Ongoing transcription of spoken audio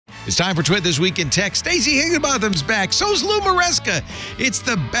It's time for Twit This Week in Tech. Stacey Higginbotham's back. So's Lou Maresca. It's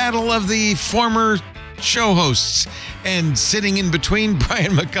the battle of the former show hosts. And sitting in between,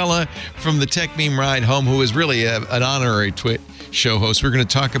 Brian McCullough from the Tech Meme Ride Home, who is really an honorary Twit show host. We're going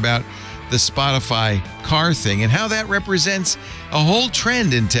to talk about the Spotify car thing and how that represents a whole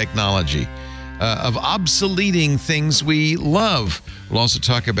trend in technology of obsoleting things we love. We'll also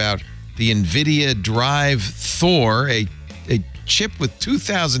talk about the NVIDIA Drive Thor, a chip with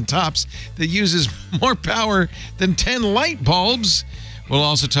 2,000 TOPS that uses more power than 10 light bulbs. We'll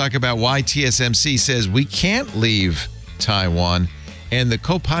also talk about why TSMC says we can't leave Taiwan, and the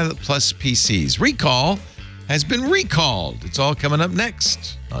Copilot Plus PCs recall has been recalled. It's all coming up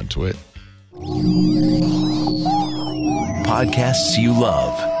next on Twit. Podcasts you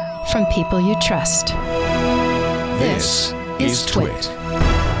love from people you trust. This is Twit.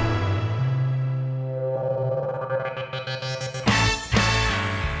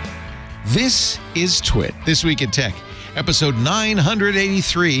 This is Twit, This Week in Tech, episode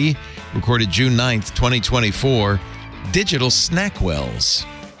 983, recorded June 9th, 2024, Digital Snackwells.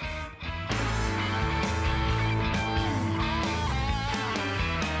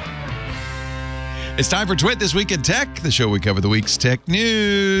 It's time for Twit This Week in Tech, the show we cover the week's tech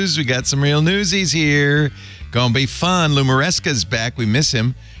news. We got some real newsies here. Gonna be fun. Lou Maresca's back. We miss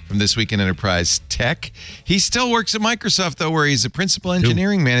him from This Week in Enterprise Tech. He still works at Microsoft, though, where he's a principal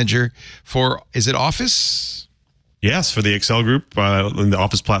engineering manager for, is it Office? Yes, for the Excel group, in the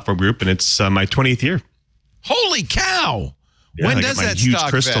Office platform group, and it's my 20th year. Holy cow! Yeah, when I does got my that huge stock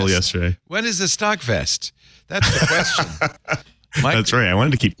crystal vest? yesterday. When is the stock vest? That's the question. Mike, that's right. I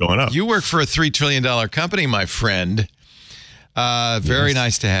wanted to keep going up. You work for a $3 trillion company, my friend. Very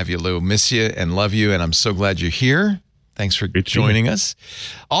nice to have you, Lou. Miss you and love you, and I'm so glad you're here. Thanks for joining us.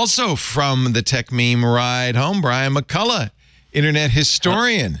 Also from the Tech Meme Ride Home, Brian McCullough, internet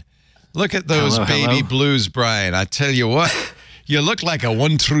historian. Look at those baby blues, Brian. I tell you what, you look like a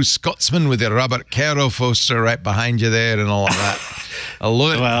one true Scotsman with the Robert Caro poster right behind you there and all of that.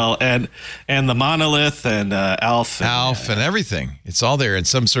 Well, and the monolith and Alf. And everything. It's all there in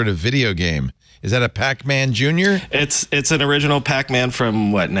some sort of video game. Is that a Pac-Man Jr.? It's an original Pac-Man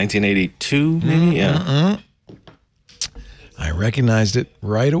from, 1982, maybe? Yeah. I recognized it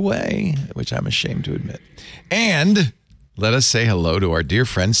right away, which I'm ashamed to admit. And let us say hello to our dear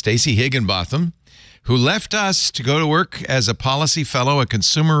friend, Stacey Higginbotham, who left us to go to work as a policy fellow at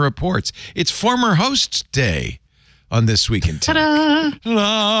Consumer Reports. It's former host day on This Week in Tech. Ta-da!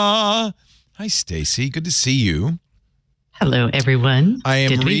 Ta-da! Hi, Stacey. Good to see you. Hello, everyone. I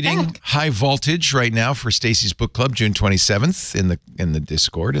am reading High Voltage right now for Stacey's Book Club, June 27th in the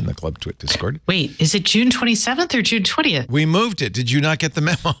Discord, in the Club Twit Discord. Wait, is it June 27th or June 20th? We moved it. Did you not get the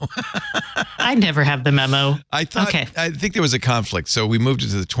memo? I never have the memo. I think there was a conflict, so we moved it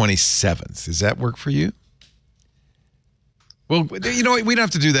to the 27th. Does that work for you? Well, you know what? We don't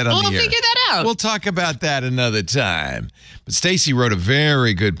have to do that on the air. We'll figure that out. We'll talk about that another time. But Stacey wrote a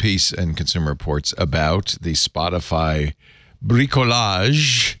very good piece in Consumer Reports about the Spotify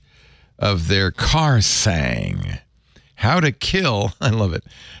bricolage of their car thing. How to kill, I love it,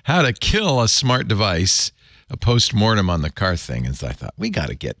 how to kill a smart device, a post-mortem on the car thing. And so I thought, we got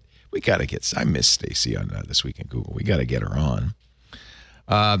to get, I miss Stacey on This Week in Google. We got to get her on.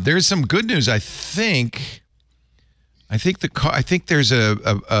 There's some good news. I think there's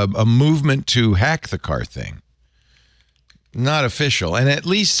a movement to hack the car thing. Not official. And at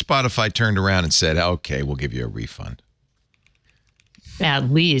least Spotify turned around and said, okay, we'll give you a refund.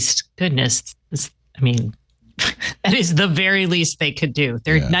 At least, goodness. That is the very least they could do.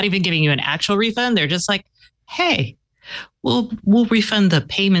 They're not even giving you an actual refund. They're just like, hey, we'll refund the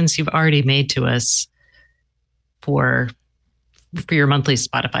payments you've already made to us for your monthly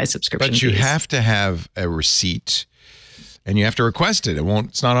Spotify subscription. But you have to have a receipt and you have to request it.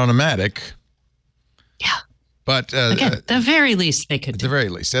 It's not automatic. Yeah. But again, the very least they could do. At the very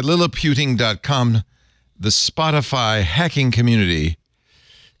least. At littleputing.com, the Spotify hacking community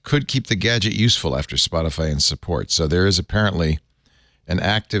could keep the gadget useful after Spotify and support. So there is apparently an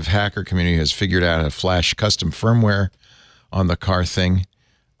active hacker community who has figured out how to flash custom firmware on the car thing.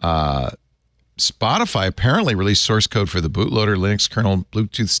 Spotify apparently released source code for the bootloader, Linux kernel,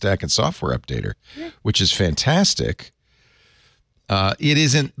 Bluetooth stack, and software updater, which is fantastic. It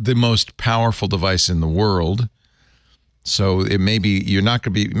isn't the most powerful device in the world. So it may be,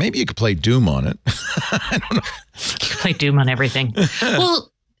 maybe you could play Doom on it. I don't know. You could play Doom on everything. Well,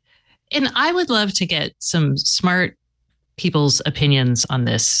 and I would love to get some smart people's opinions on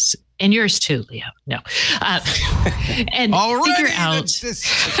this, and yours too, Leo. No. And already figure out.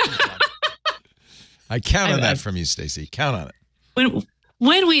 I count on that from you, Stacey. Count on it.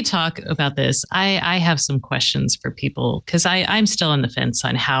 when we talk about this, I have some questions for people because I'm still on the fence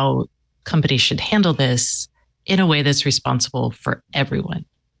on how companies should handle this in a way that's responsible for everyone.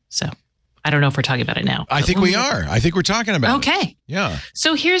 So I don't know if we're talking about it now. I think we are. I think we're talking about it. Okay. Yeah.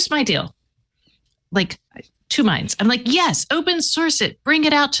 So here's my deal. Like, two minds. I'm like, yes, open source it, bring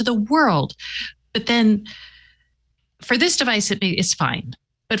it out to the world. But then for this device, it's fine.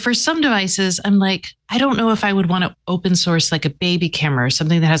 But for some devices, I'm like, I don't know if I would want to open source like a baby camera or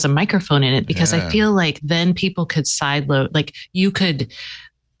something that has a microphone in it, because I feel like then people could sideload, like you could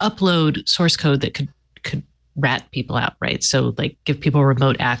upload source code that could rat people out, right? So like give people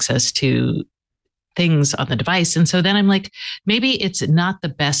remote access to things on the device. And so then I'm like, maybe it's not the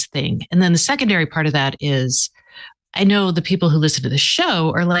best thing. And then the secondary part of that is, I know the people who listen to the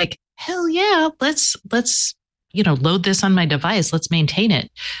show are like, hell yeah, let's load this on my device. Let's maintain it.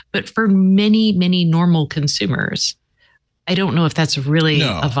 But for many, many normal consumers, I don't know if that's really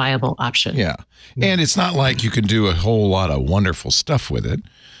a viable option. Yeah. And it's not like you can do a whole lot of wonderful stuff with it.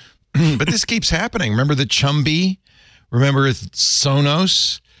 But this keeps happening. Remember the Chumby? Remember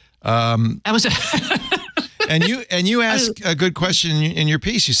Sonos? I was and you ask a good question in your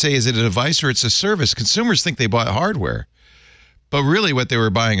piece. You say, is it a device or it's a service? Consumers think they bought hardware. But really what they were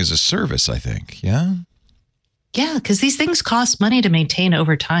buying is a service, I think. Yeah? Yeah, because these things cost money to maintain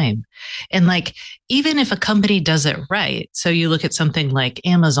over time. And like, even if a company does it right, so you look at something like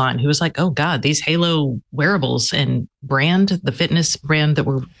Amazon, who was like, oh God, these Halo wearables and the fitness brand that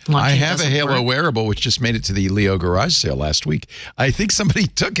we're launching. I have a Halo wearable, which just made it to the Leo garage sale last week. I think somebody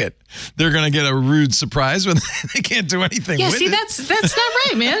took it. They're going to get a rude surprise when they can't do anything with it. Yeah, see, that's not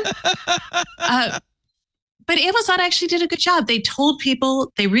right, man. But Amazon actually did a good job. They told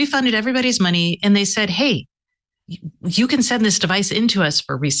people, they refunded everybody's money, and they said, hey, you can send this device into us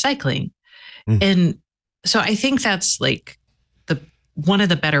for recycling. And so I think that's like one of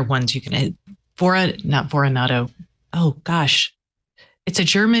the better ones you can, Voronado. Oh gosh. It's a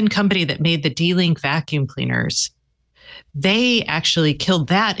German company that made the D-Link vacuum cleaners. They actually killed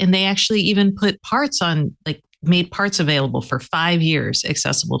that. And they actually even put parts on, like made parts available for 5 years,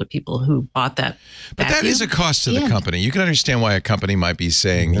 accessible to people who bought that. But that is a cost to the company. You can understand why a company might be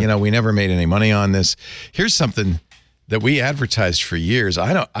saying, we never made any money on this. Here's something that we advertised for years.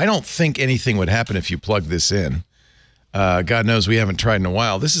 I don't think anything would happen if you plug this in. God knows we haven't tried in a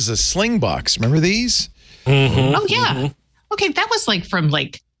while. This is a sling box. Remember these? Mm-hmm. Oh yeah. Okay, that was like from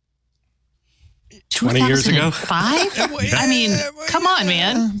like 20 years ago. 5? I mean, come on,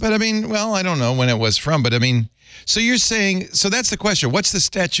 man. But I mean, well, I don't know when it was from, but I mean, so you're saying, so that's the question. What's the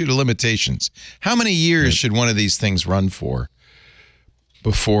statute of limitations? How many years should one of these things run for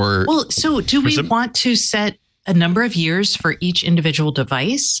before? Well, so do we want to set a number of years for each individual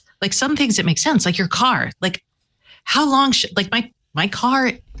device? Like some things that make sense, like your car. Like how long should, like my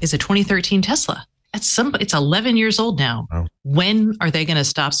car is a 2013 Tesla. It's 11 years old now. Wow. When are they going to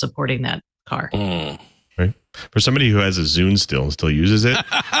stop supporting that car? Right. For somebody who has a Zune still uses it,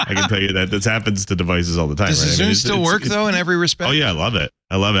 I can tell you that this happens to devices all the time. Does the Zune still work though in every respect? Oh yeah, I love it.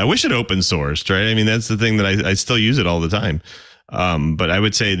 I wish it open sourced, right? I mean, that's the thing that I still use it all the time. But I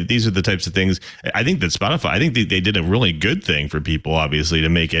would say that these are the types of things. I think that Spotify, I think they did a really good thing for people, obviously, to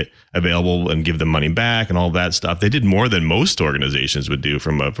make it available and give them money back and all that stuff. They did more than most organizations would do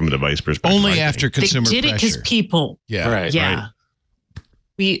from a device perspective. Only after consumer pressure. They did it because people. Yeah. Right. Yeah. Right.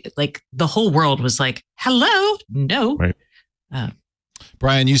 We like the whole world was like, hello, no. Right.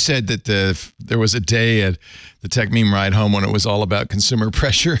 Brian, you said that there was a day at the Tech Meme Ride Home when it was all about consumer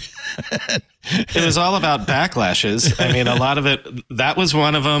pressure. It was all about backlashes. I mean, a lot of it, that was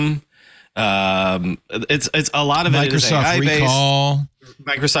one of them. It's a lot of it is AI Recall. based.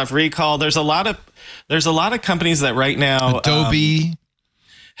 Microsoft Recall. There's a lot of companies that right now Adobe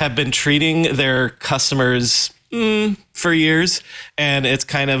have been treating their customers for years, and it's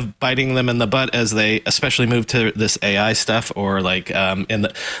kind of biting them in the butt as they especially move to this AI stuff, or like take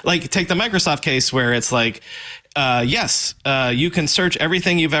the Microsoft case where it's like, yes, you can search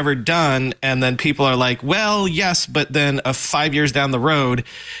everything you've ever done, and then people are like, well, yes, but then 5 years down the road,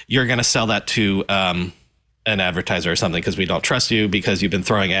 you're going to sell that to an advertiser or something because we don't trust you because you've been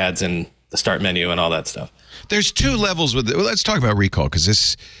throwing ads in the start menu and all that stuff. There's two levels with it. Well, let's talk about Recall, because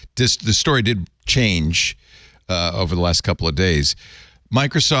the story did change over the last couple of days.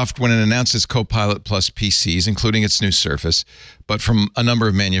 Microsoft, when it announced its Copilot Plus PCs, including its new Surface, but from a number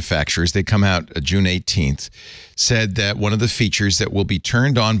of manufacturers, they come out June 18th, said that one of the features that will be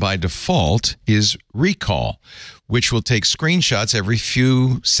turned on by default is Recall, which will take screenshots every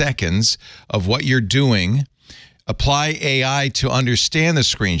few seconds of what you're doing apply AI to understand the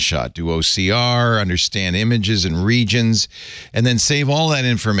screenshot, do OCR, understand images and regions, and then save all that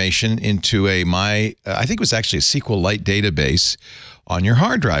information into I think it was actually a SQLite database on your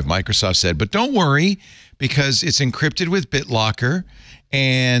hard drive, Microsoft said. But don't worry, because it's encrypted with BitLocker.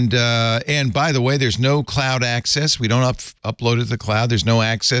 And by the way, there's no cloud access. We don't upload it to the cloud. There's no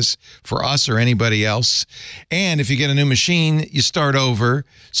access for us or anybody else. And if you get a new machine, you start over.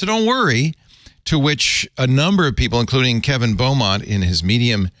 So don't worry. To which a number of people, including Kevin Beaumont in his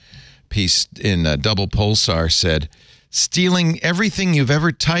Medium piece in Double Pulsar, said, stealing everything you've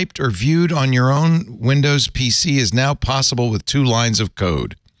ever typed or viewed on your own Windows PC is now possible with 2 lines of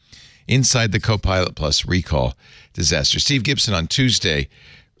code inside the Copilot Plus recall disaster. Steve Gibson on Tuesday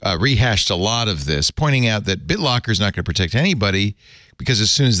rehashed a lot of this, pointing out that BitLocker is not going to protect anybody because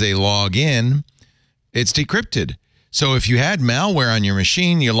as soon as they log in, it's decrypted. So if you had malware on your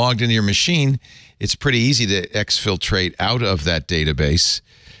machine, you logged into your machine, it's pretty easy to exfiltrate out of that database.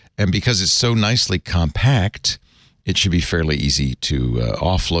 And because it's so nicely compact, it should be fairly easy to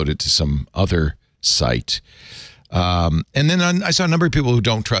offload it to some other site. And then I saw a number of people who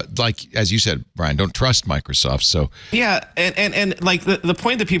don't trust, like, as you said, Brian, don't trust Microsoft. So yeah, and like the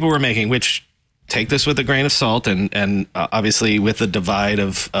point that people were making, which take this with a grain of salt, and obviously with the divide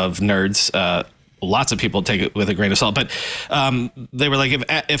of nerds, lots of people take it with a grain of salt. But they were like,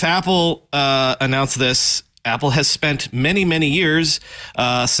 if Apple announced this, Apple has spent many, many years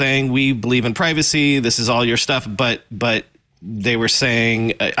saying we believe in privacy. This is all your stuff, but they were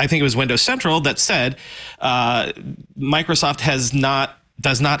saying, I think it was Windows Central that said Microsoft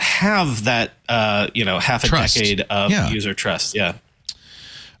does not have that half a trust. decade of user trust. Yeah.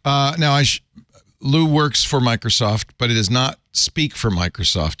 Now Lou works for Microsoft, but it does not speak for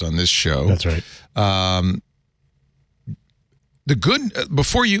Microsoft on this show. That's right. The good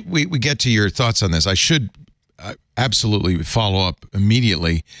before we get to your thoughts on this, I should absolutely follow up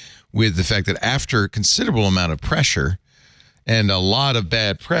immediately with the fact that after a considerable amount of pressure and a lot of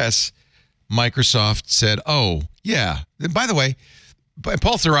bad press, Microsoft said, "Oh yeah." And by the way,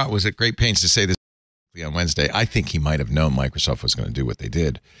 Paul Thurrott was at great pains to say this on Wednesday. I think he might have known Microsoft was going to do what they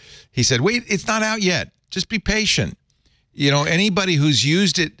did. He said, "Wait, it's not out yet. Just be patient. You know, anybody who's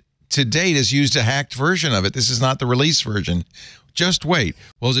used it to date has used a hacked version of it. This is not the release version. Just wait."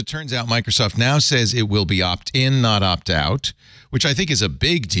 Well, as it turns out, Microsoft now says it will be opt-in, not opt-out, which I think is a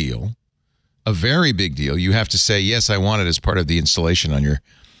big deal, a very big deal. You have to say, yes, I want it as part of the installation on your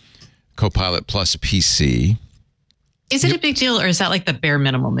Copilot Plus PC. Is it a big deal, or is that like the bare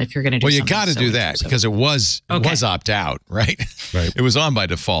minimum if you're going to do? Well, you got to do that because it was opt-out, right? Right. It was on by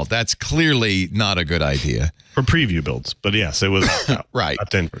default. That's clearly not a good idea For preview builds, but yes, it was opt-out. Right.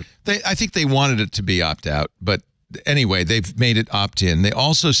 Opt-in. I think they wanted it to be opt-out, but anyway, they've made it opt-in. They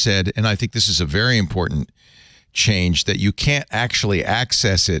also said, and I think this is a very important change, that you can't actually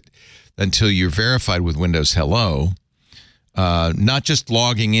access it until you're verified with Windows Hello. Not just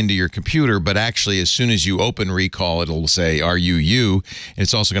logging into your computer, but actually as soon as you open Recall, it'll say, "Are you you?" And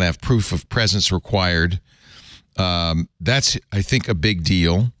it's also going to have proof of presence required. That's, I think, a big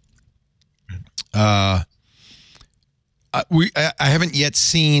deal. I haven't yet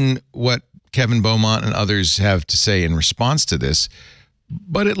seen what Kevin Beaumont and others have to say in response to this,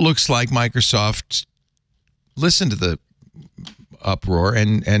 but it looks like Microsoft listened to the uproar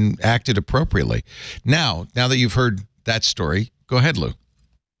and acted appropriately. Now that you've heard that story, go ahead, Lou.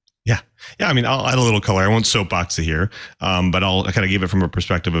 Yeah, I mean, I'll add a little color. I won't soapbox it here, but I'll kind of give it from a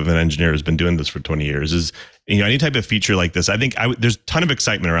perspective of an engineer who's been doing this for 20 years. Is, you know, any type of feature like this, I think there's a ton of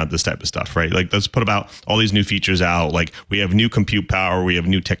excitement around this type of stuff, right? Like, let's put about all these new features out. Like, we have new compute power, we have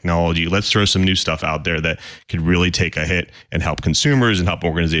new technology. Let's throw some new stuff out there that could really take a hit and help consumers and help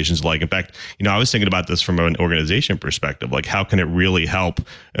organizations alike. In fact, you know, I was thinking about this from an organization perspective. Like, how can it really help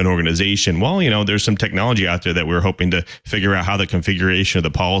an organization? Well, you know, there's some technology out there that we're hoping to figure out how the configuration of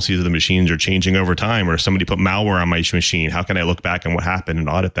the policies of the machines are changing over time, or somebody put malware on my machine. How can I look back on what happened and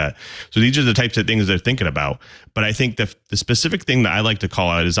audit that? So these are the types of things they're thinking about. But I think the specific thing that I like to call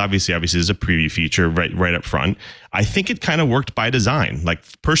out is obviously is a preview feature right up front. I think it kind of worked by design. Like,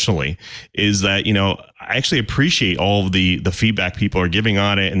 personally, is that, you know, I actually appreciate all of the feedback people are giving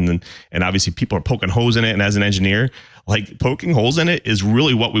on it, and obviously people are poking holes in it. And as an engineer, like, poking holes in it is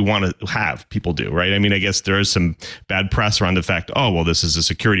really what we want to have people do, right? I mean, I guess there is some bad press around the fact, oh, well, this is a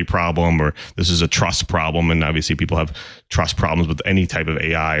security problem, or this is a trust problem. And obviously people have trust problems with any type of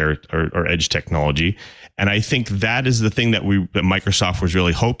AI or edge technology. And I think that is the thing that Microsoft was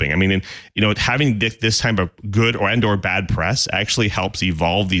really hoping. I mean, and, you know, having this type of good or bad press actually helps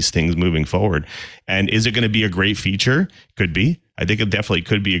evolve these things moving forward. And is it going to be a great feature? Could be. I think it definitely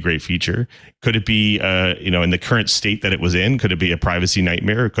could be a great feature. Could it be, in the current state that it was in, could it be a privacy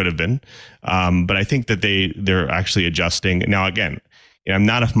nightmare? It could have been. But I think that they're actually adjusting. Now, again, I'm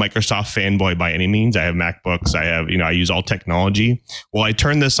not a Microsoft fanboy by any means. I have MacBooks. I use all technology. Will I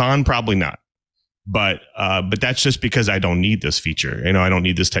turn this on? Probably not. But that's just because I don't need this feature. I don't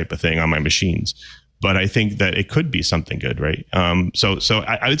need this type of thing on my machines. But I think that it could be something good, right? So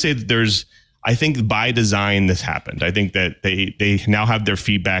I would say that I think by design this happened. I think that they now have their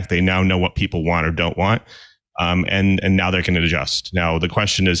feedback. They now know what people want or don't want. And now they can adjust. Now the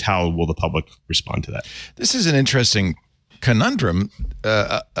question is, how will the public respond to that? This is an interesting conundrum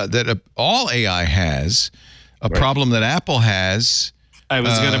that all AI has, a problem that Apple has. I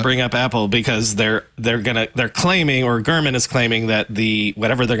was going to bring up Apple because they're claiming, or Gurman is claiming, that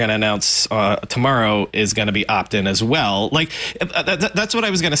whatever they're going to announce tomorrow is going to be opt-in as well. Like that's what I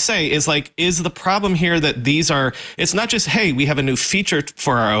was going to say. Is the problem here that it's not just, hey, we have a new feature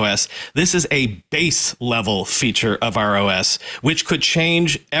for our OS. This is a base level feature of our OS, which could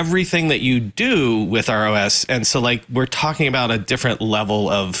change everything that you do with our OS. And so we're talking about a different level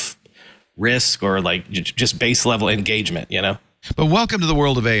of risk, or just base level engagement, But welcome to the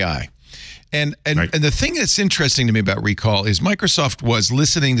world of AI. And right. And the thing that's interesting to me about Recall is Microsoft was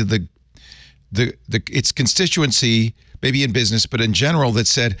listening to its constituency, maybe in business, but in general, that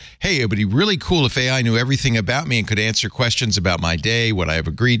said, hey, it would be really cool if AI knew everything about me and could answer questions about my day, what I have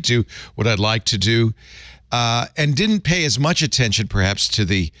agreed to, what I'd like to do, and didn't pay as much attention perhaps to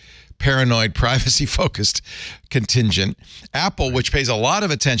the paranoid, privacy-focused contingent. Apple, which pays a lot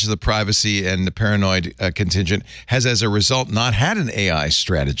of attention to the privacy and the paranoid contingent, has, as a result, not had an AI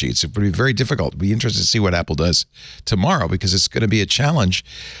strategy. It's going to be very difficult. It'll be interesting to see what Apple does tomorrow, because it's going to be a challenge.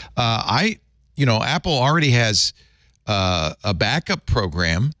 Apple already has a backup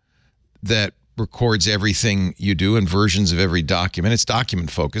program that records everything you do and versions of every document. It's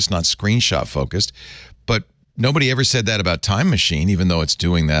document-focused, not screenshot-focused. But nobody ever said that about Time Machine, even though it's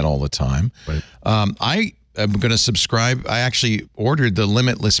doing that all the time. Right. I am going to subscribe. I actually ordered the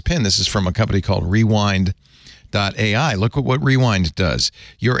limitless pin. This is from a company called Rewind.ai. Look at what Rewind does.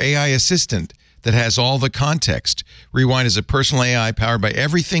 Your AI assistant that has all the context. Rewind is a personal AI powered by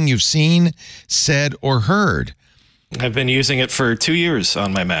everything you've seen, said, or heard. I've been using it for 2 years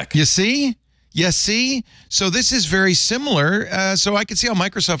on my Mac. You see? So this is very similar. So I could see how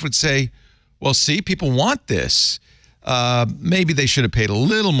Microsoft would say, well, see, people want this. Maybe they should have paid a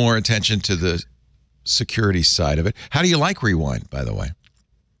little more attention to the security side of it. How do you like Rewind, by the way?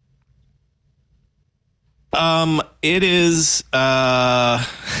 It is. I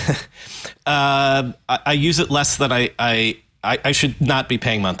use it less than I should not be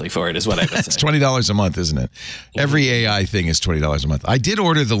paying monthly for it, is what I would say. It's $20 a month, isn't it? Every AI thing is $20 a month. I did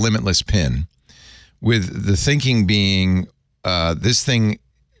order the limitless pin, with the thinking being this thing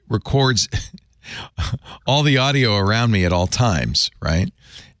records all the audio around me at all times, right?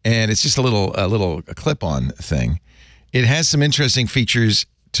 And it's just a little clip-on thing. It has some interesting features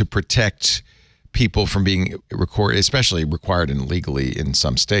to protect people from being recorded, especially required and legally in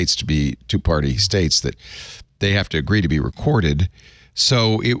some states to be two-party states that they have to agree to be recorded.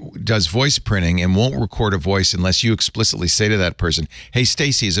 So it does voice printing and won't record a voice unless you explicitly say to that person, hey,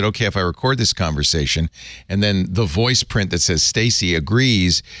 Stacy, is it okay if I record this conversation? And then the voice print that says Stacy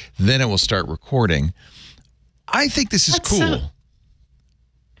agrees, then it will start recording. I think this is cool.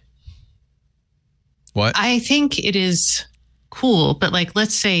 What? I think it is cool, but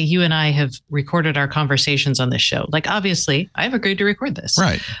let's say you and I have recorded our conversations on this show. Obviously, I've agreed to record this.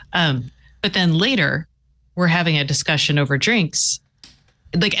 Right. But then later, we're having a discussion over drinks.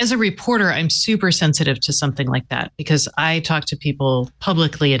 As a reporter, I'm super sensitive to something like that because I talk to people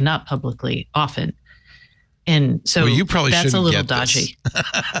publicly and not publicly often. And so you probably that's a shouldn't little get dodgy.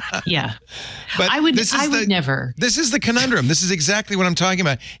 Yeah. But I would never. This is the conundrum. This is exactly what I'm talking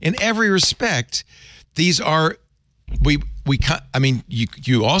about. In every respect, these are,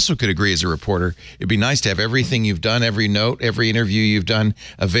 you also could agree as a reporter, it'd be nice to have everything you've done, every note, every interview you've done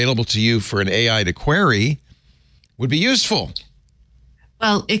available to you for an AI to query would be useful.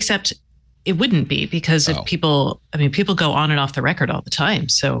 Well, except it wouldn't be, because if people go on and off the record all the time.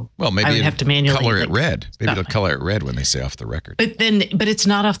 So maybe I would have to manually color it red. Maybe they'll color it red when they say off the record. But it's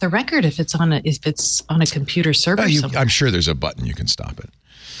not off the record if it's on a computer server. I'm sure there's a button you can stop it.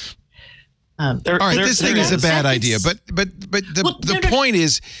 All right, this thing is a bad idea, but the point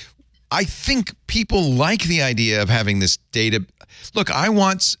is, I think people like the idea of having this data. Look, I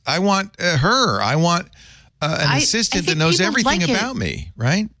want her. I want an assistant that knows everything about me,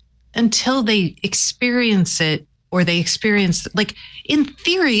 right? Until they experience it or they experience, like, in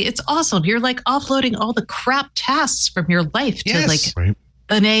theory, it's awesome. You're like offloading all the crap tasks from your life to like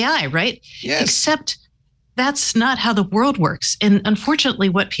an AI, right? Yes. Except that's not how the world works. And unfortunately,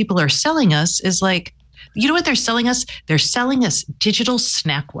 what people are selling us is like, you know what they're selling us? They're selling us digital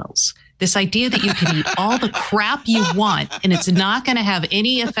Snackwells. This idea that you can eat all the crap you want and it's not going to have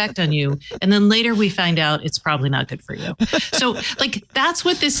any effect on you. And then later we find out it's probably not good for you. So like, that's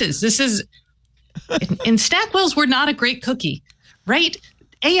what this is. This is, in Snackwells, we're not a great cookie, right?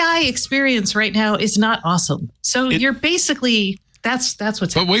 AI experience right now is not awesome. So you're basically, that's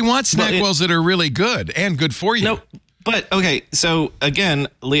what's happening. But we want Snackwells that are really good and good for you. No, but okay. So again,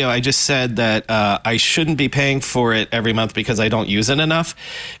 Leo, I just said that I shouldn't be paying for it every month because I don't use it enough.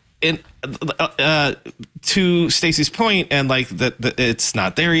 And to Stacey's point, and like that it's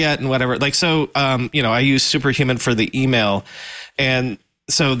not there yet, and whatever. Like so, I use Superhuman for the email, and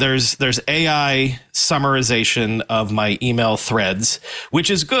so there's AI summarization of my email threads, which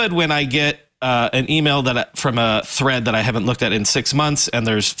is good when I get an email from a thread that I haven't looked at in 6 months, and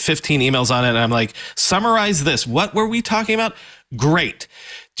there's 15 emails on it, and I'm like, summarize this. What were we talking about? Great.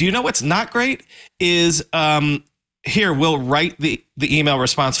 Do you know what's not great? Is here, we'll write the email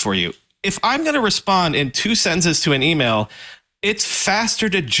response for you. If I'm going to respond in 2 sentences to an email, it's faster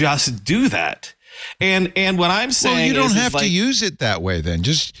to just do that. And what I'm saying, well, you don't have to use it that way. Then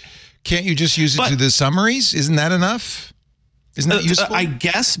can't you just use it to the summaries? Isn't that enough? Isn't that useful? I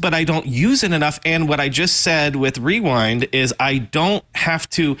guess, but I don't use it enough. And what I just said with Rewind is I don't have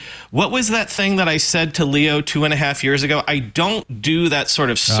to. What was that thing that I said to Leo 2.5 years ago? I don't do that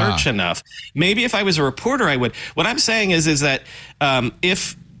sort of search enough. Maybe if I was a reporter, I would. What I'm saying is that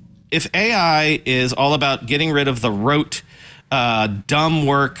if AI is all about getting rid of the rote, dumb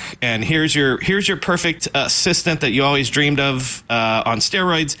work, and here's your perfect assistant that you always dreamed of on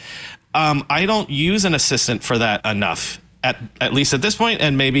steroids, I don't use an assistant for that enough. At least at this point,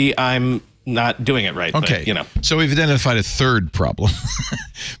 and maybe I'm not doing it right. Okay, but, so we've identified a third problem.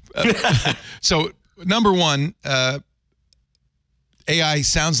 So number one, AI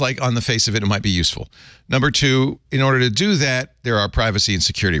sounds like on the face of it, it might be useful. Number two, in order to do that, there are privacy and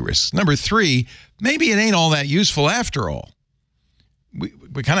security risks. Number three, maybe it ain't all that useful after all. We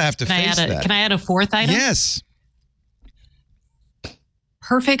kind of have to face that. Can I add a fourth item? Yes.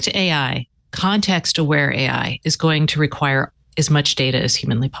 Perfect AI. Context-aware AI is going to require as much data as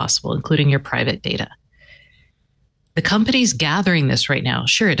humanly possible, including your private data. The companies gathering this right now,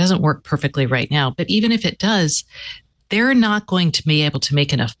 sure, it doesn't work perfectly right now, but even if it does, they're not going to be able to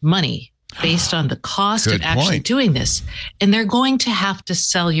make enough money based on the cost of actually doing this. And they're going to have to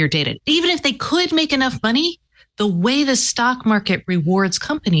sell your data. Even if they could make enough money, the way the stock market rewards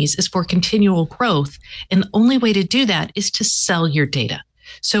companies is for continual growth. And the only way to do that is to sell your data.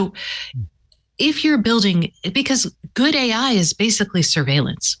 So if you're building, because good AI is basically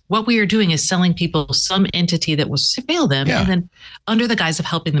surveillance. What we are doing is selling people some entity that will surveil them, and then under the guise of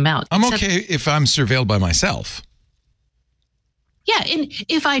helping them out. I'm okay if I'm surveilled by myself. Yeah, and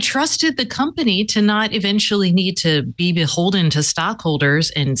if I trusted the company to not eventually need to be beholden to stockholders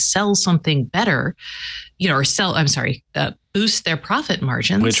and sell something better, or boost their profit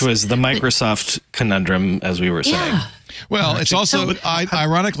margins. Which was the Microsoft conundrum, as we were saying. Well, it's also,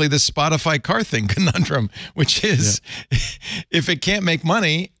 ironically, the Spotify car thing conundrum, which is if it can't make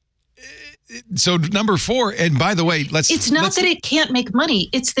money. So number four, and by the way, it's not that it can't make money.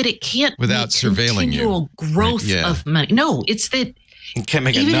 It's that it can't without surveilling continual growth of money. No, it's that it can't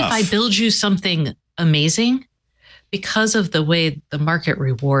make even enough. if I build you something amazing, because of the way the market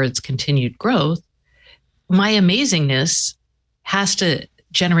rewards continued growth, my amazingness has to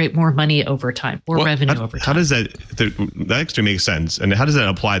generate more money over time, more revenue over time. How does that actually makes sense? And how does that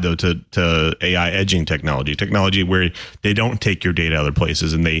apply though to AI edging technology where they don't take your data other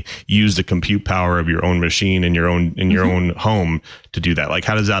places and they use the compute power of your own machine in your own home to do that? Like,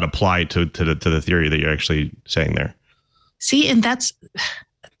 how does that apply to the theory that you're actually saying there? See, and that's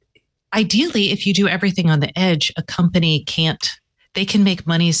ideally, if you do everything on the edge, a company they can make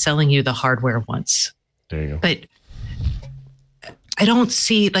money selling you the hardware once. There you go. But I don't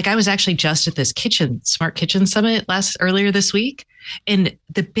see, I was actually just at this smart kitchen summit earlier this week. And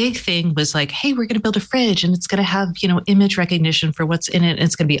the big thing was like, hey, we're going to build a fridge and it's going to have, image recognition for what's in it. And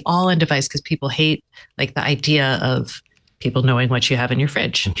it's going to be all on device because people hate the idea of people knowing what you have in your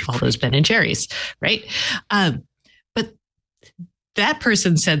fridge, all those Ben and Jerry's, right? But that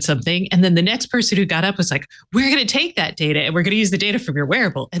person said something. And then the next person who got up was like, we're going to take that data and we're going to use the data from your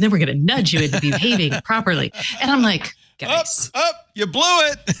wearable. And then we're going to nudge you into behaving properly. And I'm like, guys. Up, you blew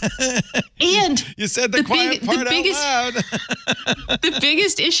it. And you said the quiet part out loud. The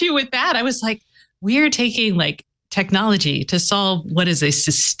biggest issue with that, I was like, we are taking technology to solve what is a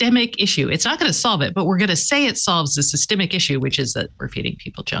systemic issue. It's not going to solve it, but we're going to say it solves the systemic issue, which is that we're feeding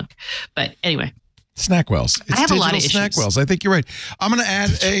people junk. But anyway. Snackwells. It's I have a lot of Snackwells. I think you're right. I'm going to add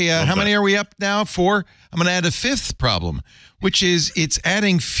how many are we up now? 4? I'm going to add a 5th problem, which is it's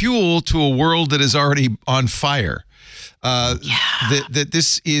adding fuel to a world that is already on fire. That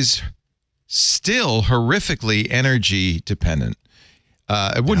this is still horrifically energy dependent.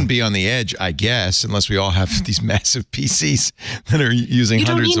 It wouldn't be on the edge, I guess, unless we all have these massive PCs that are using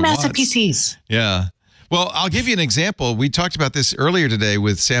hundreds of watts. You don't need massive PCs. Yeah. Well, I'll give you an example. We talked about this earlier today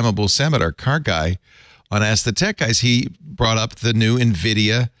with Sam Abul-Samad, our car guy, on Ask the Tech Guys. He brought up the new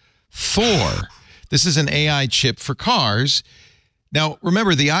NVIDIA Thor. This is an AI chip for cars. Now,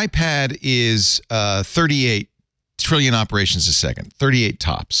 remember, the iPad is 38 trillion operations a second, 38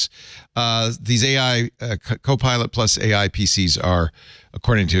 tops. These AI, Copilot plus AI PCs are,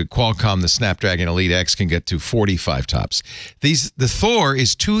 according to Qualcomm, the Snapdragon Elite X can get to 45 tops. The Thor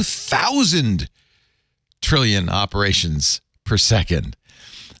is 2,000 trillion operations per second.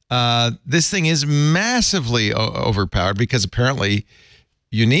 This thing is massively overpowered because apparently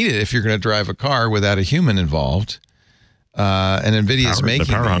you need it if you're going to drive a car without a human involved. And NVIDIA is making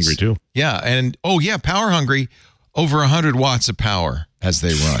power hungry too. Yeah, and power hungry, over 100 watts of power as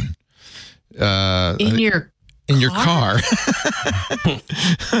they run. In your car.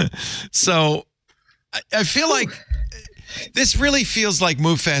 So I feel like this really feels like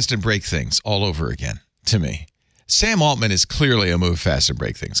move fast and break things all over again to me. Sam Altman is clearly a move fast and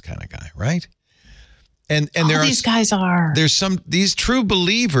break things kind of guy, right? And these guys are. These true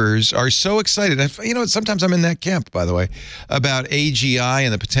believers are so excited. Sometimes I'm in that camp, by the way, about AGI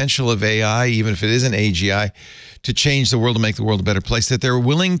and the potential of AI, even if it isn't AGI, to change the world, to make the world a better place, that they're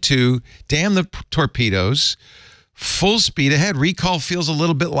willing to damn the torpedoes, full speed ahead. Recall feels a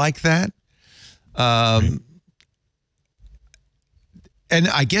little bit like that. And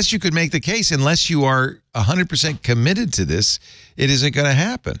I guess you could make the case, unless you are 100% committed to this, it isn't going to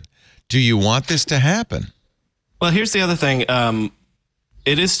happen. Do you want this to happen? Well, here's the other thing.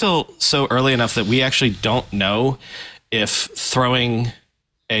 It is still so early enough that we actually don't know if throwing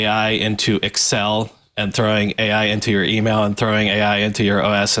AI into Excel and throwing AI into your email and throwing AI into your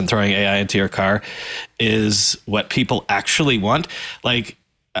OS and throwing AI into your car is what people actually want. Like,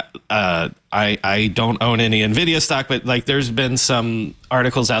 I don't own any NVIDIA stock, but like there's been some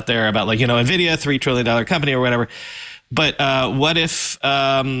articles out there about NVIDIA, $3 trillion company or whatever. But what if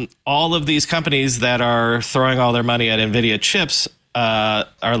all of these companies that are throwing all their money at NVIDIA chips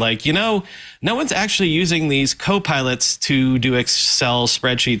are like, no one's actually using these copilots to do Excel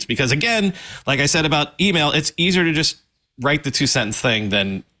spreadsheets because, again, like I said about email, it's easier to just write the 2-sentence thing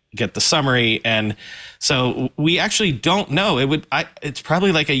than get the summary. And so we actually don't know. It's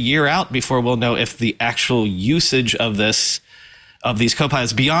probably like a year out before we'll know if the actual usage of these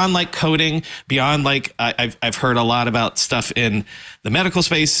copilots beyond like coding, beyond like I've heard a lot about stuff in the medical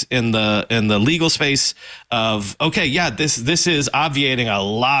space, in the legal space of, this is obviating a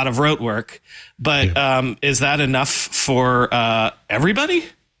lot of rote work, but is that enough for everybody?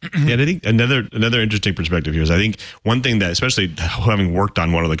 Yeah, and I think another interesting perspective here is I think one thing that, especially having worked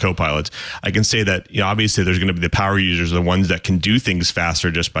on one of the copilots, I can say that obviously there's going to be the power users, the ones that can do things faster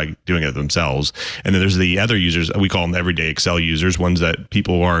just by doing it themselves, and then there's the other users, we call them everyday Excel users, ones that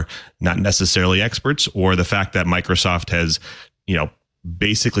people are not necessarily experts, or the fact that Microsoft has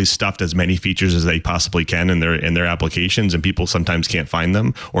basically stuffed as many features as they possibly can in their applications, and people sometimes can't find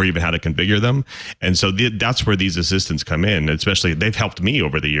them or even how to configure them. And so that's where these assistants come in. Especially, they've helped me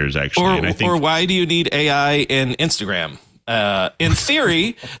over the years, actually. Or why do you need AI in Instagram? In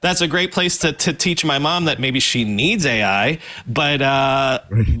theory, that's a great place to teach my mom that maybe she needs AI, but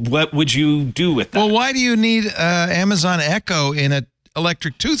what would you do with that? Well, why do you need Amazon Echo in an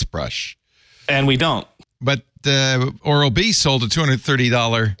electric toothbrush? And we don't. But Oral-B sold a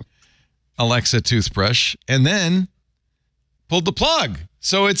 $230 Alexa toothbrush and then pulled the plug.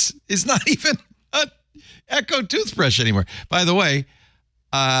 So it's not even an Echo toothbrush anymore. By the way,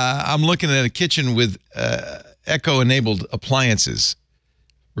 I'm looking at a kitchen with Echo-enabled appliances.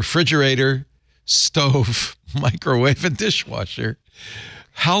 Refrigerator, stove, microwave, and dishwasher.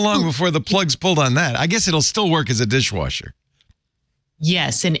 How long before the plug's pulled on that? I guess it'll still work as a dishwasher.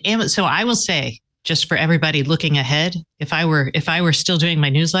 Yes, and so I will say, just for everybody looking ahead, if I were still doing my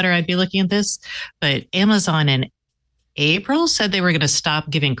newsletter, I'd be looking at this. But Amazon in April said they were going to stop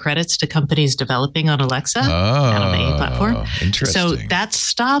giving credits to companies developing on Alexa and on the A platform. Interesting. So that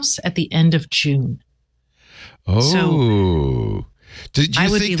stops at the end of June. Oh. So do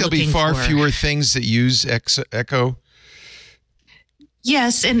you think there'll be far fewer things that use Echo?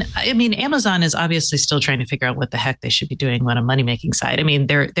 Yes, and I mean, Amazon is obviously still trying to figure out what the heck they should be doing on a money making side. I mean,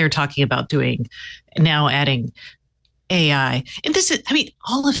 they're talking about adding AI, and this is, I mean,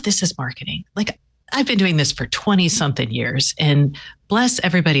 all of this is marketing. Like, I've been doing this for 20 something years, and bless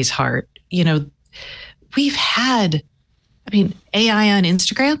everybody's heart, we've had, I mean, AI on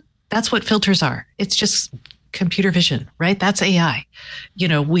Instagram. That's what filters are. It's just computer vision, right? That's AI.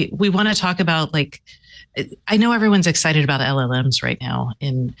 We want to talk about, like, I know everyone's excited about LLMs right now,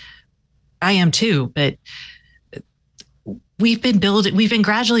 and I am too, but we've been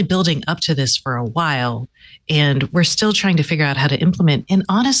gradually building up to this for a while, and we're still trying to figure out how to implement. And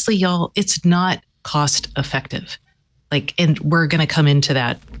honestly, y'all, it's not cost effective. Like, and we're going to come into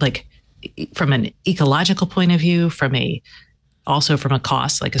that, like, from an ecological point of view, also from a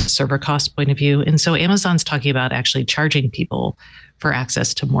cost, like a server cost point of view. And so Amazon's talking about actually charging people for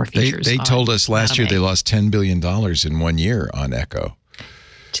access to more features. They told us last year they lost $10 billion in 1 year on Echo.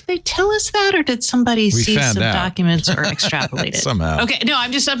 Did they tell us that, or did somebody see some documents or extrapolate it? Somehow. Okay. No,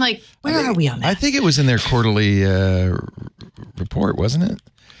 I'm like, where are we on that? I think it was in their quarterly report, wasn't it?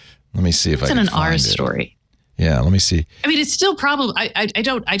 Let me see if I can find it. It's in an R story. Yeah, let me see. I mean, it's still probably, I'm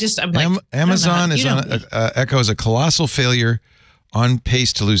like. Amazon is on, Echo is a colossal failure, on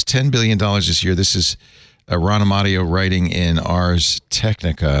pace to lose $10 billion this year. This is Ron Amadio writing in Ars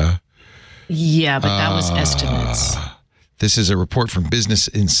Technica. Yeah, but that was estimates. This is a report from Business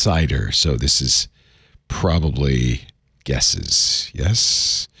Insider, so this is probably guesses.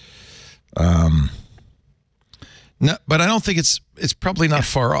 Yes. No, but I don't think it's probably not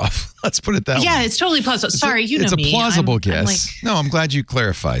far off. Let's put it that way. Yeah, it's totally plausible. Sorry, it's a plausible guess. No, I'm glad you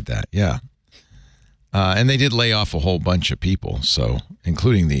clarified that. Yeah. And they did lay off a whole bunch of people, so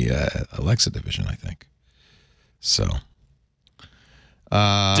including the Alexa division, I think. So,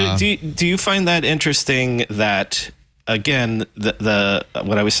 do you find that interesting that, again, the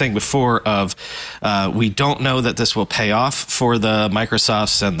what I was saying before of we don't know that this will pay off for the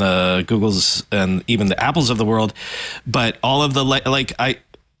Microsofts and the Googles and even the Apples of the world, but all of the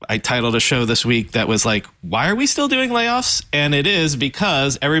I titled a show this week that was like, why are we still doing layoffs? And it is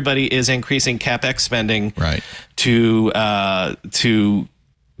because everybody is increasing CapEx spending to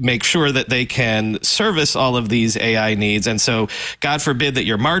make sure that they can service all of these AI needs. And so God forbid that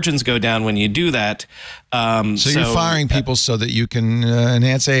your margins go down when you do that. So you're firing people so that you can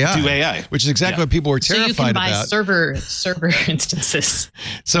enhance AI. Do AI. Which is exactly what people were terrified about. So you can buy server instances.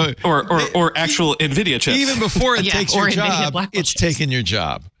 So or actual NVIDIA chips. Even before it takes your job, it's taking your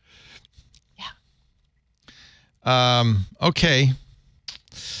job. Yeah. Okay.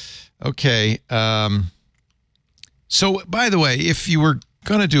 So, by the way, if you were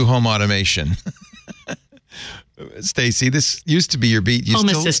going to do home automation, Stacy, this used to be your beat. Home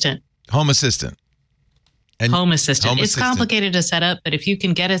assistant. Home assistant. And home assistant. It's complicated to set up, but if you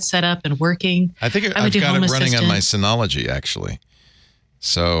can get it set up and working, I've got it running on my Synology, actually.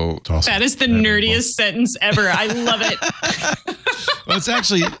 So awesome. That is the nerdiest sentence ever. I love it. Well, it's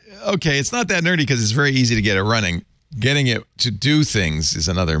actually, okay, it's not that nerdy because it's very easy to get it running. Getting it to do things is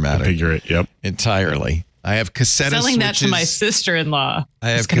another matter. Configure it, yep. Entirely. I have cassette switches. Selling that to my sister-in-law. I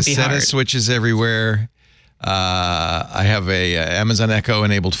have cassette switches everywhere. I have a Amazon Echo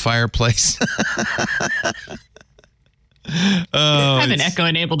enabled fireplace. I have an Echo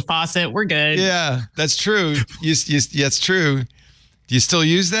enabled faucet. We're good. Yeah, that's true. That's true. Do you still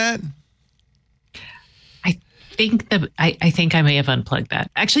use that? I think I may have unplugged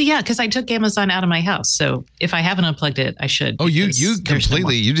that. Actually, yeah, because I took Amazon out of my house. So if I haven't unplugged it, I should. Oh, you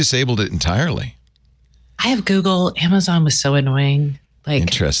completely, you disabled it entirely. I have Google. Amazon was so annoying. Like,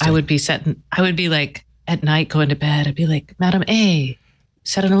 interesting. I would be like at night going to bed. I'd be like, Madam A,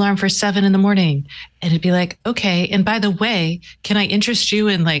 set an alarm for 7 a.m. And it'd be like, okay. And by the way, can I interest you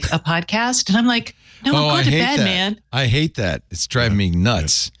in like a podcast? And I'm like, no, I'm going to bed, man. I hate that. It's driving me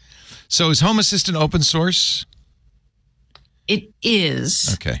nuts. So is Home Assistant open source? It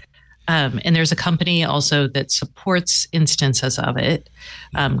is. Okay. And there's a company also that supports instances of it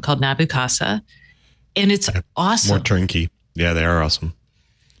called Nabu Casa. And it's awesome. More turnkey. Yeah, they are awesome.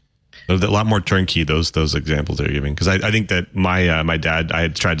 A lot more turnkey, those examples they're giving. Because I think that my dad, I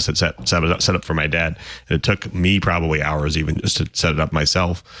had tried to set up for my dad. And it took me probably hours even just to set it up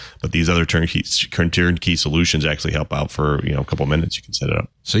myself. But these other turnkey solutions actually help out for a couple of minutes. You can set it up.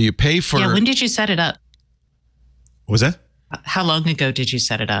 So you pay for... Yeah, when did you set it up? What was that? How long ago did you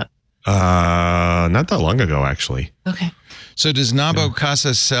set it up? Not that long ago, actually. Okay. So does Nabu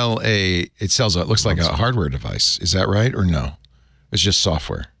Casa sell it looks like a hardware device. Is that right or no? It's just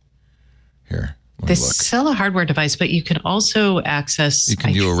software. Here, they sell a hardware device, but you can also access. You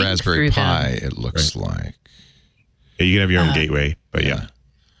can do a Raspberry Pi, it looks like. Yeah, you can have your own gateway, but yeah.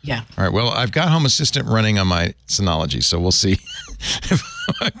 Yeah. All right. Well, I've got Home Assistant running on my Synology, so we'll see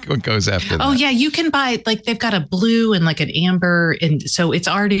what goes after that. Oh, yeah. You can buy, like, they've got a blue and like an amber. And so it's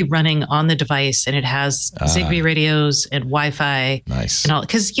already running on the device, and it has Zigbee radios and Wi-Fi. Nice. And all.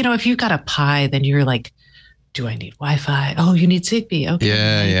 Because, you know, if you've got a Pi, then you're like, do I need Wi-Fi? Oh, you need Zigbee. Okay.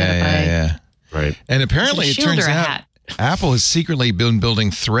 Yeah. Right. And apparently it turns out Apple has secretly been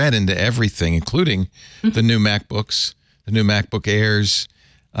building Thread into everything, including the new MacBooks, the new MacBook Airs.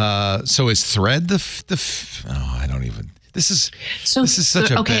 So is Thread I don't even. This is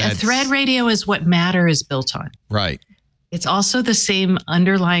such a bad. A Thread radio is what Matter is built on. Right. It's also the same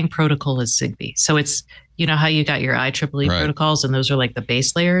underlying protocol as Zigbee. So it's, you know how you got your IEEE protocols, and those are like the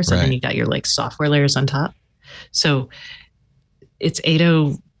base layers, and then you got your like software layers on top. So it's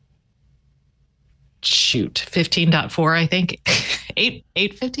 15.4, I think.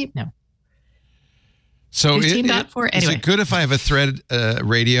 8.15? No. So 15.4. Is it good if I have a Thread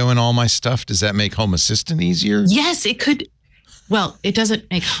radio in all my stuff? Does that make Home Assistant easier? Yes, it could. Well, it doesn't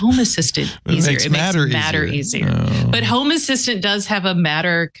make Home Assistant easier. It makes Matter easier. Oh. But Home Assistant does have a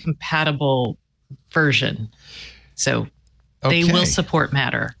Matter compatible version. So they will support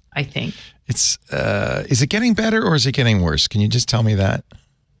Matter, I think. It's is it getting better or is it getting worse? Can you just tell me that?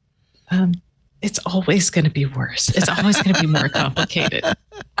 It's always going to be worse. It's always going to be more complicated.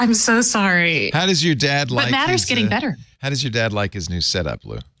 I'm so sorry. How does your dad like? But Matter's getting better. How does your dad like his new setup,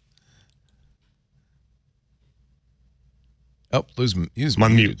 Lou? Oh, Lou's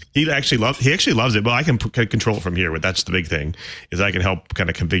on mute. He actually loves it. Well, I can control it from here, but that's the big thing is I can help kind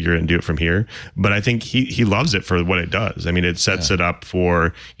of configure it and do it from here. But I think he loves it for what it does. I mean, it sets it up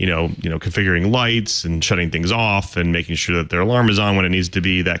for configuring lights and shutting things off and making sure that their alarm is on when it needs to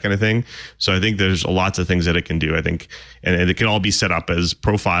be, that kind of thing. So I think there's lots of things that it can do. I think, and it can all be set up as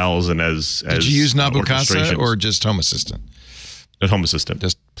profiles and as. Did you use Nabu-Casa or just Home Assistant? Home Assistant.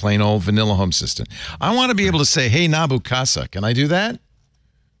 Just plain old vanilla Home Assistant. I want to be able to say, hey, Nabu-Casa. Can I do that?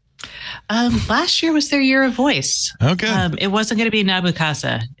 Last year was their year of voice. Okay. It wasn't going to be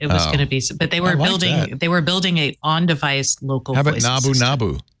Nabu-Casa. It was going to be, but they were building a on-device local. How about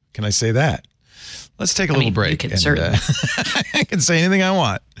Nabu? Can I say that? Let's take a little break. You can certainly. I can say anything I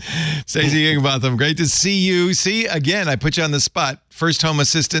want. Stacey Higginbotham, great to see you. See, again, I put you on the spot. First Home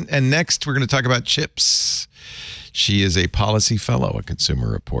Assistant, and next we're going to talk about chips. She is a policy fellow at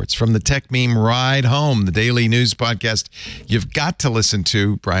Consumer Reports. From the Tech Meme Ride Home, the daily news podcast you've got to listen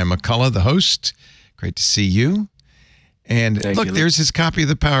to. Brian McCullough, the host. Great to see you. And look, there's his copy of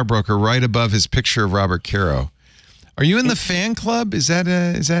The Power Broker right above his picture of Robert Caro. Are you in the fan club? Is that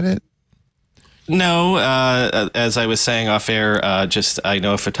it? No, as I was saying off air, I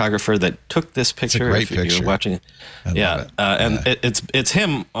know a photographer that took this picture. It's a great picture. You're watching it. Yeah, and it's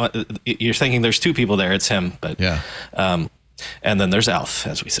him. You're thinking there's two people there. It's him, but yeah. And then there's Alf,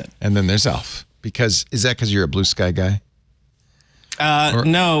 as we said. And then there's Alf. Is that because you're a Blue Sky guy?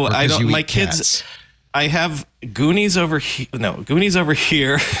 No, I don't. My kids. Cats? I have Goonies over here. No, Goonies over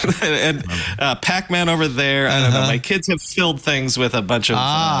here, and Pac-Man over there. I don't know. My kids have filled things with a bunch of.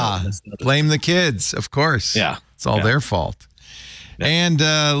 Blame the kids, of course. Yeah, it's all their fault. Yeah. And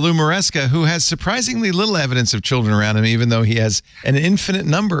Lou Maresca, who has surprisingly little evidence of children around him, even though he has an infinite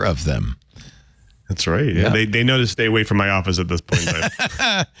number of them. That's right. Yeah. They know to stay away from my office at this point.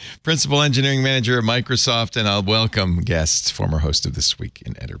 Principal Engineering Manager at Microsoft, and I'll welcome guests, former host of This Week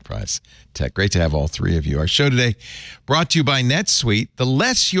in Enterprise Tech. Great to have all three of you. Our show today brought to you by NetSuite. The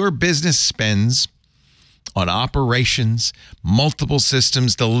less your business spends on operations, multiple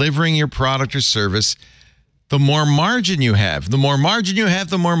systems, delivering your product or service, the more margin you have. The more margin you have,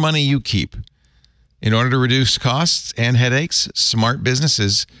 the more money you keep. In order to reduce costs and headaches, smart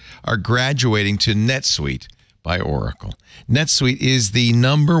businesses are graduating to NetSuite by Oracle. NetSuite is the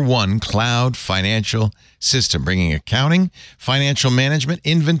 #1 cloud financial system, bringing accounting, financial management,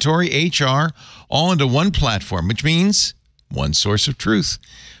 inventory, HR, all into one platform, which means one source of truth.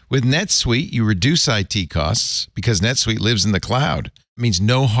 With NetSuite, you reduce IT costs because NetSuite lives in the cloud. It means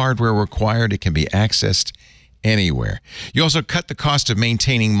no hardware required. It can be accessed anywhere. You also cut the cost of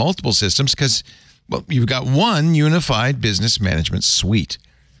maintaining multiple systems because you've got one unified business management suite.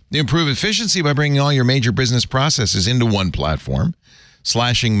 You improve efficiency by bringing all your major business processes into one platform,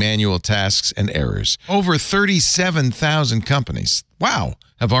 slashing manual tasks and errors. Over 37,000 companies,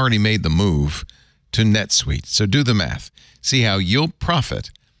 have already made the move to NetSuite. So do the math. See how you'll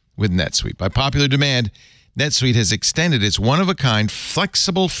profit with NetSuite. By popular demand, NetSuite has extended its one-of-a-kind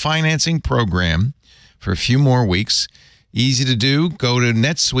flexible financing program for a few more weeks. Easy to do. Go to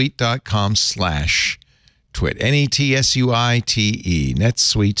netsuite.com/twit.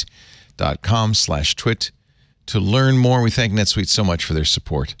 NETSUITE. netsuite.com/twit to learn more. We thank NetSuite so much for their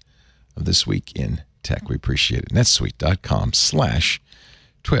support of This Week in Tech. We appreciate it.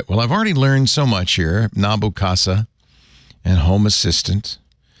 netsuite.com/twit. Well, I've already learned so much here. Nabu Casa and Home Assistant.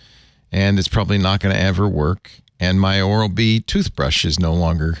 And it's probably not going to ever work. And my Oral-B toothbrush is no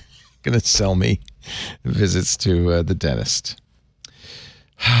longer going to sell me visits to the dentist.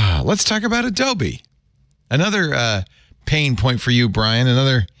 Let's talk about Adobe. Another pain point for you, Brian.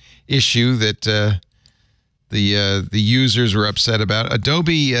 Another issue that the users were upset about.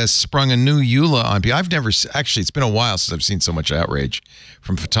 Adobe sprung a new EULA on people. I've never actually. It's been a while since I've seen so much outrage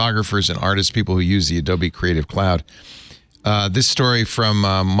from photographers and artists, people who use the Adobe Creative Cloud. This story from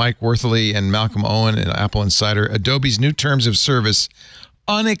Mike Worthley and Malcolm Owen in Apple Insider. Adobe's new terms of service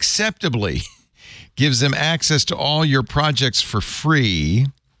unacceptably gives them access to all your projects for free.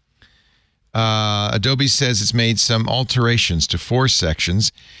 Adobe says it's made some alterations to 4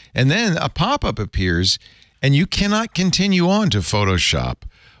 sections, and then a pop-up appears, and you cannot continue on to Photoshop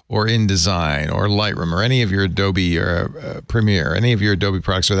or InDesign or Lightroom or any of your Adobe or Premiere, any of your Adobe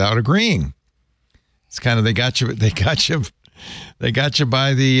products without agreeing. It's kind of they got you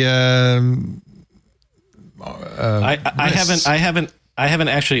by the. I haven't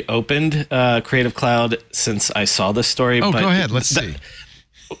actually opened Creative Cloud since I saw this story. Oh, but go ahead. Let's see.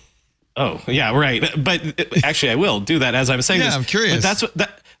 Oh, yeah, right. But actually, I will do that as I'm saying this. Yeah, I'm curious. But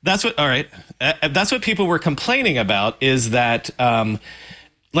that's what. All right, that's what people were complaining about. Is that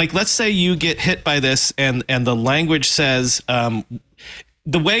like, let's say you get hit by this, and the language says.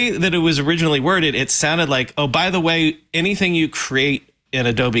 The way that it was originally worded, it sounded like, oh, by the way, anything you create in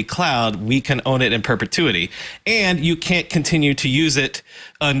Adobe Cloud, we can own it in perpetuity. And you can't continue to use it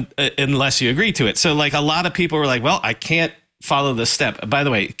unless you agree to it. So, like, a lot of people were like, well, I can't follow this step. By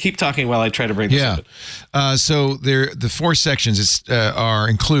the way, keep talking while I try to bring this up. So the 4 sections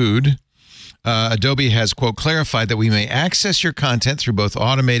include... Adobe has, quote, clarified that we may access your content through both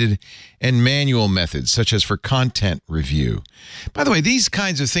automated and manual methods, such as for content review. By the way, these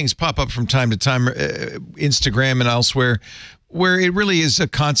kinds of things pop up from time to time, Instagram and elsewhere, where it really is a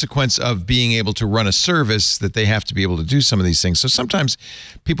consequence of being able to run a service that they have to be able to do some of these things. So sometimes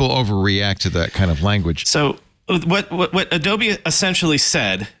people overreact to that kind of language. So what Adobe essentially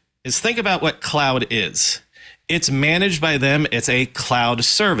said is, think about what cloud is. It's managed by them. It's a cloud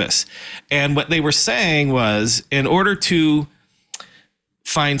service. And what they were saying was, in order to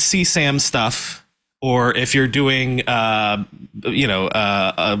find CSAM stuff, or if you're doing,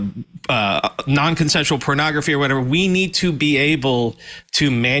 non-consensual pornography or whatever, we need to be able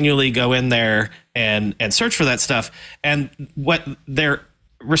to manually go in there and search for that stuff. And what their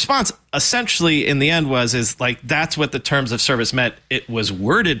response essentially in the end is like, that's what the terms of service meant. It was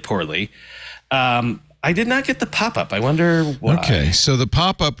worded poorly. I did not get the pop-up. I wonder why. Okay, so the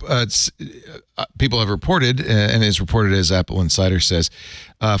pop-up, people have reported, and is reported as Apple Insider says,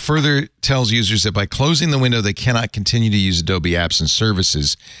 further tells users that by closing the window, they cannot continue to use Adobe apps and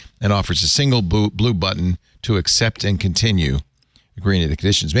services, and offers a single blue button to accept and continue, agreeing to the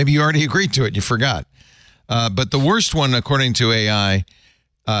conditions. Maybe you already agreed to it and you forgot. But the worst one, according to AI,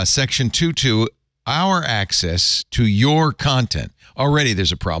 Section 2.2, our access to your content. Already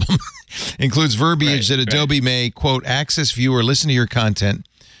there's a problem. Includes verbiage that Adobe may, quote, access, view, or listen to your content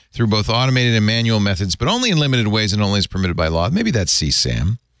through both automated and manual methods, but only in limited ways and only as permitted by law. Maybe that's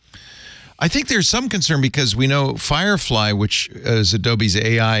CSAM. I think there's some concern because we know Firefly, which is Adobe's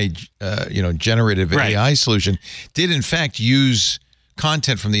AI, generative AI solution, did in fact use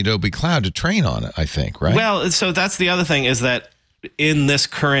content from the Adobe Cloud to train on it, I think, right? Well, so that's the other thing, is that in this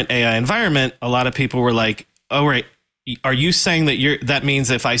current AI environment, a lot of people were like, oh, right, are you saying that that means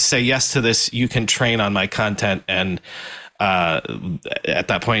if I say yes to this, you can train on my content? And at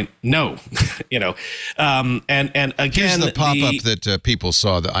that point, no, and again, here's the pop-up that people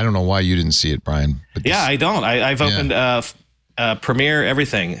saw. That I don't know why you didn't see it, Brian. But I don't. I've opened Premiere,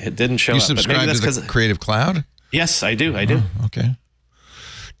 everything. It didn't show up. You subscribe to the Creative Cloud? Yes, I do. I do. Okay.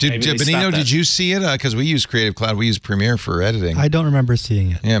 Benino, did you see it? Because we use Creative Cloud. We use Premiere for editing. I don't remember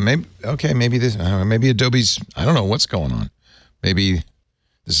seeing it. Yeah, maybe. Okay, maybe this. Maybe Adobe's. I don't know what's going on. Maybe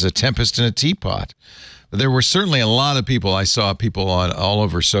this is a tempest in a teapot. But there were certainly a lot of people. I saw people all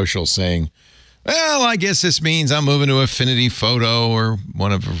over social saying, "Well, I guess this means I'm moving to Affinity Photo or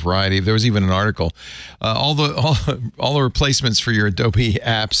one of a variety." There was even an article. All the replacements for your Adobe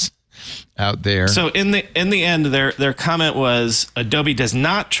apps out there. So in the end, their comment was, Adobe does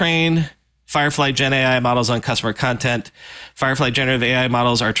not train Firefly Gen AI models on customer content. Firefly generative AI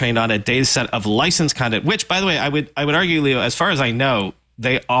models are trained on a data set of licensed content, which, by the way, I would argue, Leo, as far as I know,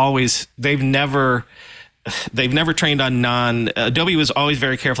 they've never they've never trained on Adobe was always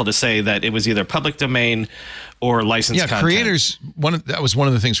very careful to say that it was either public domain or licensed content. Creators, that was one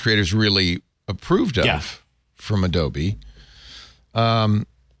of the things creators really approved of from Adobe.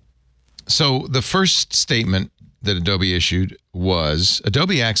 So the first statement that Adobe issued was,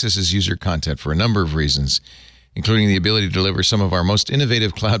 Adobe accesses user content for a number of reasons, including the ability to deliver some of our most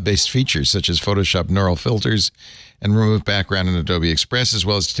innovative cloud-based features, such as Photoshop neural filters and remove background in Adobe Express, as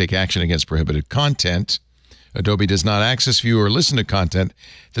well as to take action against prohibited content. Adobe does not access, view, or listen to content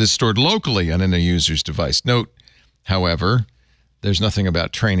that is stored locally on a user's device. Note, however, there's nothing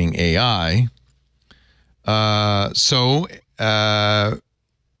about training AI.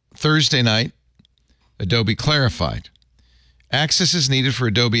 Thursday night, Adobe clarified. Access is needed for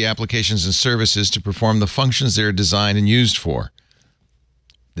Adobe applications and services to perform the functions they are designed and used for.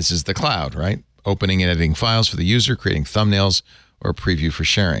 This is the cloud, right? Opening and editing files for the user, creating thumbnails, or a preview for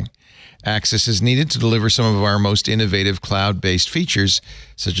sharing. Access is needed to deliver some of our most innovative cloud-based features,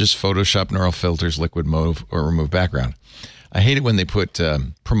 such as Photoshop neural filters, liquid mode, or remove background. I hate it when they put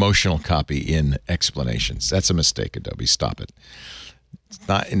promotional copy in explanations. That's a mistake, Adobe. Stop it. It's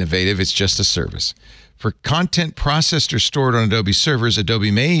not innovative. It's just a service. For content processed or stored on Adobe servers,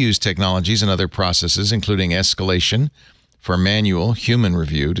 Adobe may use technologies and other processes, including escalation for manual human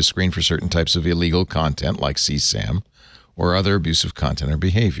review to screen for certain types of illegal content like CSAM or other abusive content or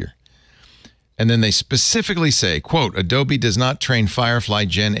behavior. And then they specifically say, quote, Adobe does not train Firefly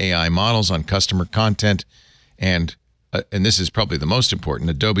Gen AI models on customer content. And this is probably the most important,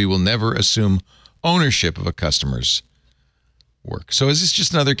 Adobe will never assume ownership of a customer's work. So is this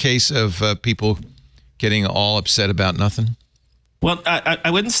just another case of people getting all upset about nothing? Well, I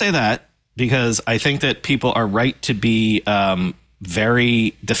wouldn't say that, because I think that people are right to be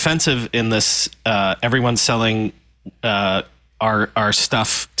very defensive in this. Everyone's selling our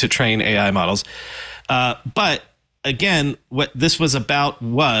stuff to train AI models. But again, what this was about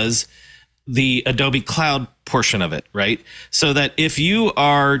was the Adobe Cloud portion of it, right? So that if you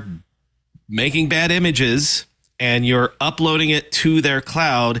are making bad images and you're uploading it to their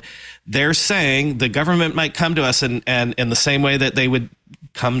cloud, they're saying the government might come to us and in the same way that they would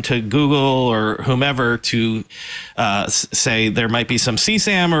come to Google or whomever to say there might be some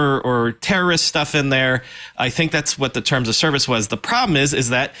CSAM or terrorist stuff in there. I think that's what the terms of service was. The problem is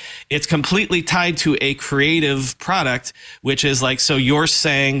that it's completely tied to a creative product, which is like, so you're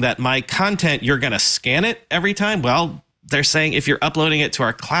saying that my content, you're going to scan it every time? Well, they're saying if you're uploading it to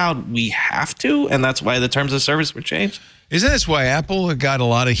our cloud, we have to, and that's why the terms of service were changed. Isn't this why Apple got a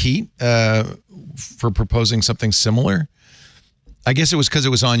lot of heat for proposing something similar? I guess it was because it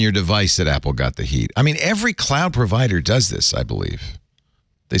was on your device that Apple got the heat. I mean, every cloud provider does this, I believe.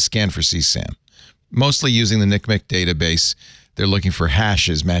 They scan for CSAM, mostly using the NCMEC database. They're looking for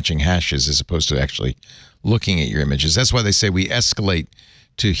hashes, matching hashes, as opposed to actually looking at your images. That's why they say we escalate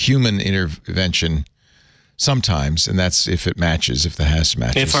to human intervention sometimes, and that's if it matches, if the hash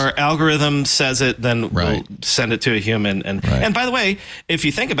matches. If our algorithm says it, then right. We'll send it to a human. And right. And by the way, if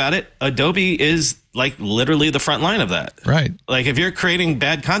you think about it, Adobe is like literally the front line of that. Right. Like if you're creating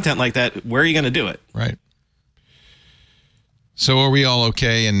bad content like that, where are you going to do it? Right. So are we all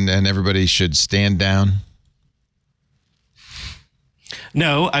okay and everybody should stand down?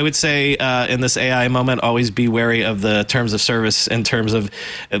 No, I would say in this AI moment, always be wary of the terms of service in terms of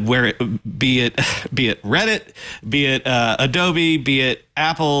where be it Reddit, be it Adobe, be it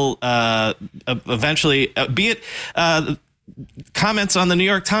Apple, eventually, be it comments on the New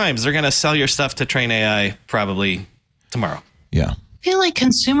York Times. They're going to sell your stuff to train AI probably tomorrow. Yeah. I feel like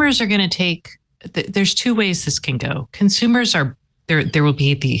consumers are going to take, there's two ways this can go. Consumers are, there will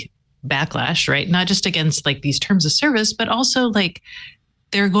be the backlash, right? Not just against like these terms of service, but also like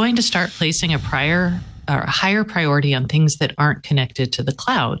they're going to start placing a higher priority on things that aren't connected to the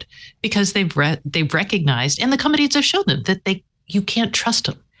cloud because they've recognized, and the companies have shown them that you can't trust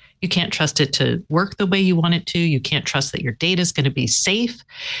them. You can't trust it to work the way you want it to. You can't trust that your data is going to be safe.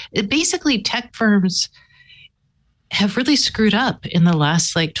 Basically, tech firms have really screwed up in the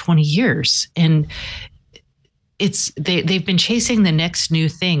last like 20 years. And they've been chasing the next new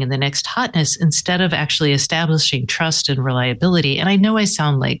thing and the next hotness instead of actually establishing trust and reliability. And I know I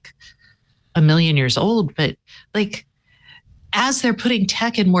sound like a million years old, but like as they're putting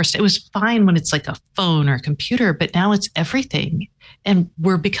tech in more, it was fine when it's like a phone or a computer, but now it's everything. And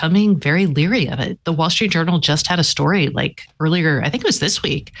we're becoming very leery of it. The Wall Street Journal just had a story like earlier, I think it was this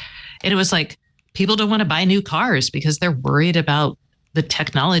week. And it was like, people don't want to buy new cars because they're worried about the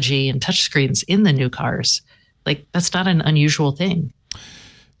technology and touchscreens in the new cars. Like, that's not an unusual thing.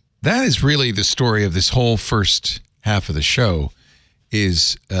 That is really the story of this whole first half of the show,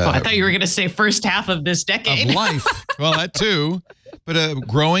 is I thought you were going to say first half of this decade. of life. Well, that too, but a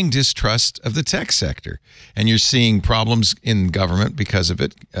growing distrust of the tech sector. And you're seeing problems in government because of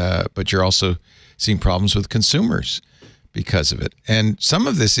it, but you're also seeing problems with consumers because of it. And some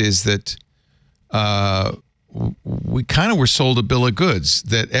of this is that we kind of were sold a bill of goods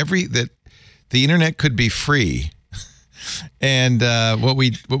that the internet could be free. And what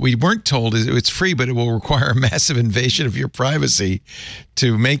we weren't told is it's free, but it will require a massive invasion of your privacy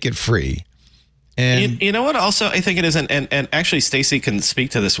to make it free. And you know what? Also, I think it is, and actually, Stacy can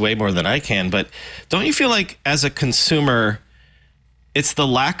speak to this way more than I can. But don't you feel like, as a consumer, it's the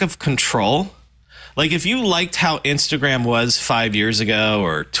lack of control? Like, if you liked how Instagram was 5 years ago,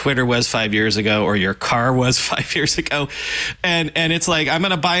 or Twitter was 5 years ago, or your car was 5 years ago, and it's like, I'm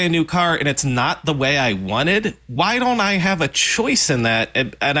going to buy a new car and it's not the way I wanted, why don't I have a choice in that?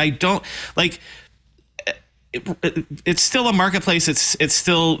 And I don't, like, it's still a marketplace. It's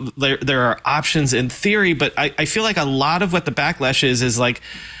still, there are options in theory, but I feel like a lot of what the backlash is like,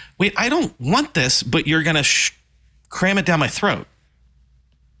 wait, I don't want this, but you're going to cram it down my throat.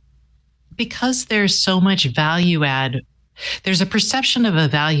 Because there's so much value add, there's a perception of a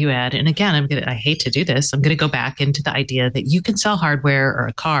value add. And again, I hate to do this. I'm going to go back into the idea that you can sell hardware or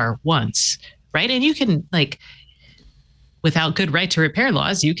a car once, right? And you can, like, without good right to repair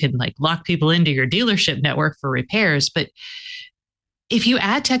laws, you can like lock people into your dealership network for repairs. But if you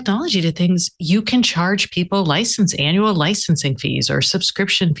add technology to things, you can charge people annual licensing fees or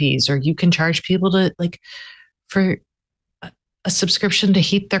subscription fees, or you can charge people to, like, for a subscription to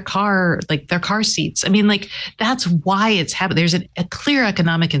heat their car, like their car seats. I mean, like, that's why it's happening. There's a clear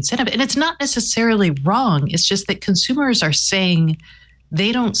economic incentive, and it's not necessarily wrong. It's just that consumers are saying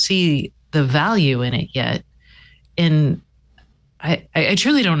they don't see the value in it yet. And I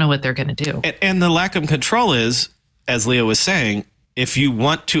truly don't know what they're going to do. And the lack of control is, as Leo was saying, if you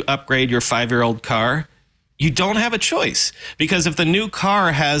want to upgrade your 5-year-old car, you don't have a choice, because if the new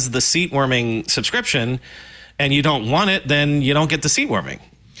car has the seat warming subscription and you don't want it, then you don't get the seat warming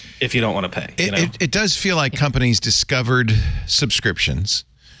if you don't want to pay. It does feel like companies discovered subscriptions,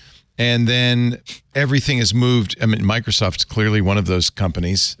 and then everything has moved. I mean, Microsoft's clearly one of those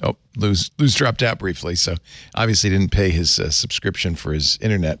companies. Oh, Lou's dropped out briefly, so obviously didn't pay his subscription for his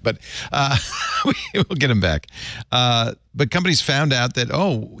internet, but we'll get him back. But companies found out that,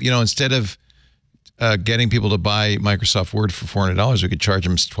 instead of getting people to buy Microsoft Word for $400, we could charge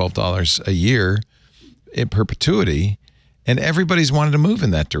them $12 a year in perpetuity, and everybody's wanted to move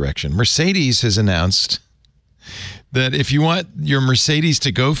in that direction. Mercedes has announced that if you want your Mercedes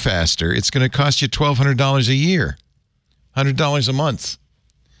to go faster, it's going to cost you $1,200 a year, $100 a month.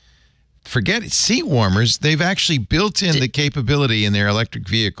 Forget seat warmers. They've actually built in the capability in their electric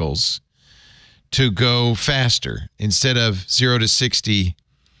vehicles to go faster. Instead of 0 to 60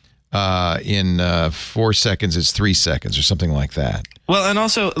 in 4 seconds, it's 3 seconds or something like that. Well, and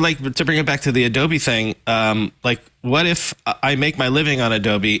also, like, to bring it back to the Adobe thing, like, what if I make my living on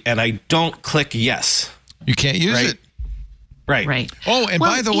Adobe and I don't click yes? You can't use it. Right. Oh, and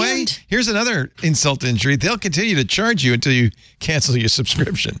by the way, here's another insult to injury. They'll continue to charge you until you cancel your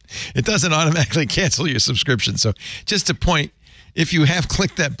subscription. It doesn't automatically cancel your subscription. So just a point, if you have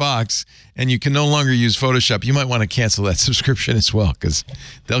clicked that box and you can no longer use Photoshop, you might want to cancel that subscription as well, because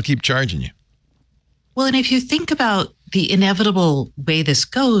they'll keep charging you. Well, and if you think about the inevitable way this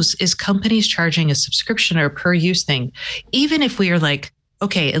goes, is companies charging a subscription or a per use thing, even if we are like,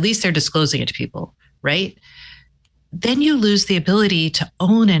 okay, at least they're disclosing it to people, right? Then you lose the ability to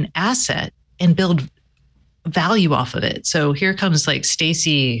own an asset and build value off of it. So here comes like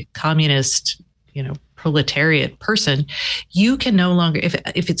Stacy, communist, proletariat person. You can no longer,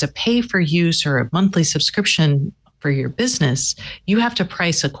 if it's a pay for use or a monthly subscription for your business, you have to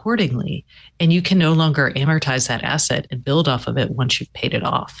price accordingly, and you can no longer amortize that asset and build off of it once you've paid it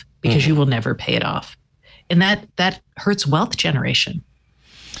off, because you will never pay it off. And that hurts wealth generation.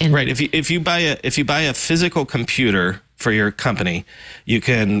 And right. If you buy a physical computer for your company, you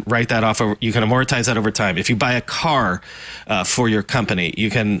can write that off. You can amortize that over time. If you buy a car for your company, you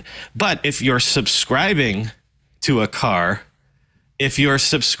can. But if you're subscribing to a car, if you're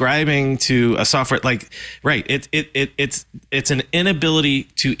subscribing to a software, it's an inability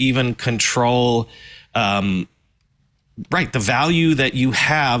to even control, the value that you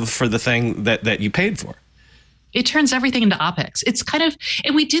have for the thing that you paid for. It turns everything into OpEx. It's kind of,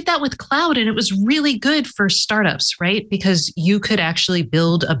 and we did that with cloud, and it was really good for startups, right? Because you could actually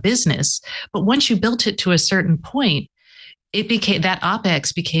build a business, but once you built it to a certain point, that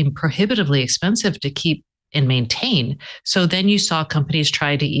OpEx became prohibitively expensive to keep and maintain. So then you saw companies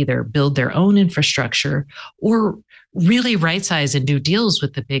try to either build their own infrastructure or really right size and do deals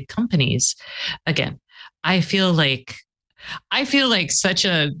with the big companies. Again, I feel like such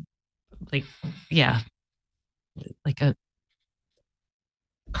a like a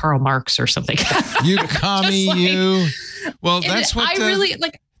Karl Marx or something. You commie, you. Well, that's what I really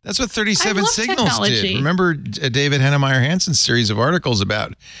like. That's what 37 Signals technology. did. Remember David Hennemeyer Hansen's series of articles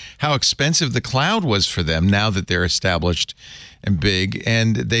about how expensive the cloud was for them now that they're established and big,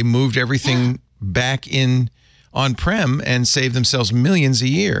 and they moved everything back in on-prem and saved themselves millions a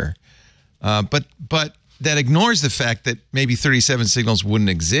year. But that ignores the fact that maybe 37 Signals wouldn't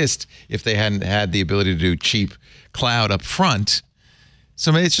exist if they hadn't had the ability to do cheap cloud up front.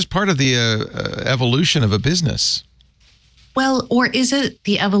 So maybe it's just part of the evolution of a business. Well, or is it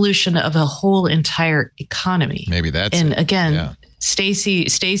the evolution of a whole entire economy? Maybe that's and it. Again, Yeah.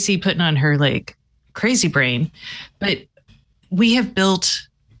 Stacy putting on her like crazy brain, but we have built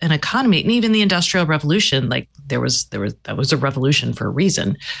an economy, and even the Industrial Revolution, like that was a revolution for a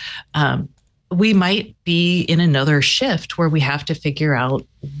reason. We might be in another shift where we have to figure out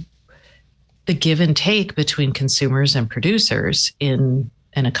the give and take between consumers and producers in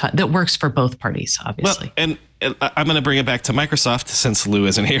an economy that works for both parties, obviously. Well, and I'm going to bring it back to Microsoft since Lou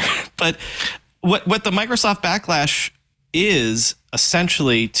isn't here. But what the Microsoft backlash is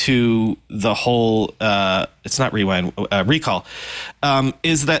essentially to the whole, it's not rewind, recall,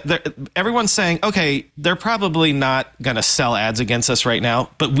 is that everyone's saying, okay, they're probably not going to sell ads against us right now,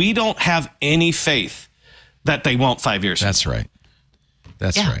 but we don't have any faith that they won't 5 years. That's right.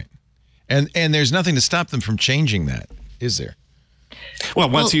 That's right. And there's nothing to stop them from changing that, is there? Well,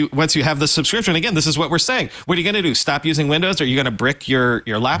 once you have the subscription, again, this is what we're saying. What are you going to do? Stop using Windows? Are you going to brick your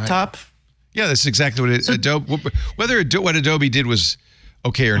laptop? Right. Yeah, that's exactly what Adobe. Whether what Adobe did was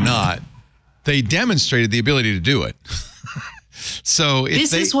okay or not, they demonstrated the ability to do it. So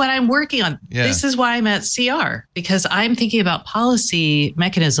this is what I'm working on. Yeah. This is why I'm at CR, because I'm thinking about policy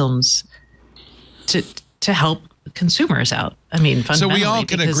mechanisms to help consumers out. I mean, so we all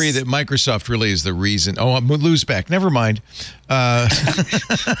can agree that Microsoft really is the reason. Oh, I'm Lou's back. Never mind. What,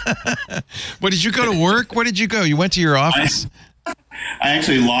 did you go to work? Where did you go? You went to your office? I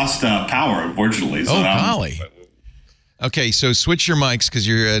actually lost power, unfortunately. So golly. Okay, so switch your mics because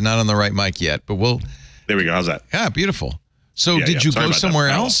you're not on the right mic yet. But There we go. How's that? Yeah, beautiful. So did you go somewhere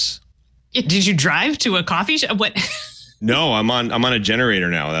else? Did you drive to a coffee shop? What? No, I'm on a generator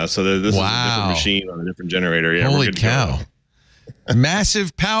now. So this is a different machine on a different generator. Yeah, holy cow.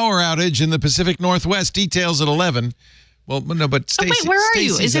 Massive power outage in the Pacific Northwest. Details at 11. Well, no, but Stacey. Wait, where are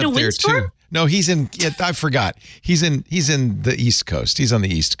you? Is it a windstorm? No, he's in. Yeah, I forgot. He's in the East Coast. He's on the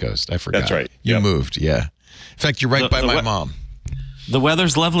East Coast. I forgot. That's right. You moved. Yeah. In fact, you're right by my mom. The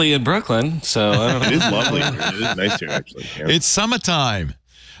weather's lovely in Brooklyn, so I don't know. It is lovely. It is nice here, actually. Yeah. It's summertime.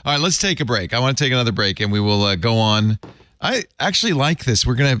 All right, let's take a break. I want to take another break, and we will go on. I actually like this.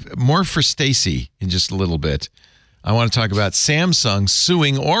 We're going to have more for Stacy in just a little bit. I want to talk about Samsung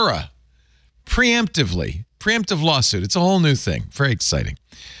suing Oura preemptively. Preemptive lawsuit. It's a whole new thing. Very exciting.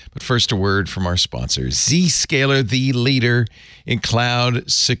 But first, a word from our sponsor, Zscaler, the leader in cloud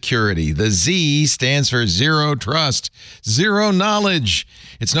security. The Z stands for zero trust, zero knowledge.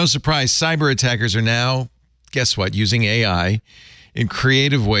 It's no surprise cyber attackers are now, guess what, using AI in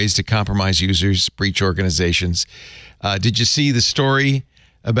creative ways to compromise users, breach organizations. Did you see the story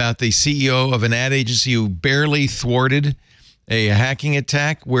about the CEO of an ad agency who barely thwarted a hacking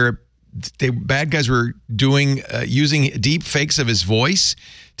attack where bad guys were using deep fakes of his voice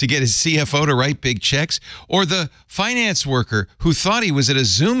to get his CFO to write big checks? Or the finance worker who thought he was at a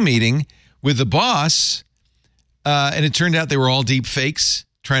Zoom meeting with the boss, and it turned out they were all deep fakes,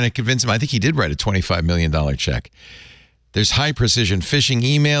 trying to convince him. I think he did write a $25 million check. There's high-precision phishing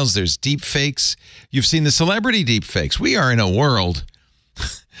emails. There's deep fakes. You've seen the celebrity deep fakes. We are in a world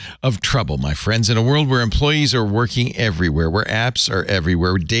of trouble, my friends, in a world where employees are working everywhere, where apps are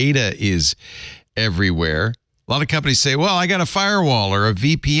everywhere, where data is everywhere. A lot of companies say, well, I got a firewall or a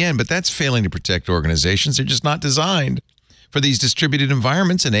VPN, but that's failing to protect organizations. They're just not designed for these distributed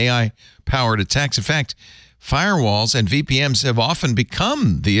environments and AI-powered attacks. In fact, firewalls and VPNs have often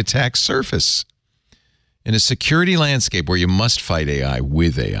become the attack surface. In a security landscape where you must fight AI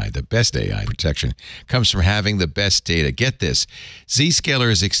with AI, the best AI protection comes from having the best data. Get this, Zscaler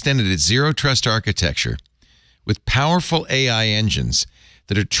has extended its zero-trust architecture with powerful AI engines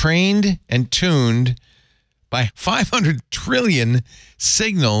that are trained and tuned by 500 trillion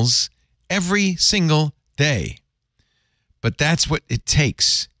signals every single day. But that's what it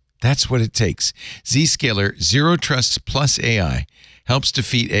takes. That's what it takes. Zscaler Zero Trust Plus AI helps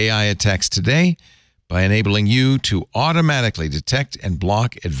defeat AI attacks today by enabling you to automatically detect and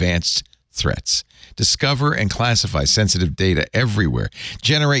block advanced threats, discover and classify sensitive data everywhere,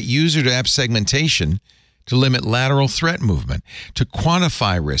 generate user-to-app segmentation to limit lateral threat movement, to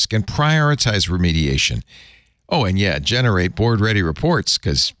quantify risk and prioritize remediation. Oh, and yeah, generate board-ready reports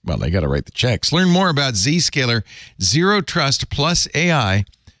because, well, they got to write the checks. Learn more about Zscaler Zero Trust Plus AI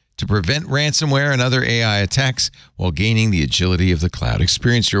to prevent ransomware and other AI attacks while gaining the agility of the cloud.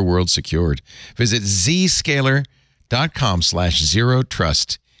 Experience your world secured. Visit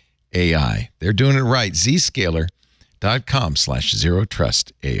zscaler.com/zero-trust-AI. They're doing it right.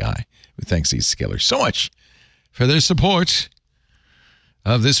 zscaler.com/zero-trust-AI. We thank Zscaler so much for their support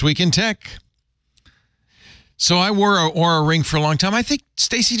of This Week in Tech. So I wore an Oura ring for a long time. I think,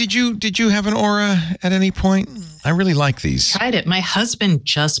 Stacey, did you have an Oura at any point? I really like these. Tried it. My husband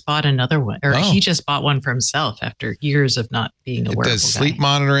just bought another one, or he just bought one for himself after years of not being a wearable It does sleep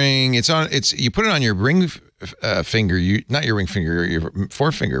monitoring. It's you put it on your ring finger, not your ring finger, your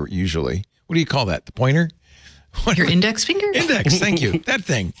forefinger usually. What do you call that? The pointer? Your index finger? Index, thank you. That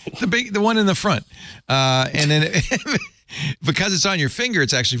thing, the one in the front. And then because it's on your finger,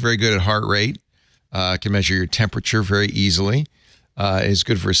 it's actually very good at heart rate. Can measure your temperature very easily. Is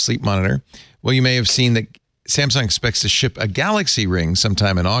good for a sleep monitor. Well, you may have seen that Samsung expects to ship a Galaxy ring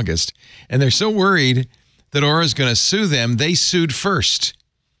sometime in August, and they're so worried that Oura is going to sue them. They sued first.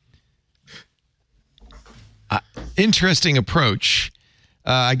 Interesting approach.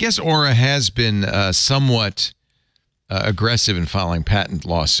 I guess Oura has been somewhat aggressive in filing patent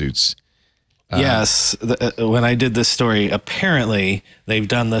lawsuits. Yes. When I did this story, apparently they've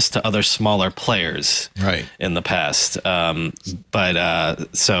done this to other smaller players in the past. So,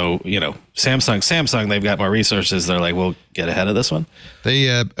 Samsung, they've got more resources. They're like, we'll get ahead of this one. They,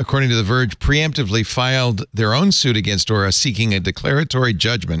 according to The Verge, preemptively filed their own suit against Oura, seeking a declaratory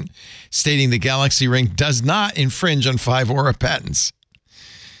judgment, stating the Galaxy Ring does not infringe on 5 Oura patents.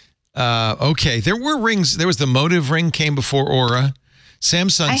 Okay, there were rings. There was the Motive ring came before Oura.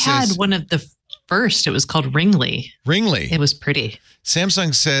 Samsung says... I had one of the first. It was called Ringly. Ringly. It was pretty.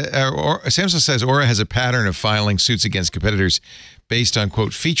 Samsung says Oura has a pattern of filing suits against competitors based on,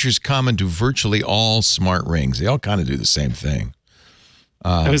 quote, features common to virtually all smart rings. They all kind of do the same thing.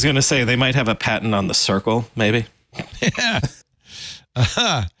 I was going to say they might have a patent on the circle, maybe. Yeah.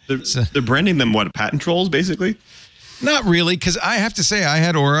 They're branding them, what, patent trolls, basically? Not really, because I have to say I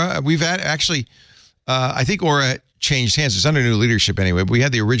had Oura. We've had actually, I think Oura changed hands. It's under new leadership anyway. But we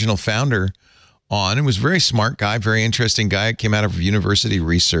had the original founder on. It was a very smart guy, very interesting guy. It came out of university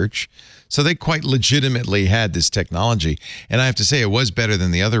research. So they quite legitimately had this technology. And I have to say it was better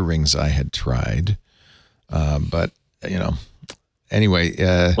than the other rings I had tried. But, anyway.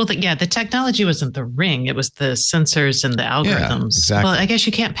 The technology wasn't the ring. It was the sensors and the algorithms. Yeah, exactly. Well, I guess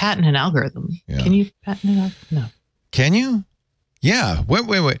you can't patent an algorithm. Yeah. Can you patent an algorithm? No. Can you? Yeah.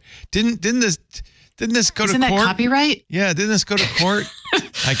 Wait. Didn't this go to court? Isn't that copyright? Yeah. Didn't this go to court?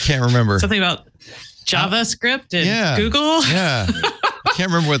 I can't remember. Something about JavaScript and Google? Yeah. I can't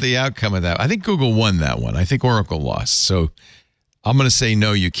remember what the outcome of that. I think Google won that one. I think Oracle lost. So I'm going to say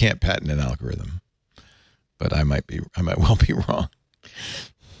no, you can't patent an algorithm. But I might well be wrong.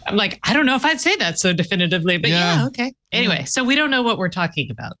 I'm like, I don't know if I'd say that so definitively, but yeah okay. Anyway, so we don't know what we're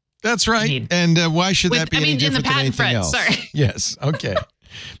talking about. That's right. And why should that be any different than anything else? Sorry. Yes. Okay.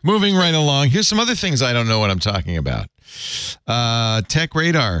 Moving right along. Here's some other things I don't know what I'm talking about. Tech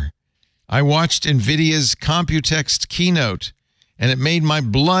Radar. I watched NVIDIA's Computex keynote, and it made my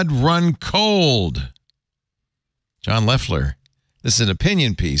blood run cold. John Leffler. This is an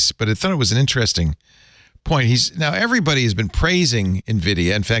opinion piece, but I thought it was an interesting point. Now, everybody has been praising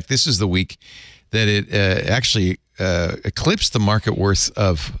NVIDIA. In fact, this is the week that it actually eclipsed the market worth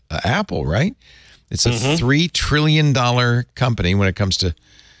of Apple, right? It's a $3 trillion company when it comes to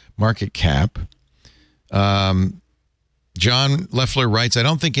market cap. John Leffler writes, I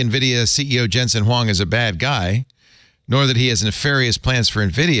don't think NVIDIA CEO Jensen Huang is a bad guy, nor that he has nefarious plans for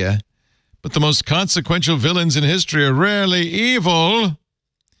NVIDIA, but the most consequential villains in history are rarely evil.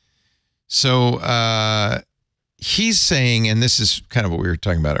 So he's saying, and this is kind of what we were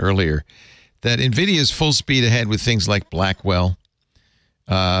talking about earlier, that NVIDIA is full speed ahead with things like Blackwell,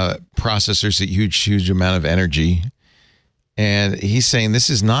 processors at huge amount of energy. And he's saying this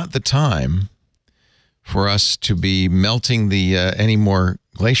is not the time for us to be melting any more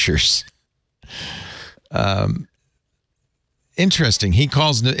glaciers. Interesting. He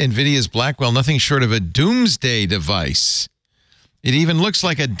calls NVIDIA's Blackwell nothing short of a doomsday device. It even looks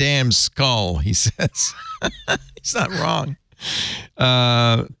like a damn skull, he says. He's not wrong.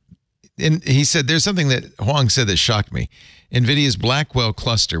 And he said, there's something that Huang said that shocked me. NVIDIA's Blackwell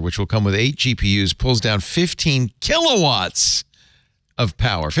cluster, which will come with 8 GPUs, pulls down 15 kilowatts of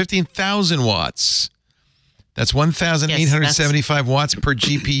power. 15,000 watts. That's 1,875 watts per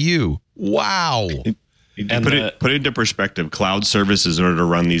GPU. Wow. And put it into perspective. Cloud services in order to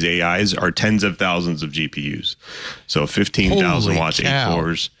run these AIs are tens of thousands of GPUs. So 15,000 watts, 8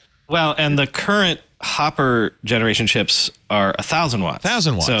 cores. Well, and the current Hopper generation chips are 1,000 watts.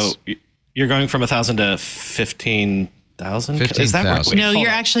 1,000 watts. So you're going from 1,000 to 15,000? 15,000. No, you're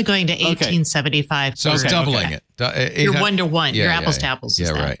actually going to 1875. So it's doubling it. You're 1-to-1. You're apples to apples.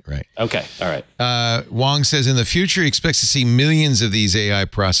 Yeah, right. Okay, all right. Wong says in the future, he expects to see millions of these AI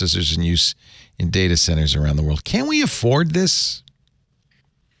processors in use in data centers around the world. Can we afford this?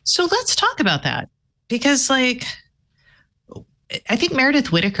 So let's talk about that. Because, like, I think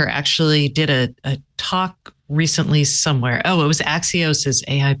Meredith Whittaker actually did a talk recently somewhere. Oh, it was Axios's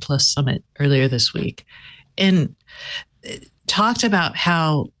AI Plus Summit earlier this week. And talked about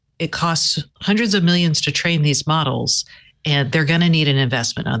how it costs hundreds of millions to train these models, and they're going to need an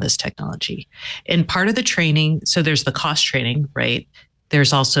investment on this technology. And part of the training, so there's the cost training, right?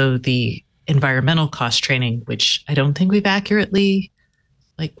 There's also the environmental cost training, which I don't think we've accurately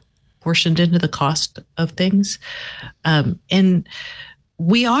portioned into the cost of things. And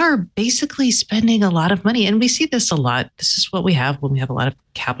we are basically spending a lot of money, and we see this a lot. This is what we have when we have a lot of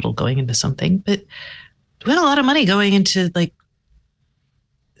capital going into something, but we had a lot of money going into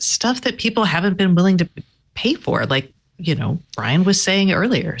stuff that people haven't been willing to pay for, Brian was saying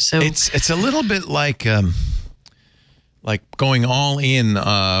earlier. So it's a little bit like going all in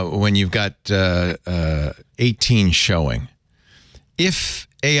when you've got 18 showing. If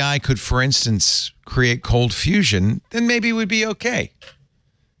AI could, for instance, create cold fusion, then maybe it would be okay.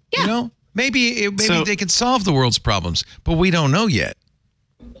 Yeah. Maybe they could solve the world's problems, but we don't know yet.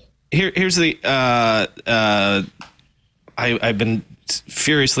 Here's the I've been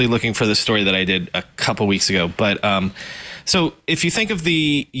furiously looking for the story that I did a couple weeks ago, but so if you think of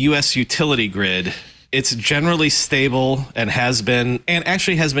the U.S. utility grid, it's generally stable and has been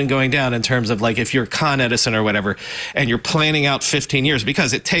going down in terms of if you're Con Edison or whatever, and you're planning out 15 years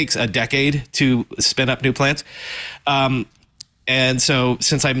because it takes a decade to spin up new plants. And so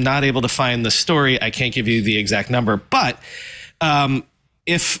since I'm not able to find the story, I can't give you the exact number, but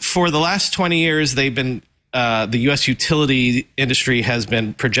if for the last 20 years they've been the U.S. utility industry has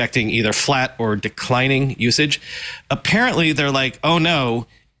been projecting either flat or declining usage, apparently they're like, oh no,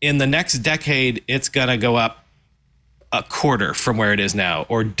 in the next decade it's going to go up a quarter from where it is now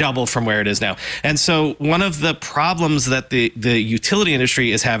or double from where it is now. And so one of the problems that the utility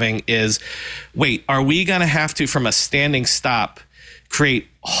industry is having is, wait, are we going to have to, from a standing stop, create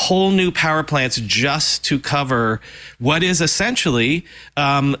whole new power plants just to cover what is essentially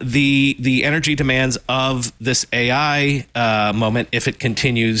the energy demands of this AI moment if it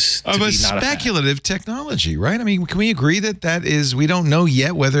continues to be not a speculative technology, right? I mean, can we agree that is, we don't know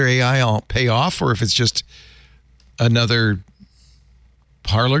yet whether AI will pay off or if it's just another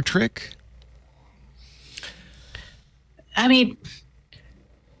parlor trick? I mean,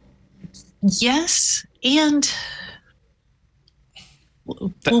 yes, and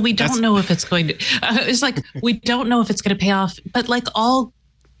well, we don't know if it's going to. It's we don't know if it's going to pay off. But like all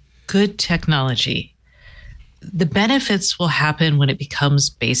good technology, the benefits will happen when it becomes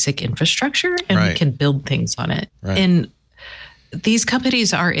basic infrastructure and we can build things on it. Right. And these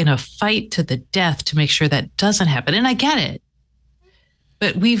companies are in a fight to the death to make sure that doesn't happen. And I get it,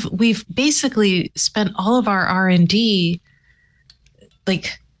 but we've basically spent all of our R&D,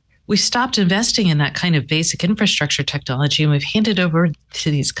 we stopped investing in that kind of basic infrastructure technology, and we've handed over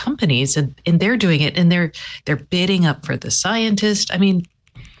to these companies, and they're doing it, and they're bidding up for the scientist. I mean,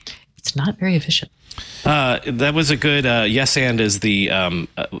 it's not very efficient. That was a good yes, and is the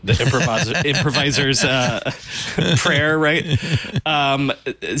improviser's prayer, right?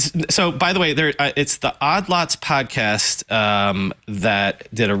 So, by the way, it's the Odd Lots podcast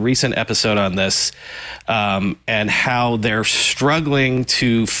that did a recent episode on this and how they're struggling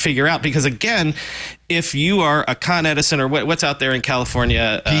to figure out, because again, if you are a Con Edison or what's out there in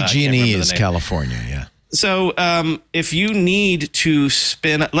California, PG&E is California, yeah. So if you need to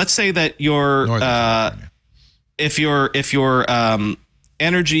spin, let's say that your if you're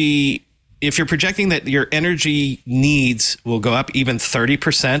projecting that your energy needs will go up even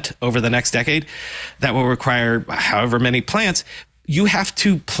 30% over the next decade, that will require however many plants. You have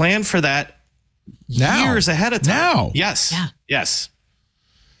to plan for that years ahead of time. Now. Yes. Yeah. Yes.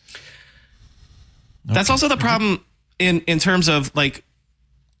 Okay. That's also the problem in terms of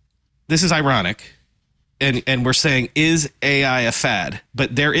this is ironic. And we're saying, is AI a fad?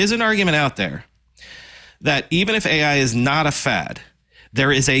 But there is an argument out there that even if AI is not a fad,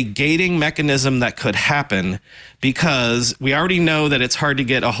 there is a gating mechanism that could happen because we already know that it's hard to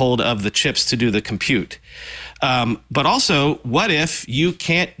get a hold of the chips to do the compute. But also, what if you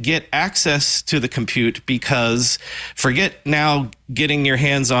can't get access to the compute because, forget now getting your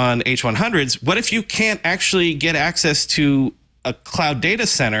hands on H100s, what if you can't actually get access to a cloud data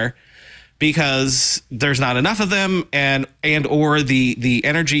center because there's not enough of them and or the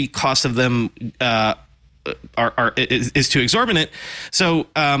energy cost of them is too exorbitant. So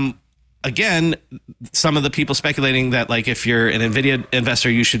again, some of the people speculating that, like, if you're an NVIDIA investor,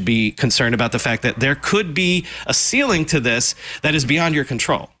 you should be concerned about the fact that there could be a ceiling to this that is beyond your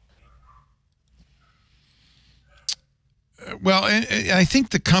control. Well, I think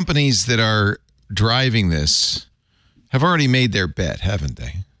the companies that are driving this have already made their bet, haven't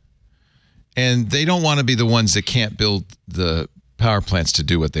they? And they don't want to be the ones that can't build the power plants to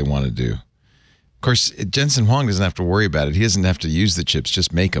do what they want to do. Of course, Jensen Huang doesn't have to worry about it. He doesn't have to use the chips,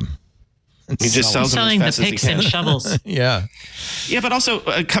 just make them. He just sells them selling as the fast picks as he and can. shovels. Yeah. Yeah, but also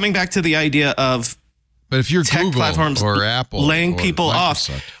coming back to the idea of But if you're tech Google platforms or Apple laying or people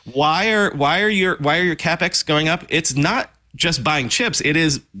Microsoft, off, why are your capex going up? It's not just buying chips; it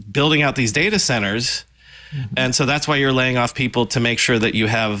is building out these data centers, and so that's why you're laying off people to make sure that you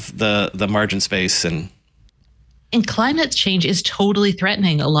have the margin space. And climate change is totally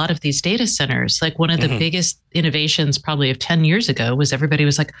threatening a lot of these data centers. Like, one of the biggest innovations probably of 10 years ago was everybody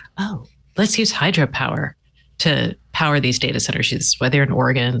was like, oh, let's use hydropower to power these data centers. This is why they're in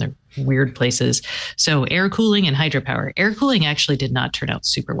Oregon, they're weird places. So air cooling and hydropower. Air cooling actually did not turn out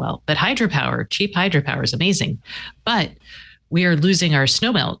super well, but hydropower, cheap hydropower is amazing. But we are losing our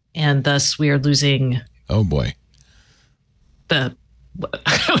snowmelt, and thus we are losing oh boy, the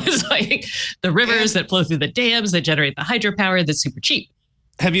it was like the rivers that flow through the dams that generate the hydropower that's super cheap.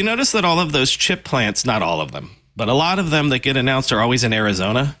 Have you noticed that all of those chip plants, not all of them, but a lot of them that get announced are always in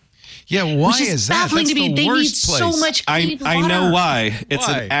Arizona? yeah. Why Which is that? baffling That's to me. the They need worst place. so much clean water. I know why. It's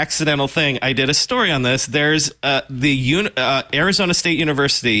Why? an accidental thing. I did a story on this. There's the Arizona State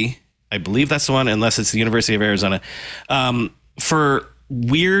University. I believe that's the one, unless it's the University of Arizona. For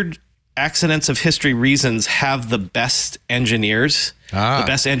weird accidents of history reasons, have the best engineers, the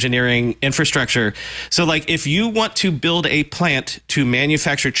best engineering infrastructure. So, like, if you want to build a plant to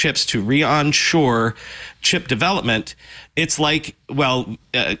manufacture chips to re-onshore chip development, it's like, well,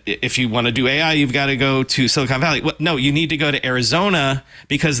 if you want to do AI, you've got to go to Silicon Valley. Well, no, you need to go to Arizona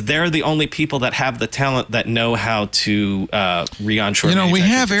because they're the only people that have the talent that know how to re-onshore. You know, we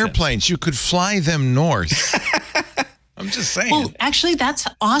manufacture have chips. airplanes. You could fly them north. I'm just saying. Well, actually,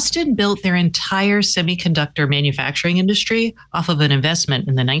 Austin built their entire semiconductor manufacturing industry off of an investment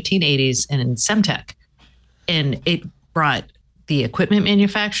in the 1980s and in Semtech. And it brought the equipment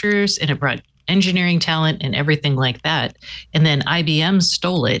manufacturers and it brought engineering talent and everything like that. And then IBM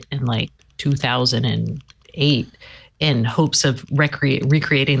stole it in like 2008 in hopes of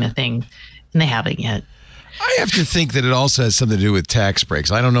recreating the thing. And they haven't yet. I have to think that it also has something to do with tax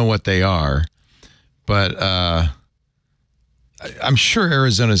breaks. I don't know what they are, but I'm sure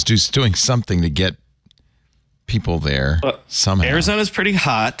Arizona's doing something to get people there somehow. Arizona's pretty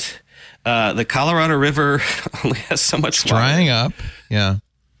hot. The Colorado River only has so much water. Drying up. Yeah.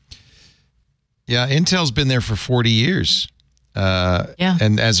 Yeah, Intel's been there for 40 years. Yeah.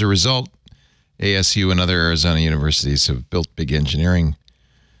 And as a result, ASU and other Arizona universities have built big engineering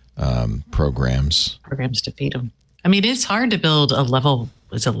programs to feed them. I mean, it's hard to build a level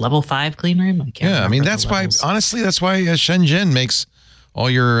 5 clean room. I mean, that's why, honestly, that's why Shenzhen makes all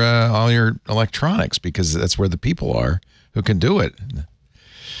your electronics, because that's where the people are who can do it.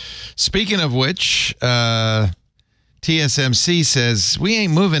 Speaking of which, TSMC says we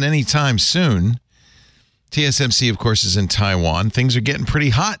ain't moving anytime soon. TSMC, of course, is in Taiwan. Things are getting pretty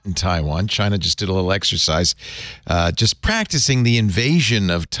hot in Taiwan. China just did a little exercise, just practicing the invasion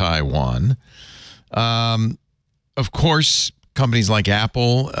of Taiwan. Of course, companies like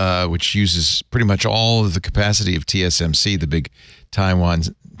Apple, which uses pretty much all of the capacity of TSMC, the big Taiwan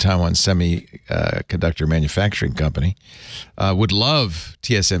semiconductor manufacturing company, would love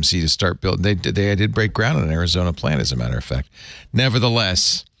TSMC to start building. They did break ground on an Arizona plant, as a matter of fact.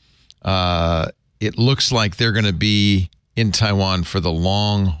 Nevertheless, it looks like they're going to be in Taiwan for the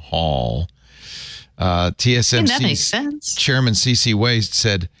long haul. TSMC's that makes sense. Chairman C.C. Wei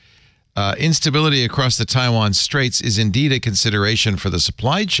said, instability across the Taiwan Straits is indeed a consideration for the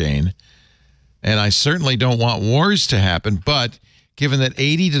supply chain, and I certainly don't want wars to happen, but given that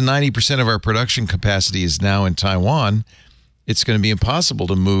 80 to 90% of our production capacity is now in Taiwan, it's going to be impossible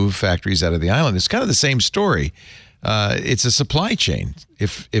to move factories out of the island. It's kind of the same story. It's a supply chain,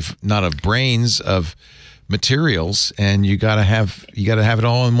 if not of brains, of materials, and you got to have it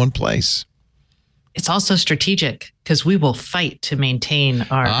all in one place. It's also strategic because we will fight to maintain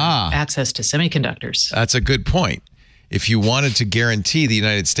our access to semiconductors. That's a good point. If you wanted to guarantee the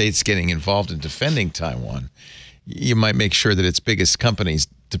United States getting involved in defending Taiwan, you might make sure that its biggest companies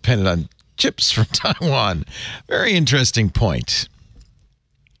depended on chips from Taiwan. Very interesting point.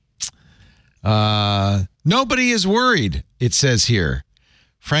 Nobody is worried, it says here.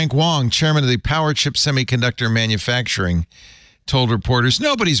 Frank Wong, chairman of the Power Chip Semiconductor Manufacturing, told reporters,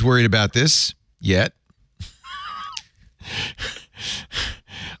 nobody's worried about this yet.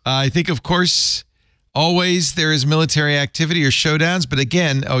 I think, of course, always there is military activity or showdowns. But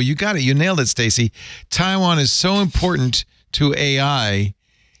again, you got it. You nailed it, Stacy. Taiwan is so important to AI.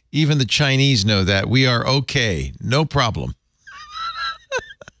 Even the Chinese know that. We are okay. No problem.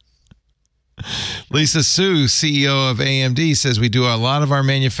 Lisa Su, CEO of AMD, says we do a lot of our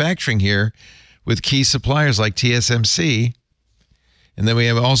manufacturing here with key suppliers like TSMC. And then we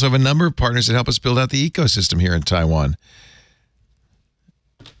also have a number of partners that help us build out the ecosystem here in Taiwan.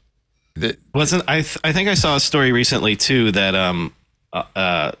 I think I saw a story recently too that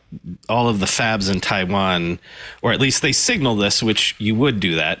all of the fabs in Taiwan, or at least they signal this, which you would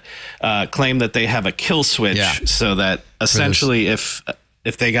do that, claim that they have a kill switch so that essentially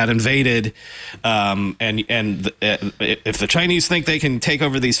if they got invaded, and if the Chinese think they can take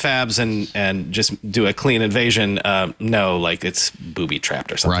over these fabs and just do a clean invasion, no, like it's booby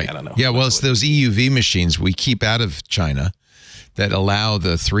trapped or something. Right. I don't know. Yeah, well, it's those EUV machines we keep out of China that allow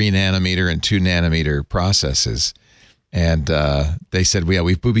the 3 nanometer and 2 nanometer processes. And they said,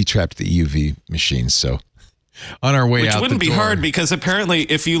 we've booby trapped the EUV machines. So on our way out, which wouldn't be hard because apparently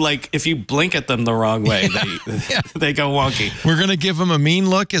if you blink at them the wrong way, they go wonky. We're going to give them a mean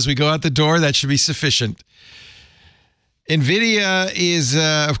look as we go out the door. That should be sufficient. NVIDIA is,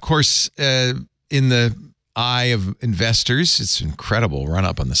 of course, in the eye of investors. It's an incredible run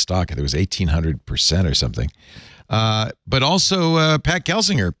up on the stock. There was 1,800% or something. But also Pat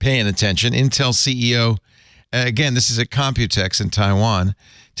Gelsinger paying attention. Intel CEO, again, this is at Computex in Taiwan,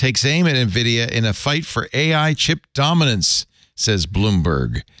 takes aim at NVIDIA in a fight for AI chip dominance, says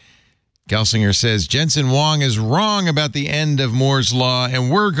Bloomberg. Gelsinger says Jensen Huang is wrong about the end of Moore's Law, and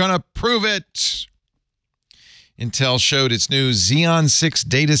we're going to prove it. Intel showed its new Xeon 6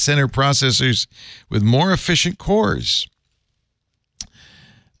 data center processors with more efficient cores.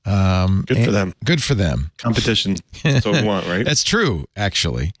 Good for them. Good for them. Competition. That's what we want, right? That's true,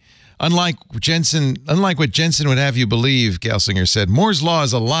 actually. Unlike what Jensen would have you believe, Gelsinger said, Moore's Law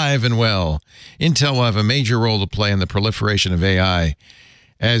is alive and well. Intel will have a major role to play in the proliferation of AI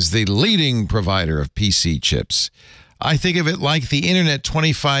as the leading provider of PC chips. I think of it like the internet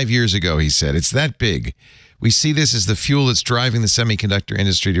 25 years ago, he said. It's that big. We see this as the fuel that's driving the semiconductor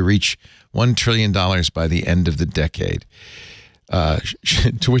industry to reach $1 trillion by the end of the decade.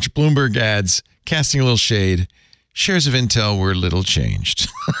 To which Bloomberg adds, casting a little shade, shares of Intel were little changed.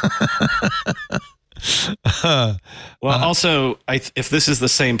 Also, if this is the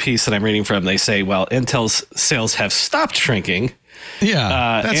same piece that I'm reading from, they say, well, Intel's sales have stopped shrinking.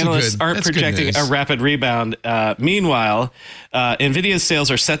 Yeah, analysts aren't projecting a rapid rebound. Meanwhile, NVIDIA's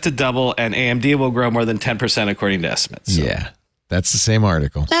sales are set to double, and AMD will grow more than 10% according to estimates. So. Yeah, that's the same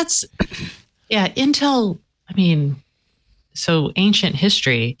article. Intel, I mean, so ancient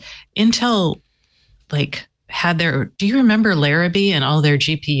history, Intel, had do you remember Larrabee and all their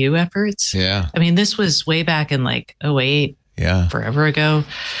GPU efforts? Yeah. I mean, this was way back in 2008. Yeah. Forever ago.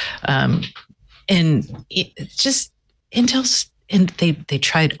 And Intel's, and they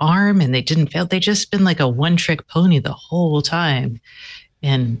tried ARM and they didn't fail. They just been like a one-trick pony the whole time.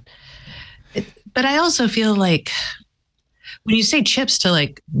 But I also feel like when you say chips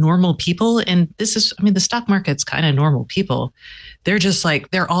to normal people, and the stock market's kind of normal people, they're just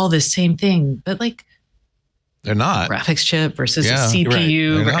they're all the same thing, but they're not. Graphics chip versus a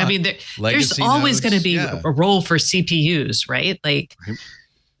CPU. Right. I mean, there's always going to be a role for CPUs, right?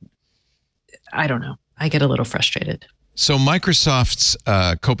 I don't know. I get a little frustrated. So Microsoft's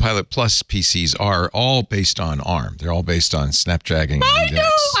Copilot Plus PCs are all based on ARM. They're all based on Snapdragon. I know.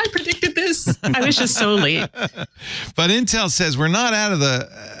 I predicted this. I was just so late. But Intel says we're not out of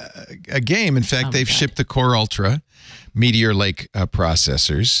the game. In fact, they've shipped the Core Ultra Meteor Lake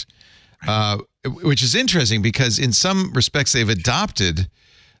processors, which is interesting because in some respects they've adopted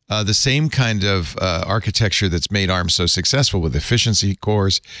the same kind of architecture that's made ARM so successful with efficiency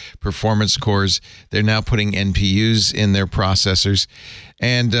cores, performance cores. They're now putting NPUs in their processors.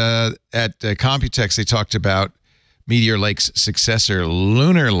 And at Computex, they talked about Meteor Lake's successor,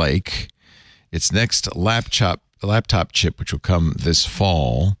 Lunar Lake, its next laptop chip, which will come this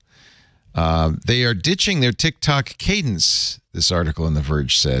fall. They are ditching their TikTok cadence, this article in The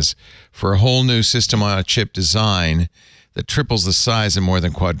Verge says, for a whole new system-on-a-chip design that triples the size and more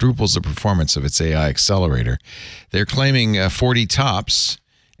than quadruples the performance of its AI accelerator. They're claiming 40 TOPS,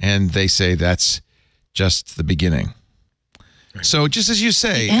 and they say that's just the beginning. So just as you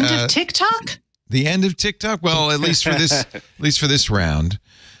say, the end of TikTok? The end of TikTok? Well, at least for this round.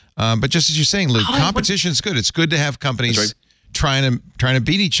 But just as you're saying, Luke, competition is good. It's good to have companies trying to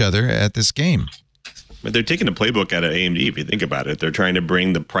beat each other at this game. But they're taking a playbook out of AMD. If you think about it, they're trying to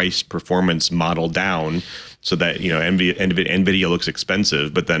bring the price performance model down so that NVIDIA looks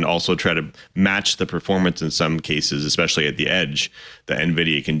expensive, but then also try to match the performance in some cases, especially at the edge, that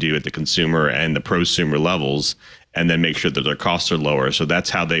NVIDIA can do at the consumer and the prosumer levels, and then make sure that their costs are lower. So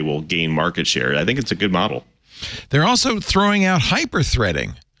that's how they will gain market share. I think it's a good model. They're also throwing out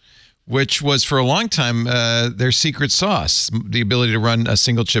hyper-threading, which was for a long time their secret sauce, the ability to run a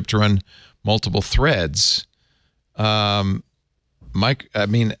single chip to run multiple threads. Apple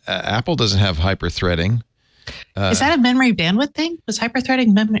doesn't have hyper-threading. Is that a memory bandwidth thing? Was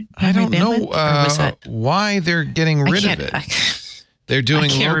hyper-threading memory I don't bandwidth? know why they're getting rid of it. They're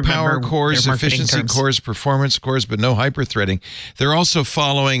doing low-power cores, efficiency cores, performance cores, but no hyper-threading. They're also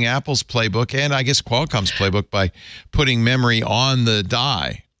following Apple's playbook and I guess Qualcomm's playbook by putting memory on the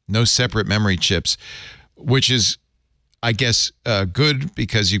die. No separate memory chips, which is, I guess, good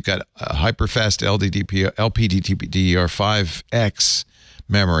because you've got a hyper-fast LPDDR5X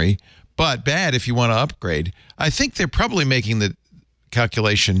memory, but bad if you want to upgrade. I think they're probably making the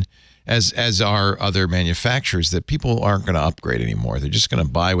calculation, as are other manufacturers, that people aren't going to upgrade anymore. They're just going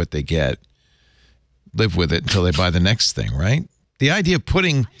to buy what they get, live with it until they buy the next thing, right? The idea of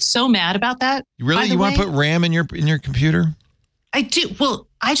putting... So mad about that. Really? You want to put RAM in your computer? I do. Well,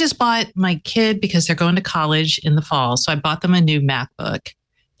 I just bought my kid because they're going to college in the fall. So I bought them a new MacBook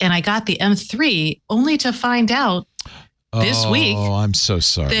and I got the M3 only to find out this week. Oh, I'm so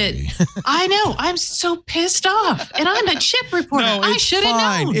sorry. I know. I'm so pissed off. And I'm a chip reporter. I should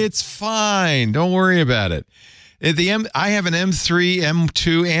have known. It's fine. Don't worry about it. I have an M3,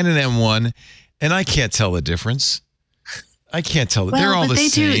 M2, and an M1, and I can't tell the difference. I can't tell. They're all the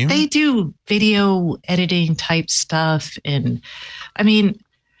same. They do video editing type stuff. And I mean,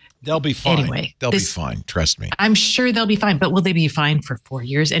 they'll be fine. Anyway, they'll be fine. Trust me. I'm sure they'll be fine. But will they be fine for 4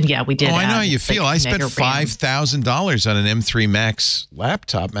 years? And yeah, we did. Oh, I know how you feel. I spent $5,000 on an M3 Max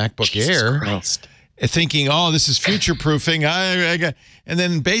laptop, MacBook Air, thinking, oh, this is future proofing. And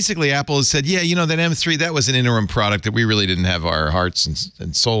then basically Apple has said, yeah, that M3, that was an interim product that we really didn't have our hearts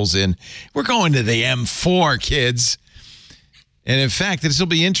and souls in. We're going to the M4, kids. And in fact, this will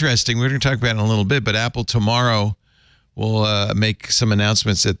be interesting. We're going to talk about it in a little bit, but Apple tomorrow will make some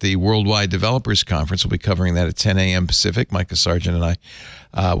announcements at the Worldwide Developers Conference. We'll be covering that at 10 a.m. Pacific. Micah Sargent and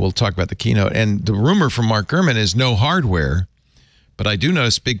I will talk about the keynote. And the rumor from Mark Gurman is no hardware, but I do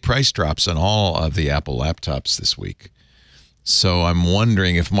notice big price drops on all of the Apple laptops this week. So I'm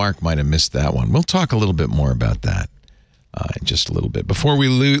wondering if Mark might have missed that one. We'll talk a little bit more about that in just a little bit. Before we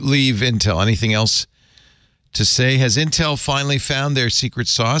leave Intel, anything else to say? Has Intel finally found their secret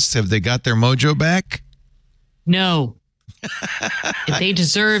sauce? Have they got their mojo back? No. They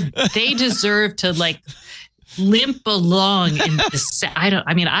deserve to limp along in this.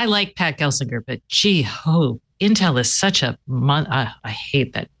 I like Pat Gelsinger, but Intel is such a I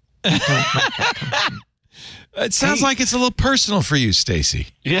hate that. I don't like that company. It sounds like it's a little personal for you, Stacy.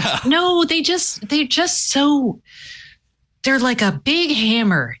 Yeah. No, they're just so. They're like a big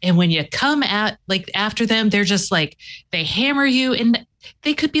hammer. And when you come after them, they're just they hammer you. And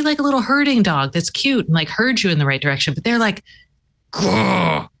they could be like a little herding dog that's cute and herd you in the right direction. But they're like,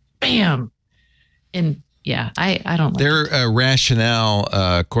 bam. And yeah, I don't like their rationale,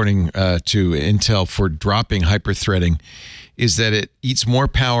 according to Intel, for dropping hyper-threading is that it eats more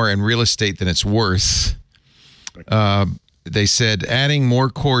power and real estate than it's worth. They said adding more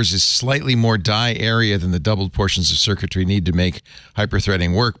cores is slightly more die area than the doubled portions of circuitry need to make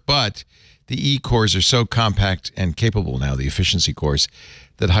hyper-threading work, but the E cores are so compact and capable now, the efficiency cores,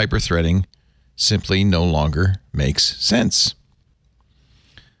 that hyper-threading simply no longer makes sense.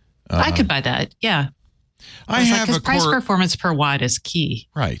 I could buy that, yeah. I have a price performance per watt is key.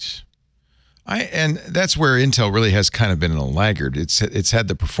 Right. And that's where Intel really has kind of been a laggard. It's had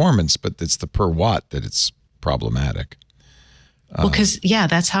the performance, but it's the per watt that it's problematic. Well, because,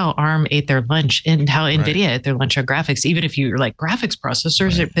 that's how ARM ate their lunch and how NVIDIA ate their lunch on graphics. Even if you're graphics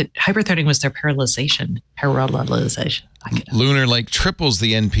processors, but hyper-threading was their parallelization. Lunar Lake triples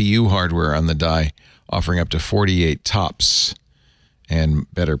the NPU hardware on the die, offering up to 48 TOPS and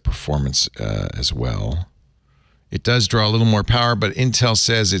better performance as well. It does draw a little more power, but Intel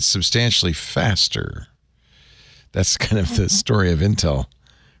says it's substantially faster. That's kind of the story of Intel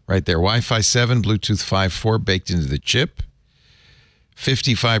right there. Wi-Fi 7, Bluetooth 5.4 baked into the chip.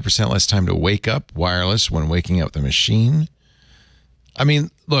 55% less time to wake up wireless when waking up the machine. I mean,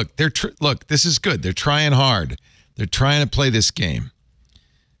 look, this is good. They're trying hard. They're trying to play this game.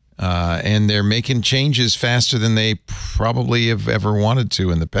 And they're making changes faster than they probably have ever wanted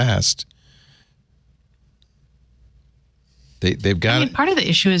to in the past. They've got part of the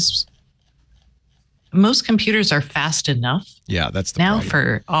issue is most computers are fast enough. Yeah, that's the now problem.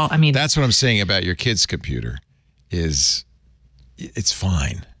 for all. That's what I'm saying about your kid's computer. It's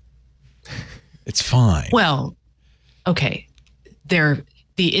fine. It's fine. Well, okay,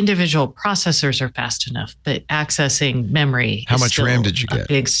 the individual processors are fast enough, but accessing memory. How is much still RAM did you a get?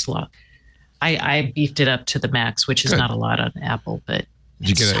 big slog. I beefed it up to the max, which is Good. not a lot on Apple, but Did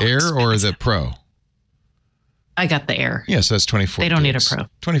you get an Air or the Pro? I got the Air. Yeah, so that's 24 They don't need a gigs. Pro.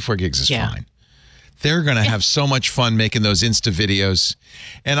 24 gigs is Yeah. fine. They're going to have so much fun making those Insta videos.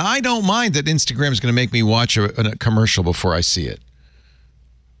 And I don't mind that Instagram is going to make me watch a commercial before I see it.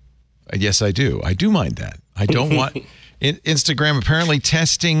 Yes, I do. I do mind that. I don't want... Instagram apparently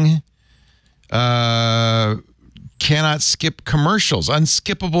testing cannot skip commercials,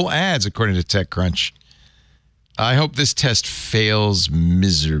 unskippable ads, according to TechCrunch. I hope this test fails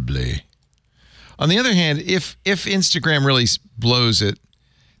miserably. On the other hand, if Instagram really blows it,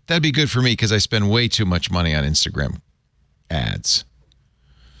 that'd be good for me because I spend way too much money on Instagram ads.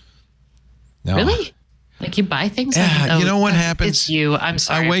 Now, Really? Like you buy things? Yeah, you know what happens? It's you. I'm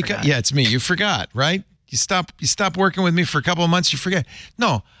sorry. I wake up. Yeah, it's me. You forgot, right? You stop working with me for a couple of months. You forget.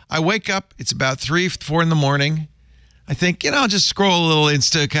 No, I wake up. It's about 3, 4 in the morning. I think, I'll just scroll a little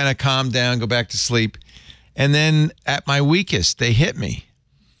Insta, kind of calm down, go back to sleep. And then at my weakest, they hit me.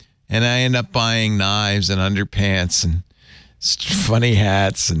 And I end up buying knives and underpants and funny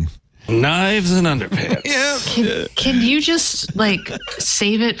hats and Knives and underpants. yeah. Can you just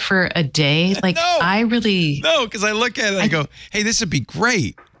save it for a day? No. I really No, because I look at it and I go, hey, this would be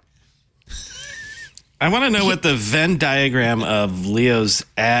great. I want to know what the Venn diagram of Leo's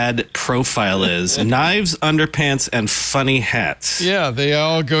ad profile is. Knives, underpants, and funny hats. Yeah, they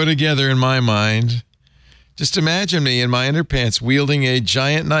all go together in my mind. Just imagine me in my underpants wielding a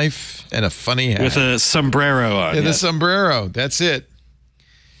giant knife and a funny hat. With a sombrero on. Yeah, the yeah. sombrero. That's it.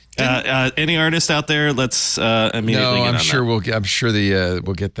 Any artist out there? Let's immediately No, get I'm on sure that.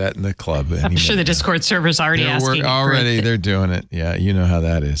 we'll get that in the club. I'm sure the Discord server's already asking. They're doing it. Yeah, you know how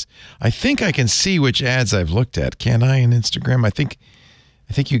that is. I think I can see which ads I've looked at. Can I in Instagram? I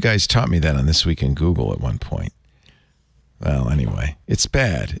think you guys taught me that on This Week in Google at one point. Well, anyway, it's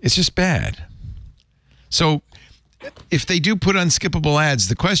bad. It's just bad. So if they do put unskippable ads,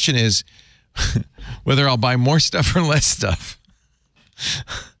 the question is whether I'll buy more stuff or less stuff.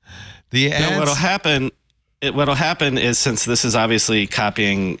 The ads. No, what'll happen is, since this is obviously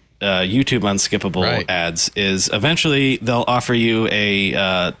copying YouTube unskippable Right. ads, is eventually they'll offer you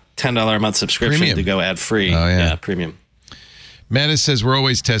a $10 a month subscription Premium. to go ad free. Oh, yeah. Premium. Meta says we're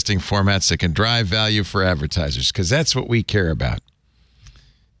always testing formats that can drive value for advertisers because that's what we care about.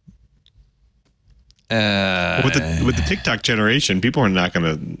 With the TikTok generation, people are not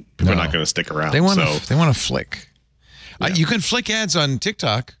going to stick around. They want so. to flick. You can flick ads on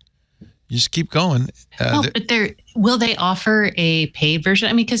TikTok. You just keep going. But will they offer a paid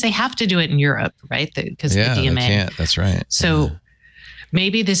version? Because they have to do it in Europe, right? Because the DMA. They can't. That's right. So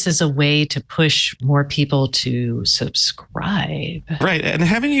maybe this is a way to push more people to subscribe. Right. And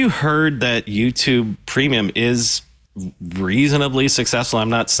haven't you heard that YouTube Premium is reasonably successful? I'm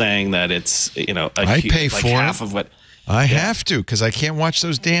not saying that it's, I pay for half it. of what. I have to because I can't watch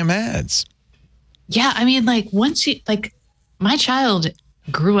those damn ads. Yeah. Once you, my child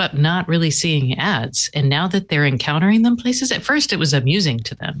grew up not really seeing ads. And now that they're encountering them places, at first it was amusing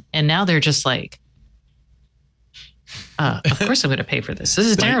to them. And now they're just like, of course I'm going to pay for this. This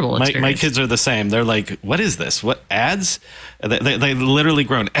is a terrible experience. My kids are the same. They're like, what is this? What ads? They literally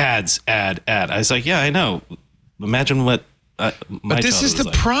groan ad. I was like, yeah, I know. Imagine what my But this child is was the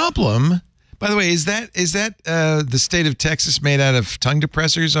like. problem. By the way, is that the state of Texas made out of tongue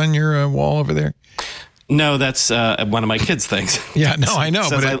depressors on your wall over there? No, that's one of my kids' things. Yeah, no, I know.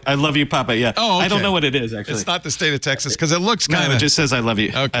 Says, But I love you, Papa. Yeah. Oh, okay. I don't know what it is, actually. it's not the state of Texas because it looks No, kind it of just says I love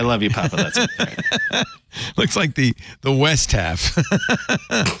you. Okay. I love you, Papa. That's it. looks like the west half.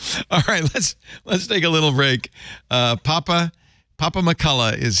 All right, let's take a little break. Papa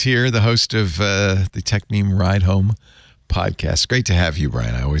McCullough is here, the host of the Tech Meme Ride Home podcast. Great to have you,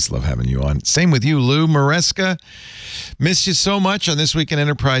 Brian. I always love having you on. Same with you, Lou Maresca. Miss you so much on This Week in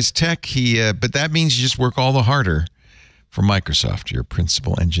Enterprise Tech. But that means you just work all the harder for Microsoft. You're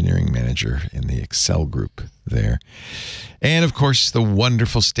principal engineering manager in the Excel group there. And, of course, the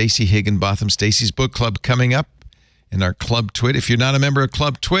wonderful Stacey Higginbotham. Stacey's book club coming up in our Club Twit. If you're not a member of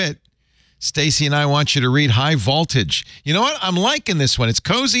Club Twit, Stacey and I want you to read High Voltage. You know what? I'm liking this one. It's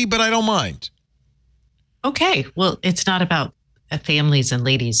cozy, but I don't mind. Okay. Well, it's not about families and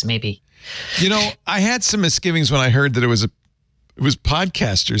ladies, maybe. You know, I had some misgivings when I heard that it was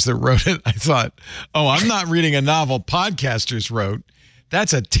podcasters that wrote it. I thought, oh, I'm not reading a novel podcasters wrote.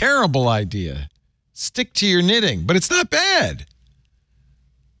 That's a terrible idea. Stick to your knitting. But it's not bad.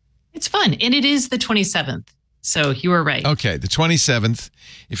 It's fun. And it is the 27th. So you were right. Okay, the 27th.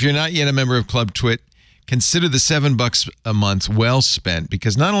 If you're not yet a member of Club Twit, consider the $7 a month well spent,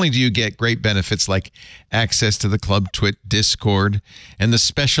 because not only do you get great benefits like access to the Club Twit Discord and the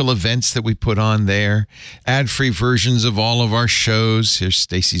special events that we put on there, ad-free versions of all of our shows. Here's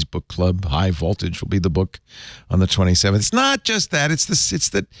Stacey's book club. High Voltage will be the book on the 27th. It's not just that. It's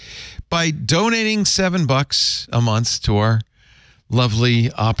that by donating $7 a month to our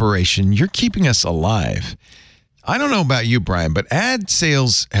lovely operation, you're keeping us alive. I don't know about you, Brian, but ad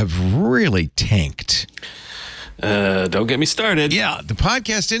sales have really tanked. Don't get me started. Yeah, the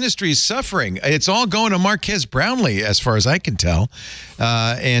podcast industry is suffering. It's all going to Marquez Brownlee, as far as I can tell,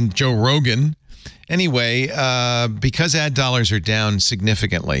 and Joe Rogan. Anyway, because ad dollars are down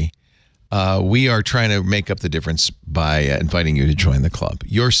significantly, we are trying to make up the difference by inviting you to join the club.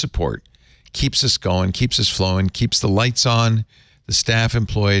 Your support keeps us going, keeps us flowing, keeps the lights on, the staff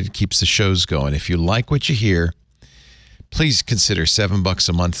employed, keeps the shows going. If you like what you hear, please consider $7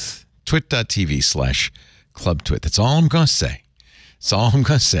 a month, twit.tv/clubtwit. That's all I'm going to say. That's all I'm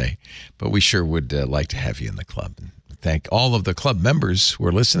going to say. But we sure would like to have you in the club. And thank all of the club members who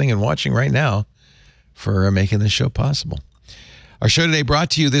are listening and watching right now for making this show possible. Our show today brought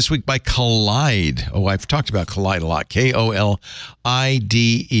to you this week by Collide. Oh, I've talked about Collide a lot. Kolide.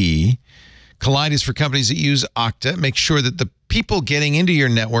 Collide is for companies that use Okta. Make sure that the people getting into your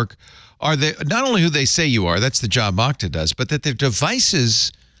network are not only who they say you are, that's the job Okta does, but that their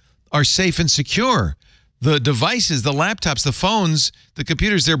devices are safe and secure. The devices, the laptops, the phones, the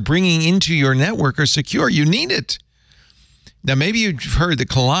computers they're bringing into your network are secure. You need it. Now, maybe you've heard that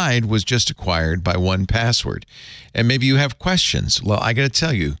Collide was just acquired by 1Password, and maybe you have questions. Well, I got to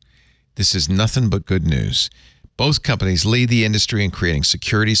tell you, this is nothing but good news. Both companies lead the industry in creating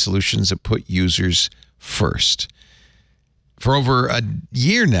security solutions that put users first. For over a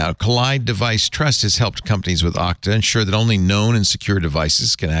year now, Collide Device Trust has helped companies with Okta ensure that only known and secure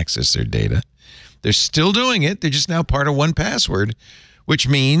devices can access their data. They're still doing it. They're just now part of 1Password, which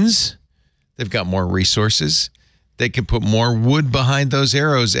means they've got more resources. They can put more wood behind those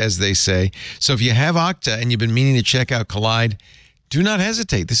arrows, as they say. So if you have Okta and you've been meaning to check out Collide, do not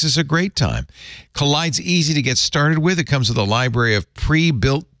hesitate. This is a great time. Collide's easy to get started with. It comes with a library of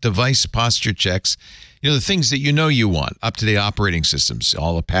pre-built device posture checks. You know, the things that you know you want. Up-to-date operating systems,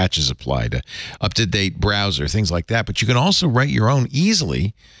 all the patches applied, up-to-date browser, things like that. But you can also write your own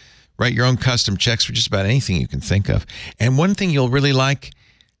custom checks for just about anything you can think of. And one thing you'll really like,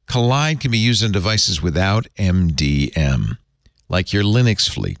 Collide can be used on devices without MDM, like your Linux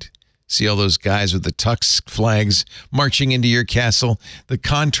fleet. See all those guys with the tux flags marching into your castle, the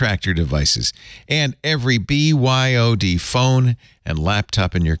contractor devices, and every BYOD phone and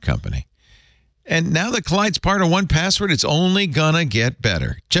laptop in your company. And now that Collide's part of 1Password, it's only gonna get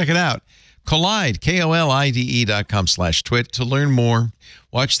better. Check it out. Collide, KOLIDE.com/twit to learn more.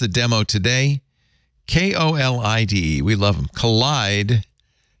 Watch the demo today. KOLIDE. We love them.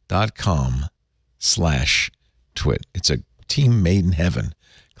 Collide.com/twit. It's a team made in heaven.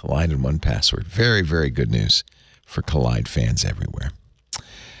 Collide and 1Password. Very, very good news for Collide fans everywhere.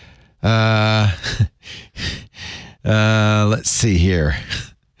 Let's see here.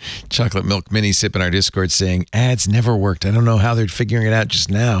 Chocolate Milk Mini Sip in our Discord saying, ads never worked. I don't know how they're figuring it out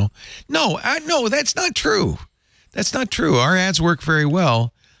just now. No, that's not true. That's not true. Our ads work very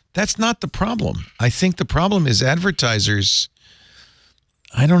well. That's not the problem. I think the problem is advertisers.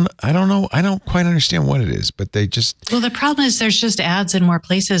 I don't know. I don't quite understand what it is, but they just. Well, the problem is there's just ads in more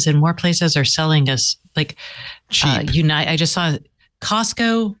places, and more places are selling us like cheap. I just saw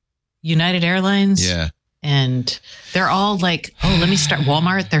Costco, United Airlines. Yeah. And they're all like, oh, let me start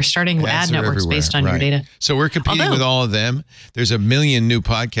Walmart. They're starting ad networks based on your data. So we're competing with all of them. There's a million new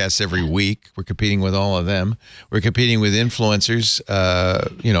podcasts every week. We're competing with all of them. We're competing with influencers,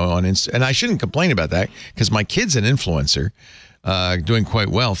 on Insta. And I shouldn't complain about that because my kid's an influencer, doing quite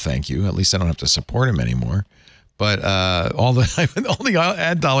well, thank you. At least I don't have to support him anymore. But all the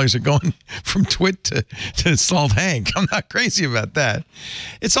ad dollars are going from Twit to Salt Hank. I'm not crazy about that.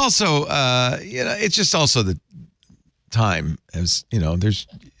 It's also, it's just also the time. As there's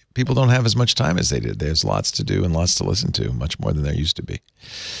people don't have as much time as they did. There's lots to do and lots to listen to, much more than there used to be.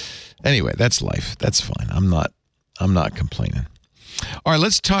 Anyway, that's life. That's fine. I'm not complaining. All right,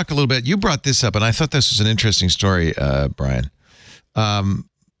 let's talk a little bit. You brought this up, and I thought this was an interesting story, Brian.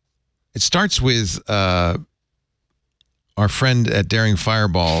 It starts with our friend at Daring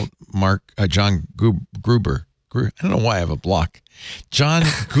Fireball, John Gruber. I don't know why I have a block. John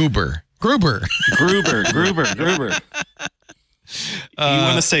Gruber. Gruber. You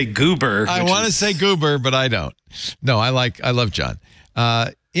want to say goober. I want to say goober, but I don't. No, I love John.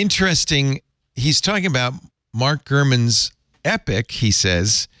 Interesting. He's talking about Mark Gurman's epic, he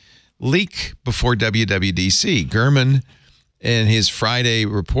says, leak before WWDC. Gurman, in his Friday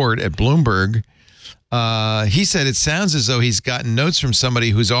report at Bloomberg, he said it sounds as though he's gotten notes from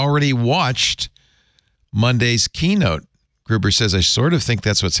somebody who's already watched Monday's keynote. Gruber says, I sort of think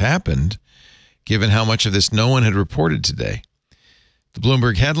that's what's happened, given how much of this no one had reported today. The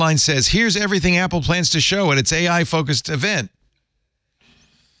Bloomberg headline says, here's everything Apple plans to show at its AI-focused event.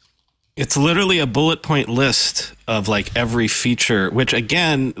 It's literally a bullet point list of like every feature, which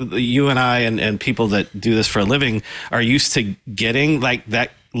again, you and I and people that do this for a living are used to getting like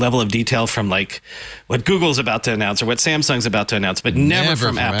that level of detail from like what Google's about to announce or what Samsung's about to announce, but never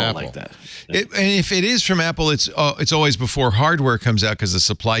from Apple like that. And if it is from Apple, it's always before hardware comes out because the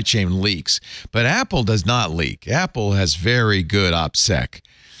supply chain leaks. But Apple does not leak. Apple has very good OPSEC.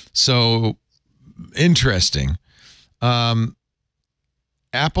 So interesting.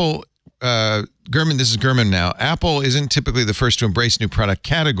 Apple... Gurman, this is Gurman now. Apple isn't typically the first to embrace new product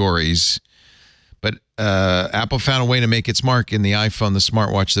categories, but Apple found a way to make its mark in the iPhone, the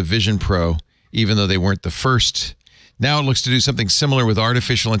smartwatch, the Vision Pro, even though they weren't the first. Now it looks to do something similar with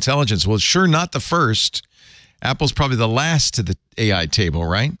artificial intelligence. Well, it's sure not the first. Apple's probably the last to the AI table,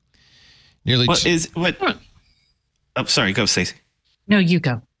 right? Oh, sorry, go, Stacey. No, you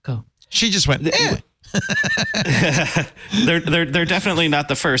go. She just went, they're definitely not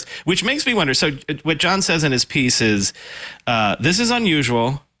the first, which makes me wonder. So what John says in his piece is this is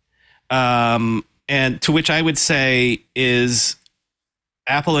unusual, and to which I would say is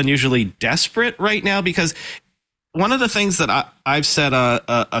Apple unusually desperate right now, because one of the things that I've said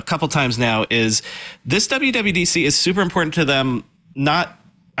a couple times now is this WWDC is super important to them.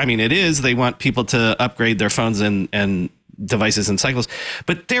 It is. They want people to upgrade their phones and devices and cycles,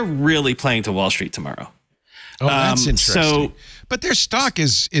 but they're really playing to Wall Street tomorrow. Oh, that's interesting. But their stock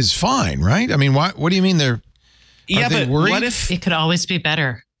is fine, right? I mean, what do you mean they're? Yeah, but worried? What if it could always be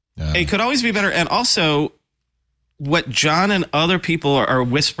better? It could always be better, and also, what John and other people are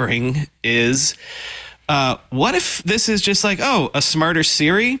whispering is, what if this is just like, a smarter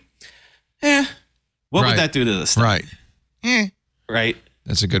Siri? What would that do to this thing? Right. Right.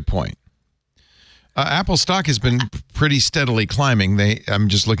 That's a good point. Apple stock has been pretty steadily climbing. I'm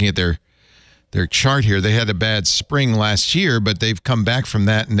just looking at their chart here. They had a bad spring last year, but they've come back from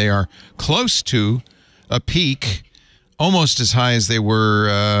that, and they are close to a peak, almost as high as they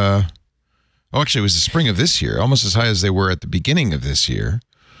were. Actually, it was the spring of this year, almost as high as they were at the beginning of this year.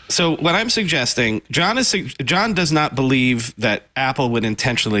 So what I'm suggesting, John does not believe that Apple would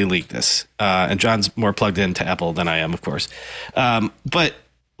intentionally leak this, and John's more plugged into Apple than I am, of course. But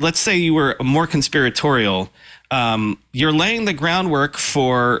let's say you were more conspiratorial. You're laying the groundwork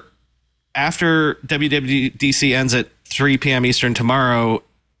for after WWDC ends at 3 p.m. Eastern tomorrow,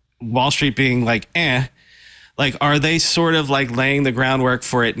 Wall Street being like, like, are they sort of like laying the groundwork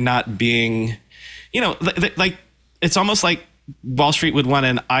for it not being, like it's almost like Wall Street would want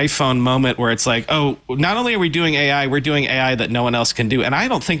an iPhone moment where it's like, not only are we doing AI, we're doing AI that no one else can do. And I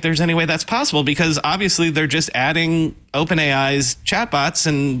don't think there's any way that's possible, because obviously they're just adding OpenAI's chatbots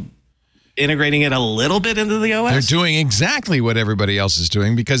and integrating it a little bit into the OS. They're doing exactly what everybody else is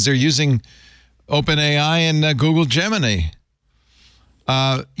doing because they're using OpenAI and Google Gemini.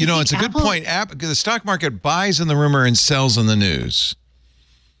 It's a good point. The stock market buys in the rumor and sells in the news.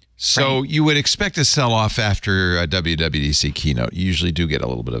 So you would expect a sell-off after a WWDC keynote. You usually do get a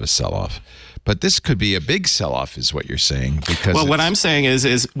little bit of a sell-off. But this could be a big sell-off is what you're saying. Because what I'm saying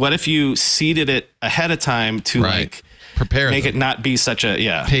is what if you seeded it ahead of time to make it not be such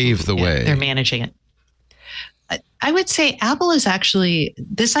a, pave the way. They're managing it. I would say Apple is actually,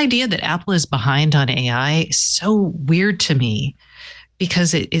 this idea that Apple is behind on AI is so weird to me,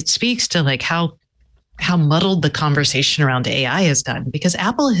 because it speaks to like how how muddled the conversation around AI has gotten, because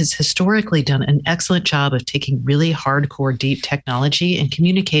Apple has historically done an excellent job of taking really hardcore, deep technology and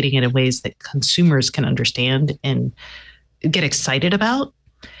communicating it in ways that consumers can understand and get excited about.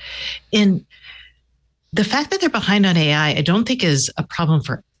 And the fact that they're behind on AI, I don't think is a problem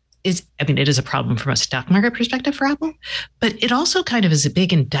it is a problem from a stock market perspective for Apple, but it also kind of is a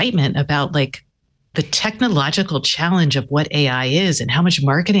big indictment about like the technological challenge of what AI is and how much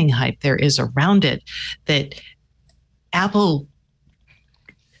marketing hype there is around it, that Apple's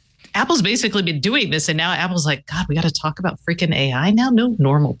basically been doing this. And now Apple's like, God, we got to talk about freaking AI now. No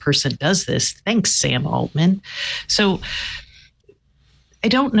normal person does this. Thanks, Sam Altman. So I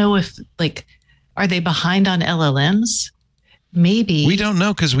don't know if are they behind on LLMs? Maybe. We don't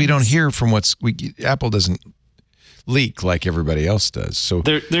know because we don't hear from Apple doesn't leak like everybody else does. So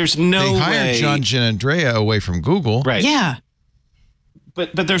there's no way. They hired John Giannandrea away from Google. Right. Yeah.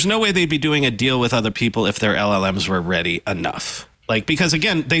 But there's no way they'd be doing a deal with other people if their LLMs were ready enough. Because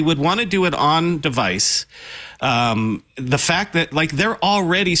again, they would want to do it on device. The fact that they're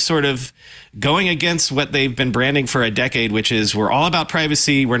already sort of going against what they've been branding for a decade, which is we're all about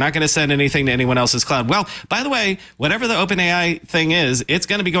privacy. We're not going to send anything to anyone else's cloud. Well, by the way, whatever the OpenAI thing is, it's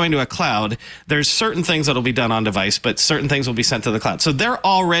going to be going to a cloud. There's certain things that'll be done on device, but certain things will be sent to the cloud. So they're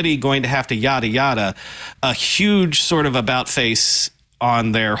already going to have to yada yada a huge sort of about face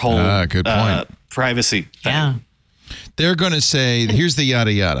on their whole good point. Privacy thing. Yeah. They're going to say, here's the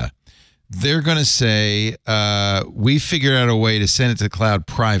yada yada. They're going to say, we figured out a way to send it to the cloud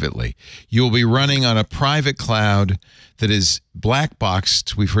privately. You'll be running on a private cloud that is black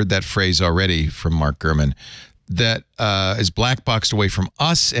boxed. We've heard that phrase already from Mark Gurman. That is black boxed away from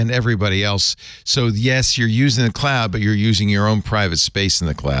us and everybody else. So yes, you're using the cloud, but you're using your own private space in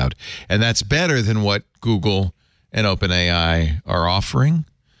the cloud. And that's better than what Google and OpenAI are offering.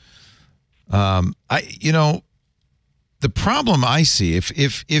 The problem I see,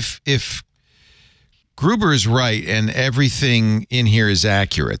 if Gruber is right and everything in here is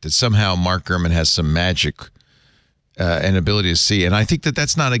accurate, that somehow Mark Gurman has some magic and ability to see, and I think that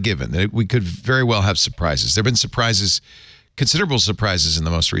that's not a given. That we could very well have surprises. There have been surprises, considerable surprises in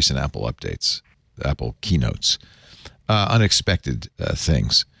the most recent Apple updates, Apple keynotes, unexpected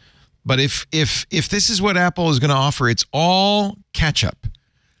things. But if this is what Apple is going to offer, it's all catch up.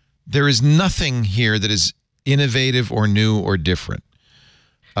 There is nothing here that is innovative or new or different.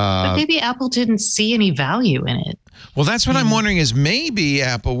 But maybe Apple didn't see any value in it. Well, that's what I'm wondering is maybe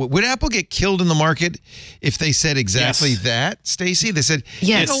would Apple get killed in the market if they said exactly that, Stacey? They said,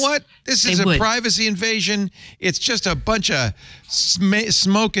 yes, you know what? This is a privacy invasion. It's just a bunch of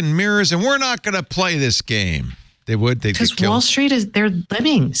smoke and mirrors, and we're not going to play this game. They would. They'd get killed. Because Wall Street they're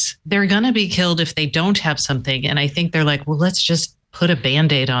lemmings. They're going to be killed if they don't have something. And I think they're like, well, let's just put a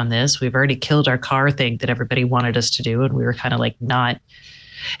Band-Aid on this. We've already killed our car thing that everybody wanted us to do. And we were kind of like not.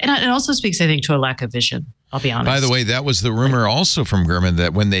 And it also speaks, I think, to a lack of vision. I'll be honest. By the way, that was the rumor also from Gurman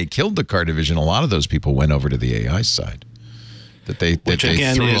that when they killed the car division, a lot of those people went over to the AI side. That they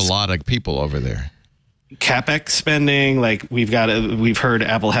threw a lot of people over there. CapEx spending, we've heard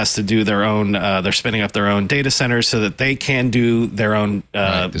Apple has to do their own. They're spinning up their own data centers so that they can do their own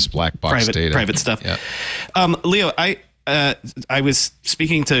this black box private stuff. Yeah. Leo, I was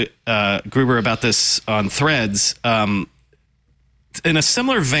speaking to Gruber about this on Threads. In a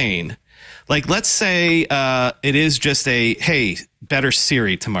similar vein, let's say it is just hey, better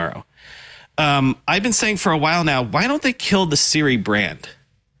Siri tomorrow. I've been saying for a while now, why don't they kill the Siri brand?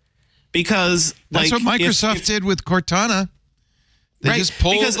 Because that's what Microsoft did with Cortana. They just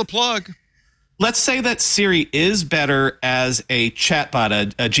pulled the plug. Let's say that Siri is better as a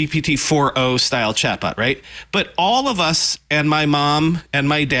chatbot, a GPT-4o style chatbot, right? But all of us and my mom and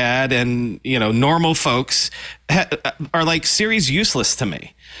my dad and, normal folks are like, Siri's useless to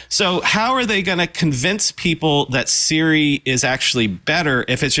me. So how are they going to convince people that Siri is actually better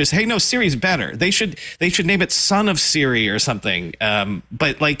if it's just, hey, no, Siri's better? They should name it Son of Siri or something.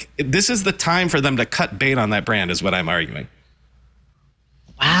 But this is the time for them to cut bait on that brand is what I'm arguing.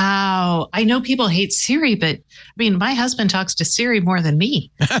 Wow. I know people hate Siri, but my husband talks to Siri more than me.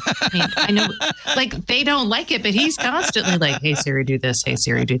 I know they don't like it, but he's constantly like, hey, Siri, do this. Hey,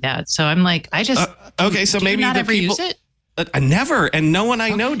 Siri, do that. So I'm like, okay. So maybe not ever people, use it? I never, and no one I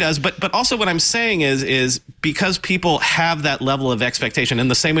know does. But also what I'm saying is because people have that level of expectation in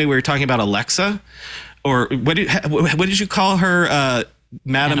the same way we were talking about Alexa, or what did you call her?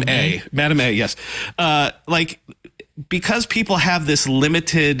 Madam A. Madam A. Yes. because people have this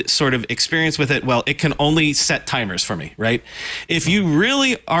limited sort of experience with it, well, it can only set timers for me, right? If you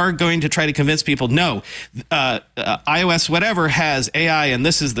really are going to try to convince people, no, iOS whatever has AI and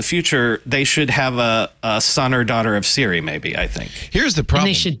this is the future, they should have a son or daughter of Siri, maybe, I think. Here's the problem.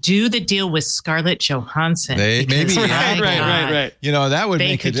 And they should do the deal with Scarlett Johansson. Maybe, right. You know, that would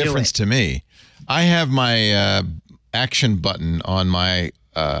They make a could do difference it. to me. I have my action button on my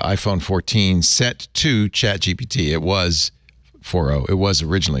iPhone 14 set to ChatGPT. It was 4.0. It was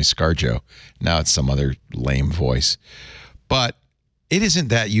originally ScarJo. Now it's some other lame voice. But it isn't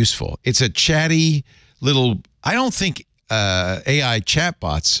that useful. It's a chatty little... I don't think AI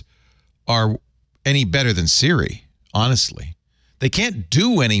chatbots are any better than Siri, honestly. They can't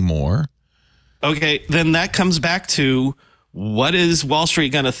do any more. Okay, then that comes back to... what is Wall Street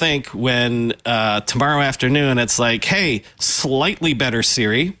going to think when tomorrow afternoon it's like, hey, slightly better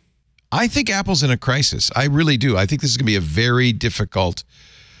Siri? I think Apple's in a crisis. I really do. I think this is going to be a very difficult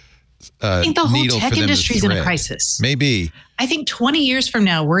I think the whole needle tech for them to industry is in a thread. crisis. Maybe. I think 20 years from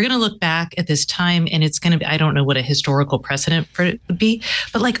now, we're going to look back at this time and it's going to be, I don't know what a historical precedent for it would be,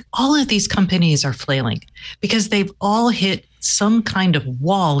 but like all of these companies are flailing because they've all hit some kind of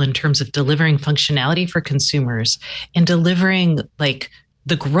wall in terms of delivering functionality for consumers and delivering like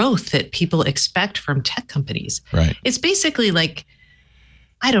the growth that people expect from tech companies. Right. It's basically like,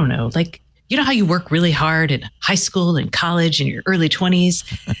 I don't know, like, you know how you work really hard in high school and college in your early 20s,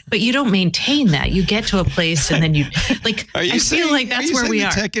 but you don't maintain that. You get to a place and then you like, I feel like that's where we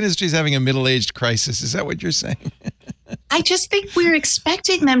are. The tech industry is having a middle-aged crisis. Is that what you're saying? I just think we're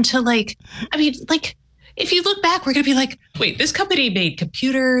expecting them to like, I mean, like, if you look back, we're going to be like, wait, this company made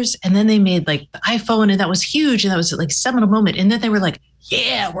computers and then they made like the iPhone and that was huge. And that was like a seminal moment. And then they were like,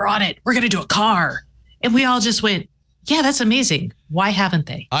 yeah, we're on it. We're going to do a car. And we all just went, yeah, that's amazing. Why haven't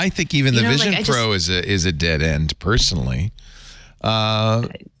they? I think even the Vision like, Pro is a dead end, personally. I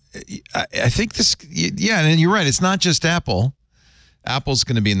think this, yeah, and you're right. It's not just Apple. Apple's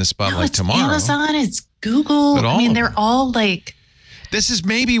going to be in the spotlight it's tomorrow. Amazon, it's Google. But I mean, they're all like... This is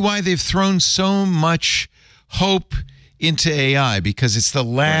maybe why they've thrown so much hope into AI, because it's the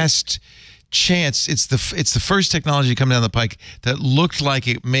last chance. It's the first technology coming down the pike that looked like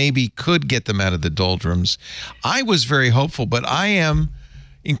it maybe could get them out of the doldrums. I was very hopeful, but I am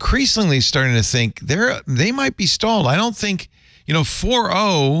increasingly starting to think they might be stalled. I don't think,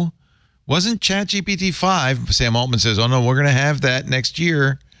 4.0 wasn't ChatGPT 5. Sam Altman says, oh no, we're going to have that next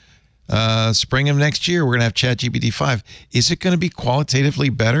year. Spring of next year, we're going to have ChatGPT 5. Is it going to be qualitatively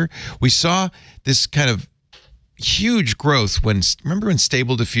better? We saw this kind of huge growth remember when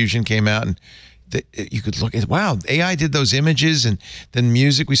Stable Diffusion came out and you could look at, wow, AI did those images and then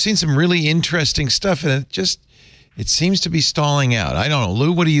music. We've seen some really interesting stuff and it seems to be stalling out. I don't know.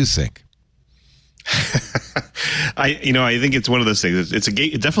 Lou, what do you think? I think it's one of those things. It's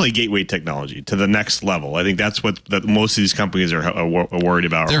definitely gateway technology to the next level. I think that's what most of these companies are worried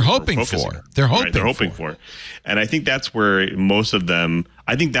about. They're hoping for. They're hoping for. And I think that's where most of them,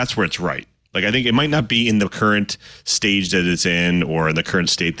 I think that's where it's right. Like, I think it might not be in the current stage that it's in or in the current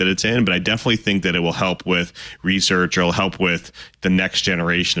state that it's in, but I definitely think that it will help with research or it'll help with the next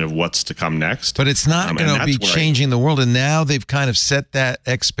generation of what's to come next. But it's not going to be changing the world. And now they've kind of set that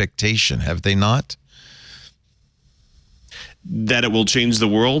expectation, have they not? That it will change the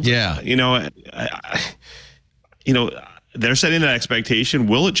world? Yeah. They're setting that expectation.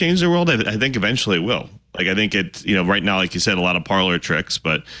 Will it change the world? I think eventually it will. Like, I think it, right now, like you said, a lot of parlor tricks,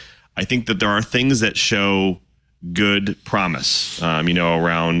 but I think that there are things that show good promise,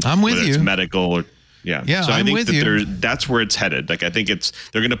 around I'm with whether you. It's medical or Yeah, so I I'm think with that you. that's where it's headed. Like, I think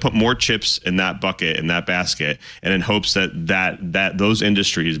they're going to put more chips in that bucket, in that basket, and in hopes that those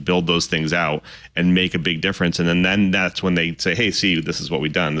industries build those things out and make a big difference. And then that's when they say, hey, see, this is what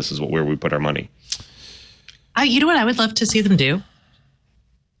we've done. This is where we put our money. You know what I would love to see them do?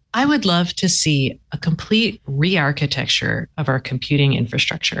 I would love to see a complete re-architecture of our computing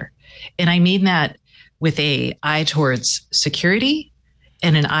infrastructure. And I mean that with an eye towards security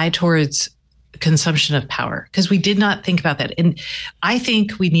and an eye towards consumption of power, because we did not think about that. And I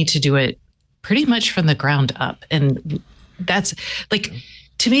think we need to do it pretty much from the ground up. And that's like,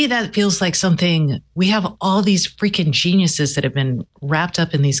 to me, that feels like something, we have all these freaking geniuses that have been wrapped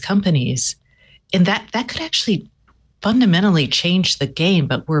up in these companies. And that could actually fundamentally change the game.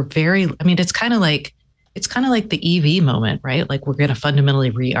 But it's kind of like the EV moment, right? Like, we're going to fundamentally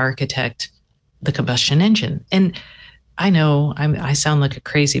re-architect the combustion engine. And I know I sound like a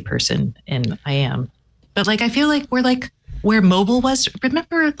crazy person, and I am, but like, I feel like we're like where mobile was.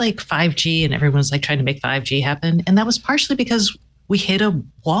 Remember like 5G, and everyone's like trying to make 5G happen. And that was partially because we hit a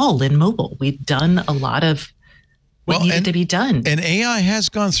wall in mobile. We've done a lot of what needed to be done. And AI has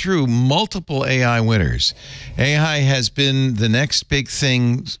gone through multiple AI winners. AI has been the next big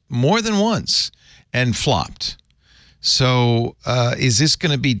thing more than once and flopped. So is this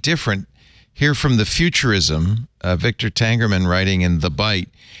going to be different? Here from the Futurism, Victor Tangerman writing in The Byte,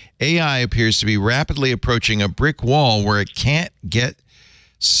 AI appears to be rapidly approaching a brick wall where it can't get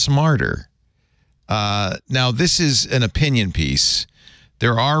smarter. Now, this is an opinion piece.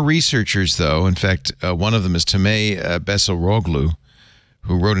 There are researchers, though. In fact, one of them is Temei Besalroglu,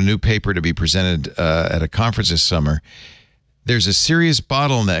 who wrote a new paper to be presented at a conference this summer. There's a serious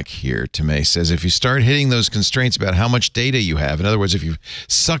bottleneck here, Temei says. If you start hitting those constraints about how much data you have, in other words, if you've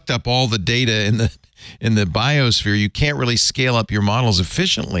sucked up all the data in the biosphere, you can't really scale up your models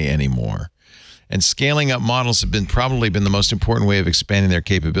efficiently anymore. And scaling up models have probably been the most important way of expanding their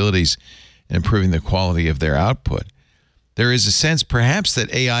capabilities and improving the quality of their output. There is a sense, perhaps,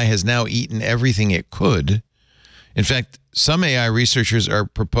 that AI has now eaten everything it could. In fact, some AI researchers are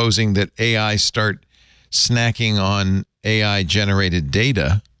proposing that AI start snacking on AI-generated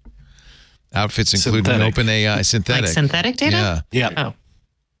data. Outfits including OpenAI synthetic. Like synthetic data? Yeah. Oh.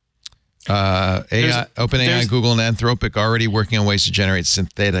 OpenAI, Google, and Anthropic already working on ways to generate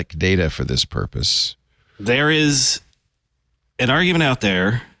synthetic data for this purpose. There is an argument out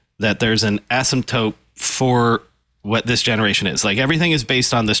there that there's an asymptote for what this generation is. Like, everything is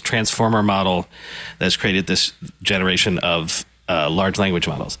based on this transformer model that's created this generation of large language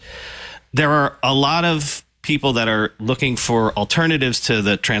models. There are a lot of people that are looking for alternatives to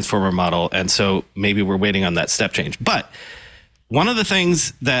the transformer model, and so maybe we're waiting on that step change. But one of the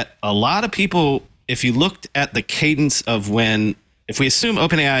things that a lot of people, if you looked at the cadence of if we assume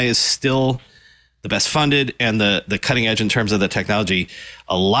OpenAI is still the best funded and the cutting edge in terms of the technology,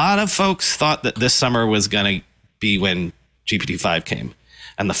 a lot of folks thought that this summer was going to be when GPT-5 came.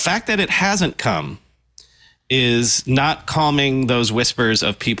 And the fact that it hasn't come is not calming those whispers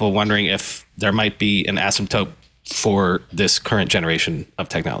of people wondering if there might be an asymptote for this current generation of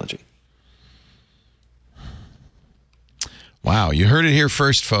technology. Wow, you heard it here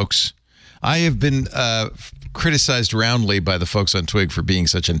first, folks. I have been criticized roundly by the folks on Twig for being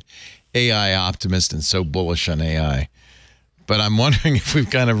such an AI optimist and so bullish on AI. But I'm wondering if we've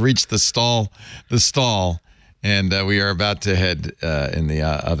kind of reached the stall, and we are about to head in the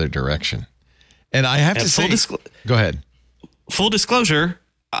other direction. And I have to say, go ahead. Full disclosure,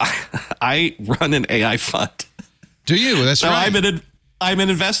 I run an AI fund. Do you? That's right. I'm an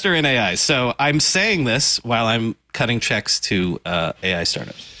investor in AI. So I'm saying this while I'm cutting checks to AI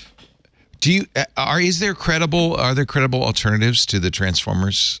startups. Are there credible alternatives to the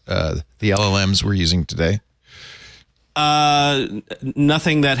transformers, the LLMs we're using today?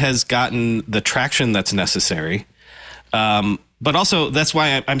 Nothing that has gotten the traction that's necessary. But also, that's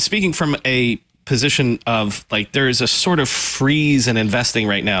why I'm speaking from a position of, like, there is a sort of freeze in investing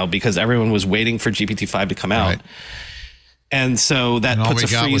right now because everyone was waiting for GPT-5 to come out. Right. And so that puts a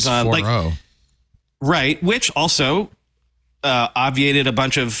freeze on, like, right, which also obviated a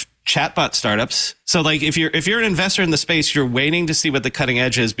bunch of chatbot startups. So, like, if you're an investor in the space, you're waiting to see what the cutting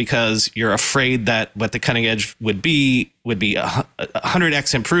edge is because you're afraid that what the cutting edge would be a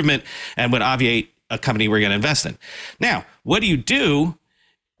 100x improvement and would obviate a company we're going to invest in. Now, what do you do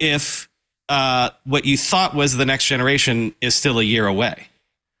if what you thought was the next generation is still a year away?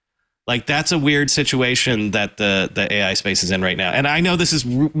 Like, that's a weird situation that the AI space is in right now. And I know this is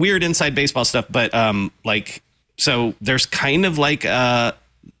weird inside baseball stuff, but so there's kind of like a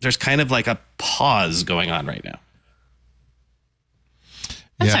pause going on right now.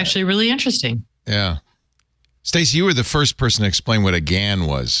 That's actually really interesting. Yeah. Stacey, you were the first person to explain what a GAN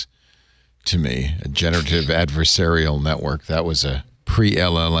was to me, a generative adversarial network. That was a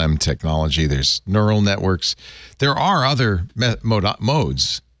pre-LLM technology. There's neural networks. There are other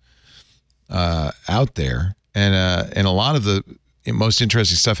modes out there, and a lot of the most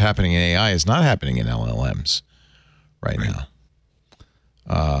interesting stuff happening in AI is not happening in LLMs right now.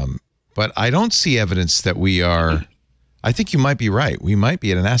 But I don't see evidence that we are. I think you might be right. We might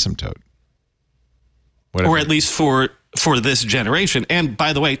be at an asymptote. Whatever. Or at least for this generation. And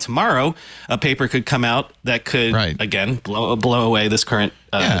by the way, tomorrow a paper could come out that could again blow away this current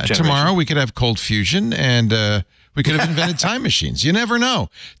generation. Tomorrow we could have cold fusion, and we could have invented time machines. You never know.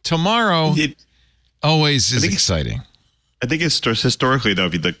 Tomorrow always is exciting. I think it's historically, though,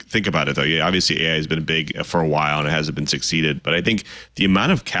 if you think about it, though, obviously AI has been big for a while and it hasn't been succeeded. But I think the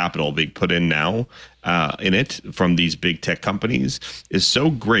amount of capital being put in now in it from these big tech companies is so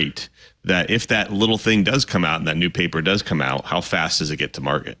great that if that little thing does come out and that new paper does come out, how fast does it get to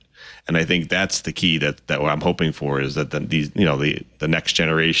market? And I think that's the key that what I'm hoping for is that the next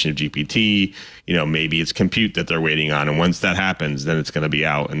generation of GPT, maybe it's compute that they're waiting on. And once that happens, then it's going to be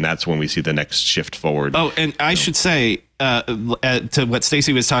out. And that's when we see the next shift forward. Oh, and I should say to what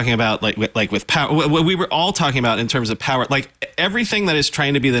Stacey was talking about, like with power, what we were all talking about in terms of power, like everything that is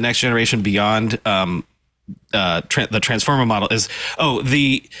trying to be the next generation beyond the transformer model is,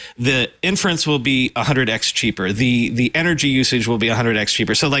 the inference will be 100x cheaper. The energy usage will be 100x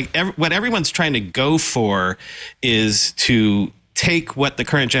cheaper. So like what everyone's trying to go for is to take what the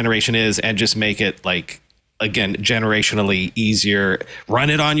current generation is and just make it like, again, generationally easier, run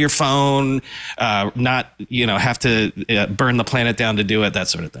it on your phone, not, have to burn the planet down to do it, that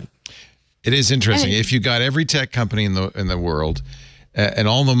sort of thing. It is interesting. If you got every tech company in the world and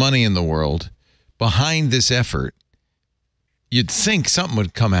all the money in the world behind this effort, you'd think something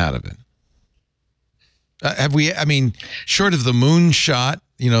would come out of it. Short of the moon shot,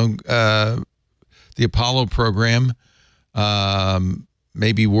 the Apollo program,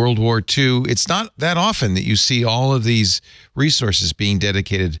 maybe World War II, it's not that often that you see all of these resources being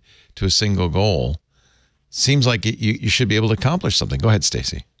dedicated to a single goal. Seems like you should be able to accomplish something. Go ahead,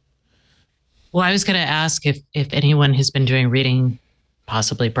 Stacey. Well, I was going to ask if anyone has been doing reading,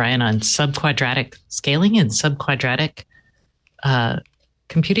 possibly Brian, on subquadratic scaling and subquadratic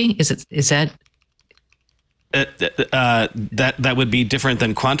computing. Is that that would be different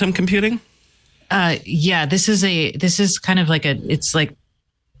than quantum computing? Yeah, this is kind of like it's like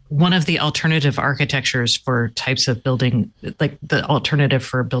one of the alternative architectures for types of building, like the alternative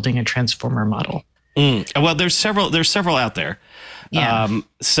for building a transformer model. Well, there's several out there. Yeah.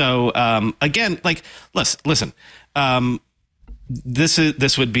 Again, like listen.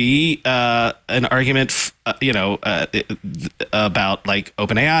 This would be an argument, about like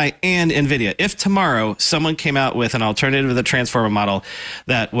OpenAI and NVIDIA. If tomorrow someone came out with an alternative to the transformer model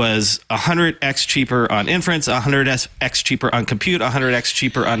that was 100x cheaper on inference, 100x cheaper on compute, 100x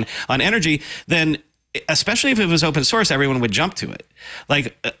cheaper on energy, then especially if it was open source, everyone would jump to it.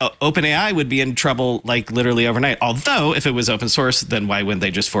 Like OpenAI would be in trouble like literally overnight. Although if it was open source, then why wouldn't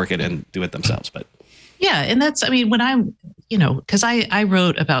they just fork it and do it themselves? But yeah, and that's, when I'm, because I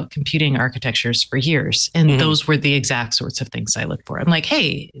wrote about computing architectures for years, and those were the exact sorts of things I look for. I'm like,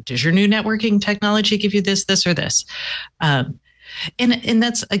 hey, does your new networking technology give you this, or this? And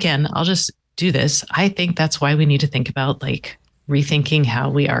that's, again, I'll just do this. I think that's why we need to think about like rethinking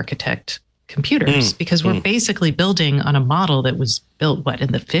how we architect computers, because we're basically building on a model that was built,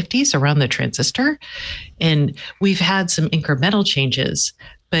 in the 50s around the transistor. And we've had some incremental changes,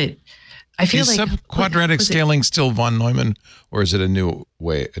 but I feel like subquadratic scaling still von Neumann, or is it a new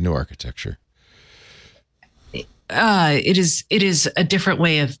architecture? It is a different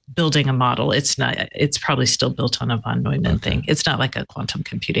way of building a model. It's not. It's probably still built on a von Neumann thing. It's not like a quantum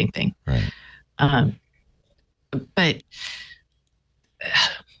computing thing. Right. But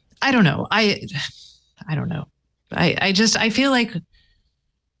I don't know. I don't know. I feel like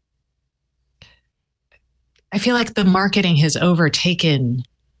the marketing has overtaken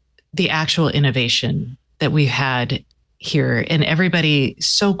the actual innovation that we've had here, and everybody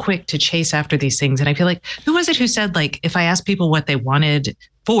so quick to chase after these things. And I feel like, who was it who said, like, if I asked people what they wanted,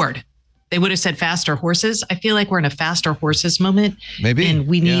 Ford, they would have said faster horses. I feel like we're in a faster horses moment. Maybe. And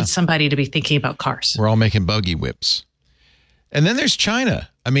we need somebody to be thinking about cars. We're all making buggy whips. And then there's China.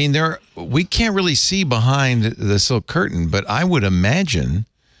 We can't really see behind the silk curtain, but I would imagine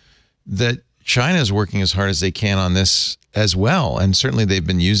that China is working as hard as they can on this as well. And certainly they've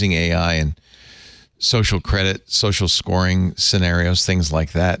been using AI and social credit, social scoring scenarios, things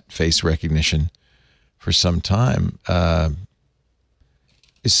like that, face recognition for some time.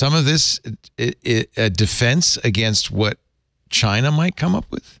 Is some of this a defense against what China might come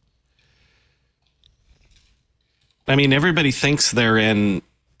up with? Everybody thinks they're in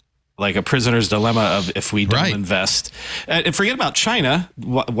like a prisoner's dilemma of if we don't invest. And forget about China.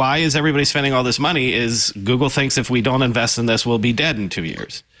 Why is everybody spending all this money? Is Google thinks if we don't invest in this, we'll be dead in 2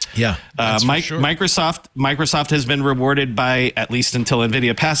 years. Yeah, Microsoft has been rewarded by, at least until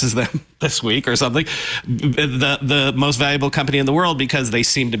NVIDIA passes them this week or something, the most valuable company in the world, because they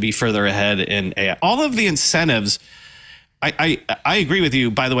seem to be further ahead in AI. All of the incentives. I agree with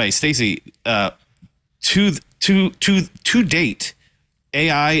you. By the way, Stacey, to date,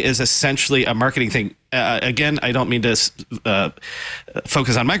 AI is essentially a marketing thing. Again, I don't mean to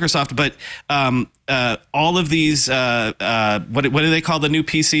focus on Microsoft, but all of these, what do they call the new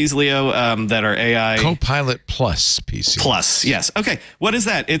PCs, Leo, that are AI? Copilot Plus PC. Plus, yes. Okay, what is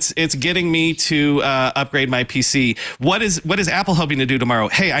that? It's getting me to upgrade my PC. What is Apple hoping to do tomorrow?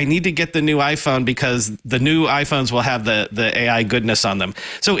 Hey, I need to get the new iPhone because the new iPhones will have the AI goodness on them.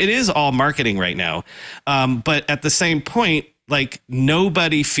 So it is all marketing right now. But at the same point, like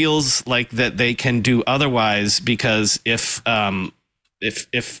nobody feels like that they can do otherwise, because if they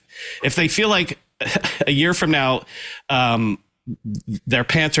feel like a year from now their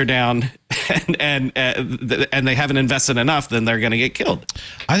pants are down and they haven't invested enough, then they're going to get killed.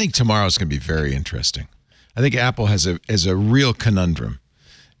 I think tomorrow's going to be very interesting. I think Apple has a real conundrum,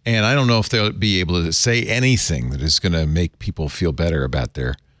 and I don't know if they'll be able to say anything that is going to make people feel better about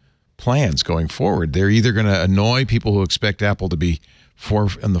their plans going forward. They're either going to annoy people who expect Apple to be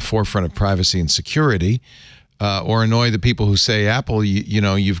on the forefront of privacy and security, or annoy the people who say, Apple,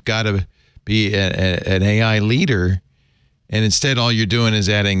 you've got to be an AI leader, and instead all you're doing is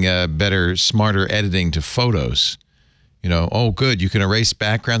adding better, smarter editing to photos. Oh, good, you can erase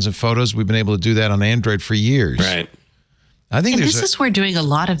backgrounds in photos. We've been able to do that on Android for years. Right. I think this is where doing a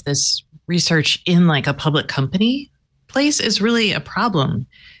lot of this research in like a public company place is really a problem,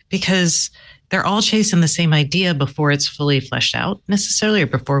 because they're all chasing the same idea before it's fully fleshed out necessarily, or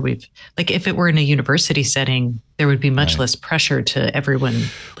before if it were in a university setting, there would be much less pressure to everyone.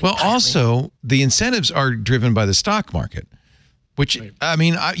 Well, also the incentives are driven by the stock market, which I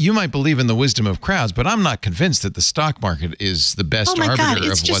mean, you might believe in the wisdom of crowds, but I'm not convinced that the stock market is the best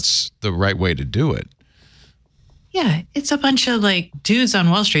arbiter of what's the right way to do it. Yeah, it's a bunch of like dudes on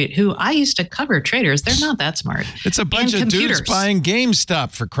Wall Street who I used to cover traders. They're not that smart. It's a bunch of dudes buying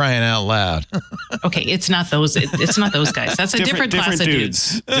GameStop, for crying out loud. Okay, it's not those. It's not those guys. That's a different class of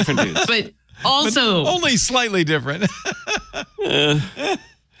dudes. Different dudes. But also, but only slightly different.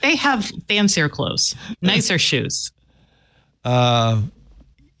 They have fancier clothes, nicer shoes. Yeah,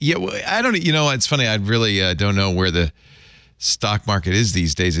 I don't. It's funny. I really don't know where the stock market is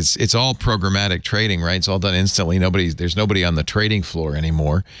these days. It's all programmatic trading, right? It's all done instantly. There's nobody on the trading floor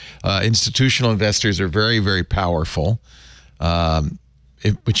anymore. Institutional investors are very, very powerful.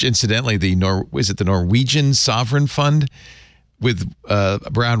 Which incidentally, the Norwegian sovereign fund with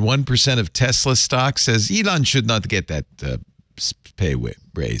around 1% of Tesla stock says Elon should not get that pay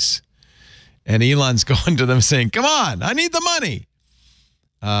raise, and Elon's going to them saying, "Come on, I need the money."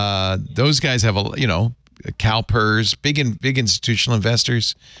 Those guys have CalPERS, big institutional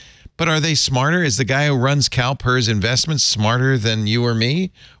investors. But are they smarter? Is the guy who runs CalPERS Investments smarter than you or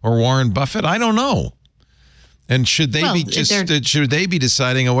me or Warren Buffett? I don't know. And should they be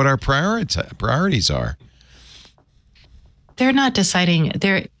deciding on what our priorities are? They're not deciding.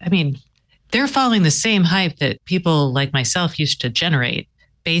 They're following the same hype that people like myself used to generate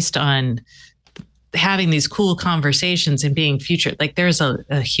based on having these cool conversations and being future. Like there's a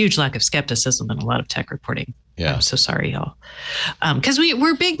huge lack of skepticism in a lot of tech reporting. Yeah. I'm so sorry, y'all. Because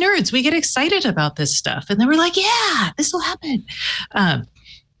we're big nerds. We get excited about this stuff. And then we're like, yeah, this will happen.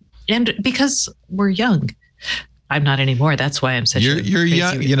 And because we're young. I'm not anymore. That's why I'm such you're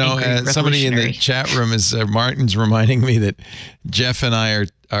young. Somebody in the chat room is Martin's reminding me that Jeff and I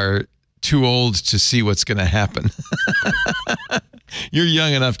are too old to see what's going to happen. You're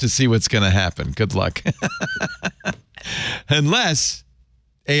young enough to see what's going to happen. Good luck. Unless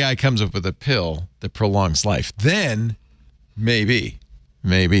AI comes up with a pill that prolongs life, then maybe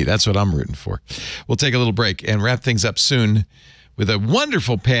that's what I'm rooting for. We'll take a little break and wrap things up soon with a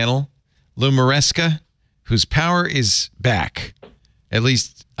wonderful panel, Lumaresca, whose power is back. At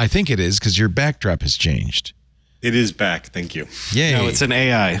least I think it is, because your backdrop has changed. It is back. Thank you. Yay. No, it's an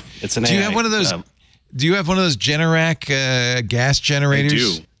AI. Do you have one of those? Do you have one of those Generac gas generators?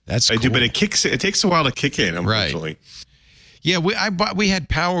 I do. That's cool. I do, but it takes a while to kick in, unfortunately. Right. Yeah, we had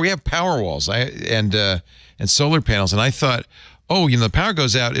power. We have power walls and solar panels, and I thought, the power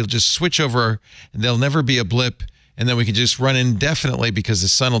goes out, it'll just switch over, and there'll never be a blip, and then we can just run indefinitely because the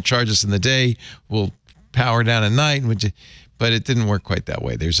sun will charge us in the day. We'll power down at night, but it didn't work quite that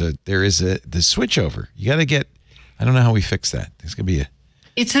way. There is the switch over. You got to get. I don't know how we fix that. There's gonna be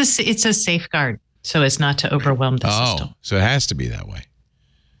It's a safeguard, so as not to overwhelm the system. Oh, so it has to be that way.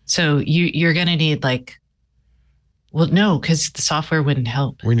 So you're gonna need no, because the software wouldn't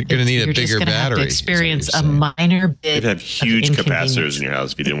help. We're gonna need a bigger battery. Have to experience a minor bit. You'd have huge capacitors in your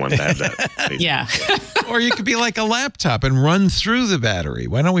house if you didn't want to have that. Yeah. Or you could be like a laptop and run through the battery.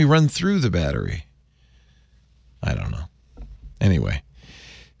 Why don't we run through the battery? I don't know. Anyway,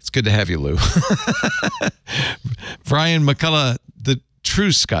 it's good to have you, Lou. Brian McCullough, the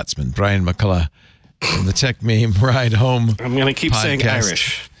true Scotsman, Brian McCullough, from the Tech Meme Ride Home. I'm going to keep saying podcast.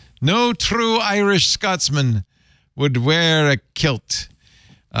 Irish. No true Irish Scotsman would wear a kilt.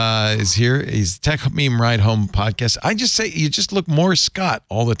 Is here. He's Tech Meme Ride Home podcast. I just say you just look more Scot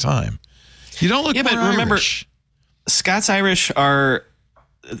all the time. You don't look more but remember, Irish. Scots-Irish are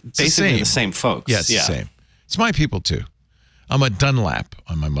basically the same folks. Yeah, it's the same. It's my people, too. I'm a Dunlap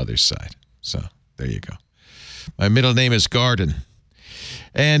on my mother's side. So there you go. My middle name is Garden.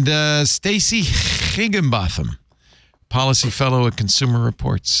 And Stacy Higginbotham, Policy Fellow at Consumer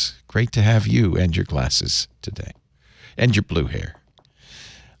Reports. Great to have you and your glasses today. And your blue hair.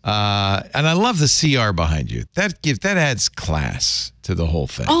 And I love the CR behind you. That adds class to the whole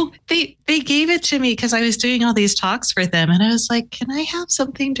thing. Oh, they gave it to me because I was doing all these talks for them, and I was like, "Can I have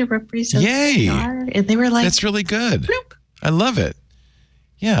something to represent CR?" And they were like, "That's really good. Bloop. I love it.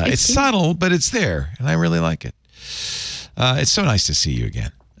 Yeah, it's subtle, but it's there, and I really like it. It's so nice to see you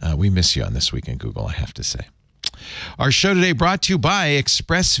again. We miss you on This Week in Google, I have to say. Our show today brought to you by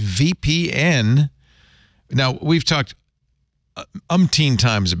ExpressVPN. Now, we've talked umpteen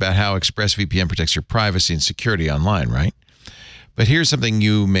times about how ExpressVPN protects your privacy and security online, right? But here's something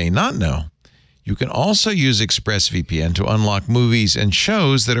you may not know. You can also use ExpressVPN to unlock movies and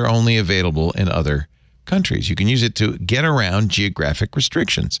shows that are only available in other countries. You can use it to get around geographic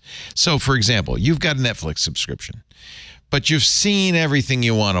restrictions. So, for example, you've got a Netflix subscription, but you've seen everything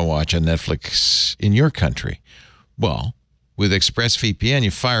you want to watch on Netflix in your country. Well, with ExpressVPN,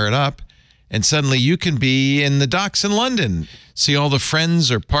 you fire it up, and suddenly you can be in the docks in London, see all the Friends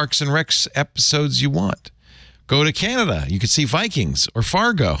or Parks and Recs episodes you want. Go to Canada, you can see Vikings or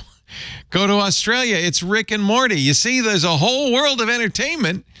Fargo. Go to Australia, it's Rick and Morty. You see, there's a whole world of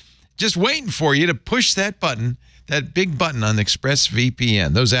entertainment just waiting for you to push that button, that big button on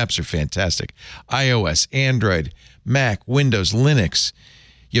ExpressVPN. Those apps are fantastic. iOS, Android, Mac, Windows, Linux.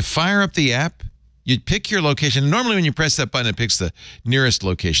 You fire up the app, you pick your location. Normally when you press that button, it picks the nearest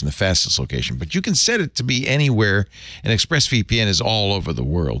location, the fastest location. But you can set it to be anywhere, and ExpressVPN is all over the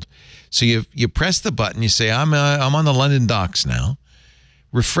world. So you press the button, you say, I'm on the London docks now.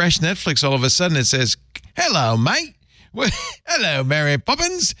 Refresh Netflix, all of a sudden it says, hello, mate. Hello, Mary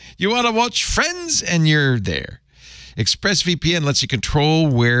Poppins. You want to watch Friends? And you're there. ExpressVPN lets you control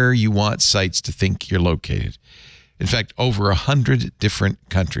where you want sites to think you're located. In fact, over 100 different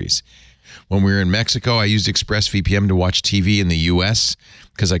countries. When we were in Mexico, I used ExpressVPN to watch TV in the U.S.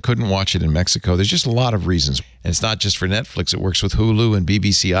 because I couldn't watch it in Mexico. There's just a lot of reasons. And it's not just for Netflix. It works with Hulu and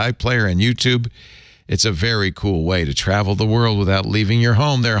BBC iPlayer and YouTube. It's a very cool way to travel the world without leaving your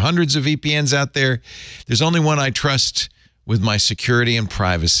home. There are hundreds of VPNs out there. There's only one I trust with my security and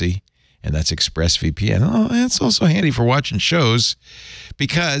privacy, and that's ExpressVPN. Oh, it's also handy for watching shows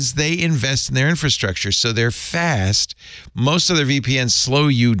because they invest in their infrastructure, so they're fast. Most other VPNs slow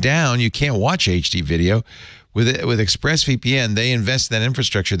you down. You can't watch HD video. With ExpressVPN, they invest in that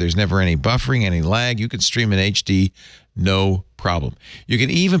infrastructure. There's never any buffering, any lag. You can stream in HD, no problem. You can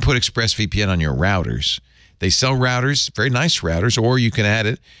even put ExpressVPN on your routers. They sell routers, very nice routers, or you can add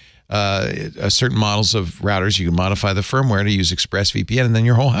it. Certain models of routers, you can modify the firmware to use ExpressVPN, and then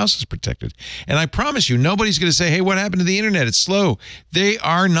your whole house is protected. And I promise you, nobody's going to say, hey, what happened to the internet? It's slow. They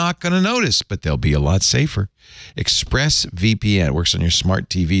are not going to notice, but they'll be a lot safer. ExpressVPN works on your smart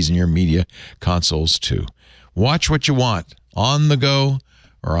TVs and your media consoles, too. Watch what you want on the go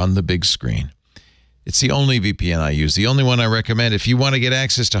or on the big screen. It's the only VPN I use, the only one I recommend. If you want to get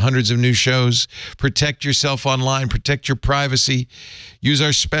access to hundreds of new shows, protect yourself online, protect your privacy, use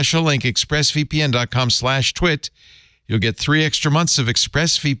our special link, expressvpn.com/twit. You'll get 3 extra months of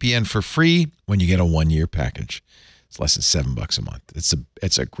ExpressVPN for free when you get a 1-year package. It's less than $7 a month. It's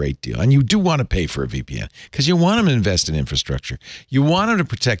a great deal. And you do want to pay for a VPN because you want them to invest in infrastructure. You want them to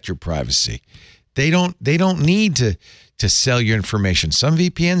protect your privacy. They don't need to sell your information. Some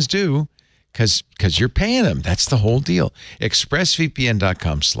VPNs do. Because you're paying them. That's the whole deal.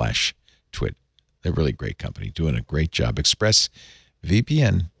 ExpressVPN.com/twit. They're a really great company, doing a great job.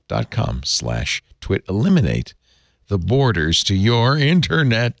 ExpressVPN.com/twit. Eliminate the borders to your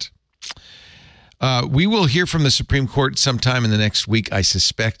internet. We will hear from the Supreme Court sometime in the next week, I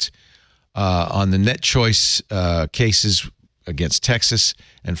suspect, on the net choice cases against Texas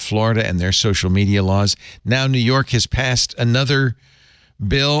and Florida and their social media laws. Now New York has passed another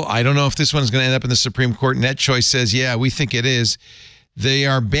bill. I don't know if this one's going to end up in the Supreme Court. Net Choice says, yeah, we think it is. They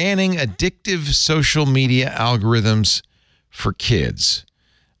are banning addictive social media algorithms for kids.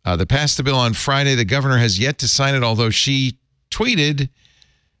 They passed the bill on Friday. The governor has yet to sign it, although she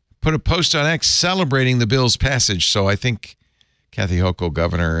put a post on X celebrating the bill's passage. So I think Kathy Hochul,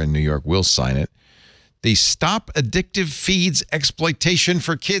 governor in New York, will sign it. the Stop Addictive Feeds Exploitation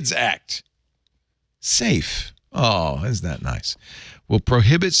for Kids Act. SAFE. Oh, isn't that nice? Will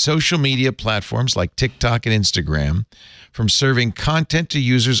prohibit social media platforms like TikTok and Instagram from serving content to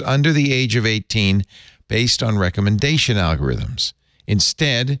users under the age of 18 based on recommendation algorithms.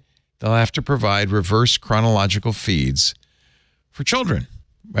 Instead, they'll have to provide reverse chronological feeds for children,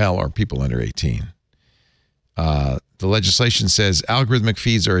 well, or people under 18. The legislation says algorithmic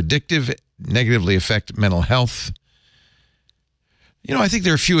feeds are addictive, negatively affect mental health. You know, I think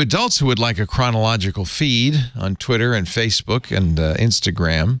there are a few adults who would like a chronological feed on Twitter and Facebook and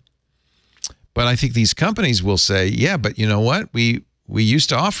Instagram. But I think these companies will say, yeah, but you know what? We used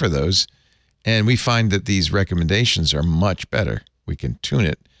to offer those, and we find that these recommendations are much better. We can tune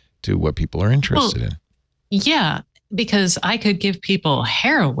it to what people are interested in. Yeah, because I could give people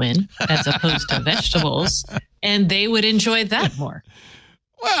heroin as opposed to vegetables, and they would enjoy that more.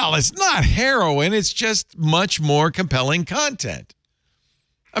 Well, it's not heroin. It's just much more compelling content.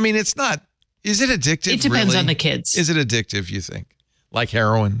 I mean, it's not. Is it addictive? It depends really? on the kids. Is it addictive, you think? Like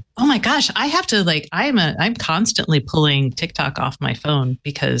heroin? Oh my gosh, I have to I'm constantly pulling TikTok off my phone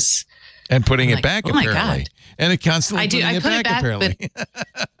because and putting it back oh my apparently. God. And it constantly putting it back apparently.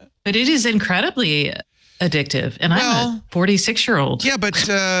 But it is incredibly addictive, and I'm a 46-year-old. Yeah, but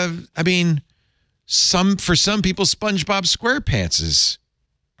I mean, for some people, SpongeBob SquarePants is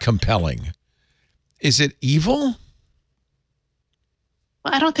compelling. Is it evil?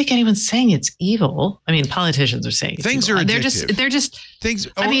 Well, I don't think anyone's saying it's evil. I mean, politicians are saying it's things evil. are addictive. They're just things.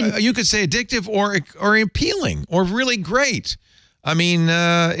 I mean, you could say addictive or appealing or really great. I mean,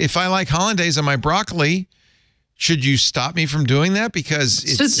 if I like hollandaise on my broccoli, should you stop me from doing that? Because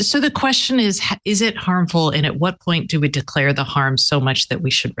it's, so the question is it harmful, and at what point do we declare the harm so much that we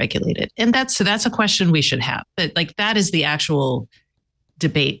should regulate it? And that's a question we should have. But that is the actual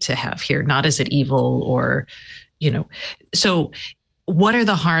debate to have here, not is it evil or, so. What are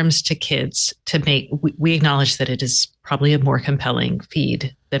the harms to kids to make? We acknowledge that it is probably a more compelling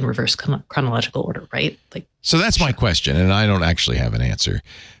feed than reverse chronological order, right? So that's my question, and I don't actually have an answer.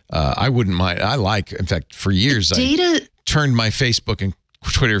 I wouldn't mind. In fact, for years, I turned my Facebook and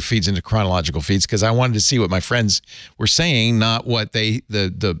Twitter feeds into chronological feeds because I wanted to see what my friends were saying, not what the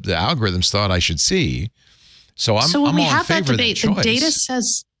algorithms thought I should see. So when we all have in that favor debate, of that the choice. data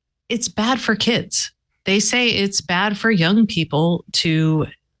says it's bad for kids. They say it's bad for young people to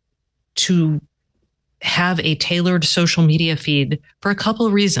have a tailored social media feed for a couple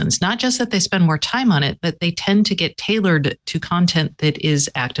of reasons. Not just that they spend more time on it, but they tend to get tailored to content that is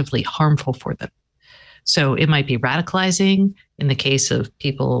actively harmful for them. So it might be radicalizing in the case of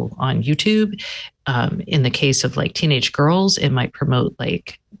people on YouTube. In the case of teenage girls, it might promote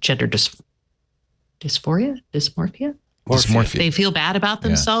gender dysmorphia. They feel bad about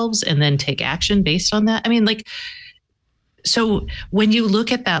themselves and then take action based on that. I mean, so when you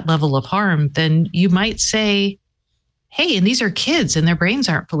look at that level of harm, then you might say, hey, and these are kids and their brains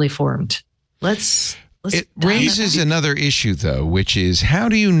aren't fully formed. It raises another issue, though, which is how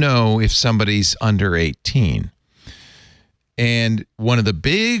do you know if somebody's under 18? And one of the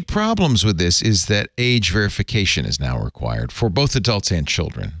big problems with this is that age verification is now required for both adults and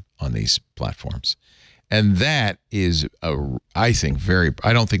children on these platforms. And that is, I think,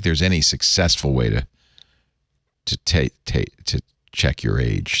 I don't think there's any successful way to check your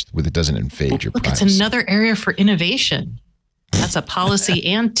age with it doesn't invade your privacy. It's another area for innovation. That's a policy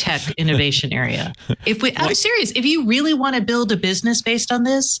and tech innovation area. I'm serious. If you really want to build a business based on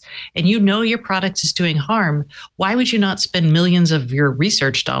this and you know your product is doing harm, why would you not spend millions of your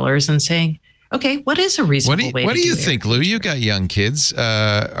research dollars and saying, okay, what is a reasonable way to do it? What do you think, Lou? You got young kids.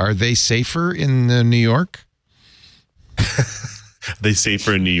 Are they safer in New York? Are they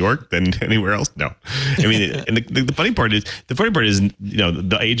safer in New York than anywhere else? No. I mean, and the funny part is,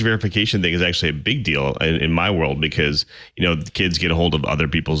 the age verification thing is actually a big deal in my world because, the kids get a hold of other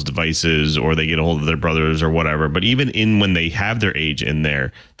people's devices or they get a hold of their brothers or whatever. But even when they have their age in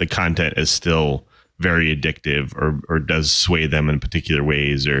there, the content is still very addictive or does sway them in particular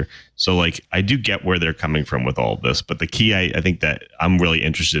ways I do get where they're coming from with all of this, but the key I think that I'm really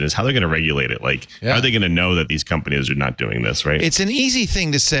interested in is how they're going to regulate it. How are they going to know that these companies are not doing this, right? It's an easy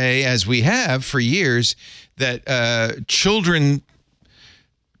thing to say, as we have for years, that television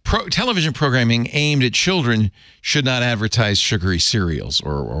programming aimed at children should not advertise sugary cereals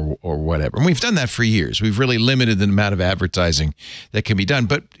or whatever. And we've done that for years. We've really limited the amount of advertising that can be done.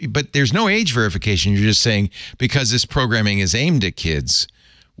 But there's no age verification. You're just saying because this programming is aimed at kids,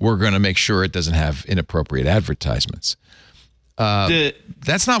 we're going to make sure it doesn't have inappropriate advertisements.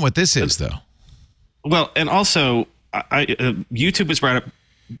 That's not what this is, though. Well, and also, YouTube was brought up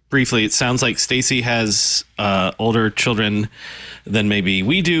briefly, it sounds like Stacy has older children than maybe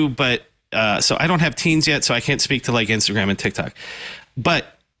we do, but so I don't have teens yet, so I can't speak to like Instagram and TikTok.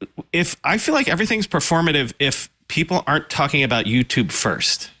 But if I feel like everything's performative if people aren't talking about YouTube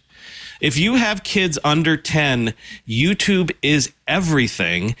first. If you have kids under 10, YouTube is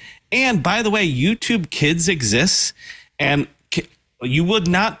everything. And by the way, YouTube Kids exists, and you would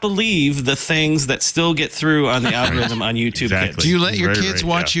not believe the things that still get through on the algorithm on YouTube Exactly. Kids. Do you let your kids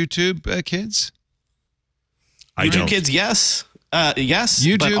watch YouTube, Kids? YouTube Kids, yes. Yes,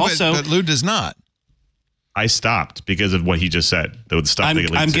 You but do, also, but Lou does not. I stopped because of what he just said. That would stop.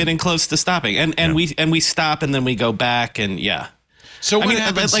 I'm getting close to stopping, and we stop, and then we go back, and yeah. So what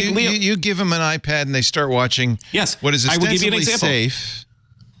happens? Like you give them an iPad, and they start watching. Yes, What is I will give you an ostensibly example. safe?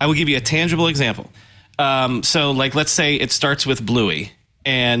 I will give you a tangible example. So, like, let's say it starts with Bluey,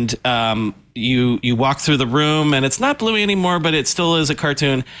 and you walk through the room, and it's not Bluey anymore, but it still is a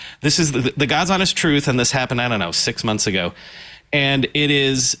cartoon. This is the God's honest truth, and this happened, I don't know, 6 months ago. And it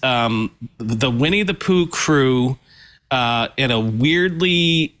is the Winnie the Pooh crew in a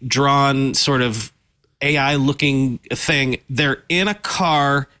weirdly drawn sort of AI-looking thing. They're in a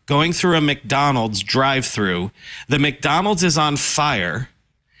car going through a McDonald's drive-through. The McDonald's is on fire.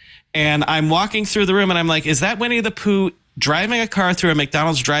 And I'm walking through the room, and I'm like, is that Winnie the Pooh driving a car through a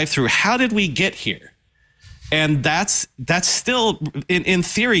McDonald's drive-through? How did we get here? And that's still, in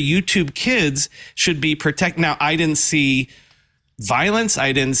theory, YouTube Kids should be protected. Now, I didn't see violence,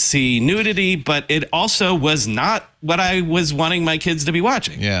 I didn't see nudity, but it also was not what I was wanting my kids to be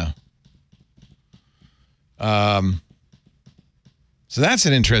watching. Yeah. So that's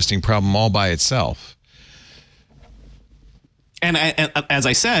an interesting problem all by itself. And as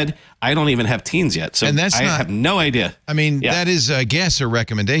I said, I don't even have teens yet, so I have no idea. I mean, that is, I guess, a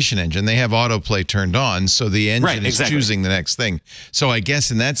recommendation engine. They have autoplay turned on, so the engine is choosing the next thing. So I guess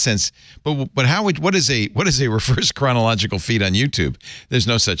in that sense, but what is a reverse chronological feed on YouTube? There's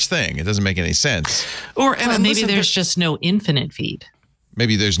no such thing. It doesn't make any sense. Or maybe there's just no infinite feed.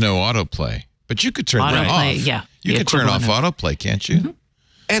 Maybe there's no autoplay, but you could turn that off. Yeah, you could turn off autoplay, can't you? Mm-hmm.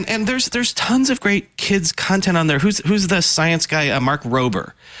 And there's tons of great kids content on there. Who's the science guy? Mark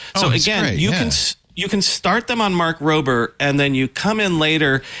Rober. So again, great. you can start them on Mark Rober, and then you come in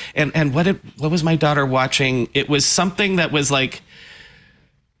later. And what was my daughter watching? It was something that was like,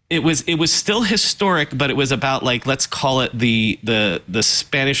 it was still historic, but it was about, like, let's call it the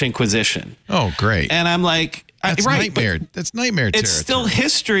Spanish Inquisition. Oh, great! And I'm like, that's nightmare. That's nightmare territory. It's still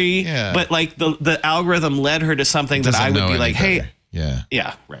history, but like the algorithm led her to something that I would be like, hey.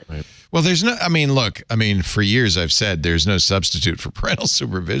 Yeah, right. Well, for years I've said there's no substitute for parental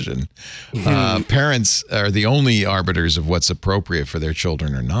supervision. Parents are the only arbiters of what's appropriate for their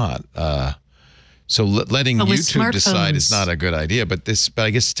children or not. So letting YouTube decide is not a good idea. But I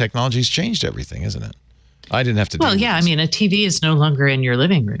guess technology's changed everything, isn't it? I didn't have to do Well, yeah, I mean, a TV is no longer in your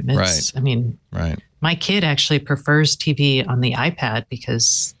living room. It's, I mean, my kid actually prefers TV on the iPad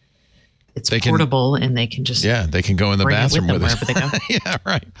because it's portable and they can just they can go in the bathroom with it. Wherever they go. Yeah,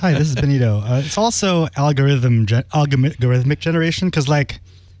 right. Hi, this is Benito. It's also algorithmic generation because, like,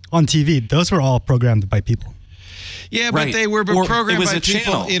 on TV, those were all programmed by people. Yeah, but they were programmed by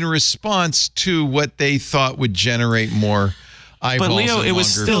people in response to what they thought would generate more eyeballs. But Leo, it was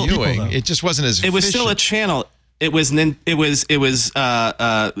still viewing. It just wasn't as efficient. It was still a channel. It was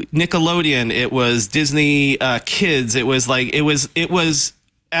Nickelodeon. It was Disney Kids. It was.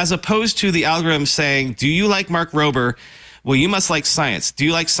 As opposed to the algorithm saying, do you like Mark Rober? Well, you must like science. Do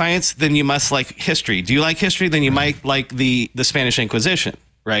you like science? Then you must like history. Do you like history? Then you might like the Spanish Inquisition,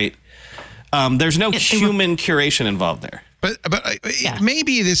 right? There's no human curation involved there. But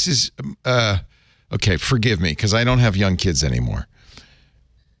maybe this is, okay, forgive me, because I don't have young kids anymore.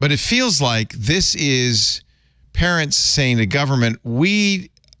 But it feels like this is parents saying to government,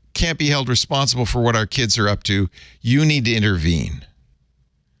 we can't be held responsible for what our kids are up to. You need to intervene.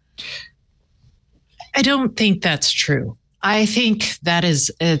 I don't think that's true. I think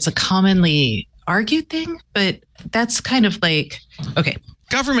it's a commonly argued thing, but that's kind of like, okay.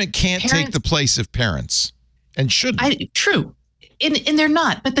 Government can't take the place of parents and shouldn't. True. And they're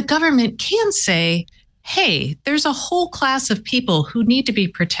not, but the government can say, hey, there's a whole class of people who need to be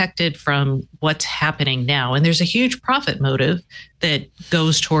protected from what's happening now. And there's a huge profit motive that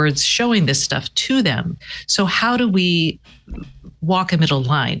goes towards showing this stuff to them. So how do we walk a middle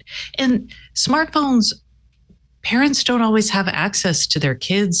line? And smartphones, parents don't always have access to their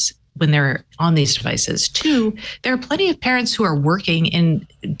kids when they're on these devices. Two, there are plenty of parents who are working and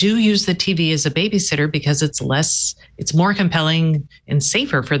do use the TV as a babysitter because it's more compelling and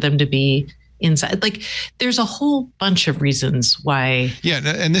safer for them to be inside. Like, there's a whole bunch of reasons why. Yeah,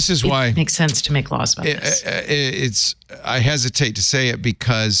 and this is why it makes sense to make laws about this. I hesitate to say it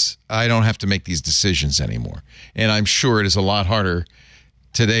because I don't have to make these decisions anymore. And I'm sure it is a lot harder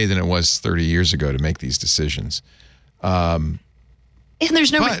today than it was 30 years ago to make these decisions. And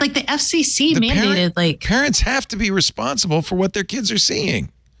there's no, like the FCC mandated, parents have to be responsible for what their kids are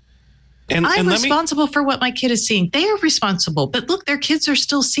seeing. I'm responsible for what my kid is seeing. They are responsible. But look, their kids are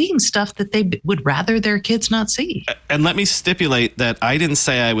still seeing stuff that they would rather their kids not see. And let me stipulate that I didn't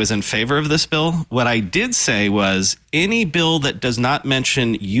say I was in favor of this bill. What I did say was any bill that does not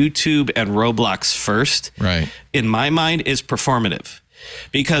mention YouTube and Roblox first, in my mind, is performative.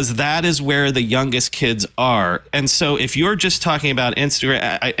 Because that is where the youngest kids are. And so if you're just talking about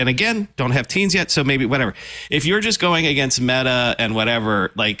Instagram, and again, don't have teens yet, so maybe whatever. If you're just going against Meta and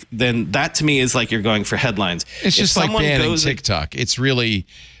whatever, like, then that to me is like you're going for headlines. It's just like banning TikTok. It's really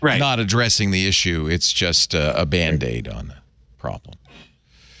not addressing the issue. It's just a Band-Aid on the problem.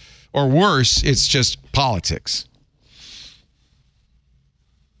 Or worse, it's just politics.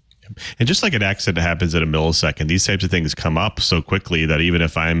 And just like an accident happens in a millisecond, these types of things come up so quickly that even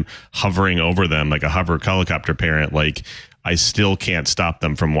if I'm hovering over them, like a hover helicopter parent, like I still can't stop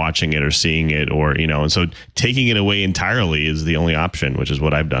them from watching it or seeing it, or, and so taking it away entirely is the only option, which is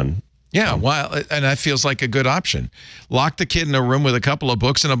what I've done. Yeah, and that feels like a good option. Lock the kid in a room with a couple of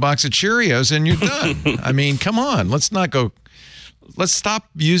books and a box of Cheerios and you're done. I mean, come on, let's stop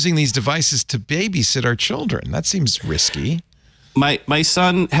using these devices to babysit our children. That seems risky. My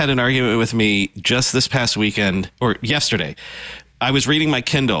son had an argument with me just this past weekend or yesterday. I was reading my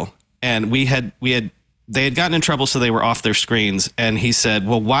Kindle and they had gotten in trouble, so they were off their screens. And he said,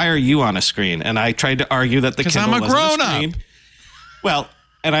 "Well, why are you on a screen?" And I tried to argue that the Kindle wasn't a screen. Well,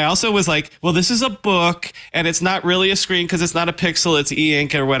 and I also was like, "Well, this is a book, and it's not really a screen because it's not a pixel; it's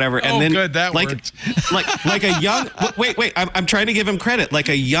e-ink or whatever." And then, good, that worked. like a young wait, I'm trying to give him credit. Like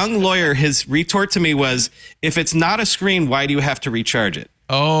a young lawyer, his retort to me was, "If it's not a screen, why do you have to recharge it?"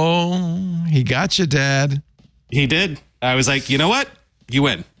 Oh, he got you, Dad. He did. I was like, you know what? You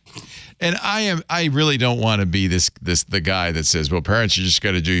win. And I really don't want to be the guy that says, "Well, parents, you just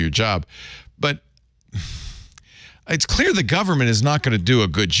got to do your job," but it's clear the government is not going to do a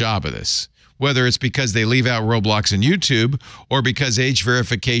good job of this, whether it's because they leave out Roblox and YouTube, or because age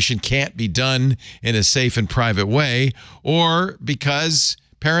verification can't be done in a safe and private way, or because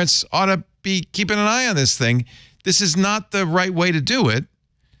parents ought to be keeping an eye on this thing. This is not the right way to do it.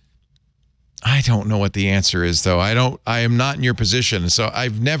 I don't know what the answer is, though. I am not in your position. So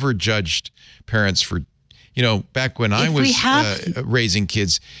I've never judged parents for, back when I was raising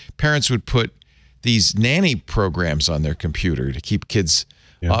kids, parents would put these nanny programs on their computer to keep kids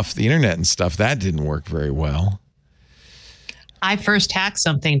off the internet and stuff. That didn't work very well. I first hacked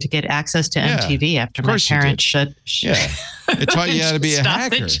something to get access to MTV after my parents shut. Yeah, it taught you how to be a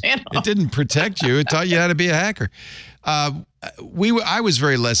hacker. It didn't protect you. It taught you how to be a hacker. I was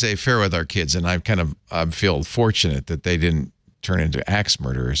very laissez-faire with our kids, and I feel fortunate that they didn't turn into axe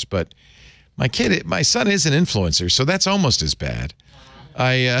murderers. But my son is an influencer, so that's almost as bad.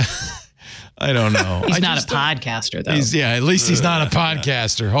 I don't know. He's not a podcaster, though. At least he's not a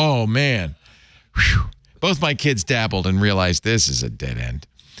podcaster. Oh, man. Whew. Both my kids dabbled and realized this is a dead end.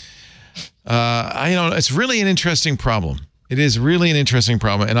 It's really an interesting problem. It is really an interesting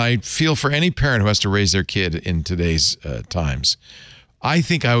problem, and I feel for any parent who has to raise their kid in today's times. I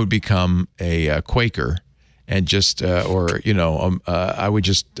think I would become a Quaker and just, I would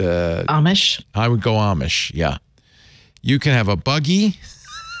just... Amish? I would go Amish, yeah. You can have a buggy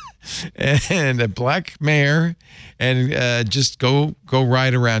and a black mare and just go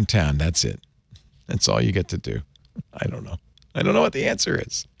ride around town. That's it. That's all you get to do. I don't know. I don't know what the answer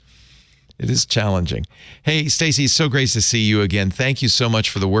is. It is challenging. Hey, Stacey, it's so great to see you again. Thank you so much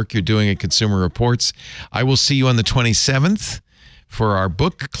for the work you're doing at Consumer Reports. I will see you on the 27th for our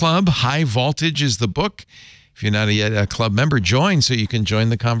book club. High Voltage is the book. If you're not yet a club member, join so you can join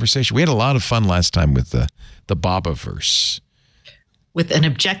the conversation. We had a lot of fun last time with the Bobaverse. With an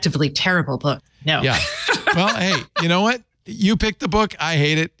objectively terrible book. No. Yeah. Well, hey, you know what? You picked the book. I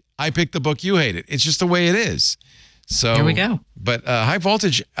hate it. I picked the book. You hate it. It's just the way it is. So here we go. But High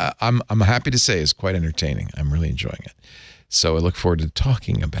Voltage, I'm happy to say, is quite entertaining. I'm really enjoying it. So I look forward to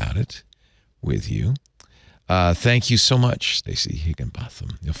talking about it with you. Thank you so much, Stacey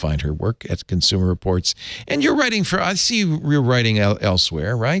Higginbotham. You'll find her work at Consumer Reports. And you're writing I see you're writing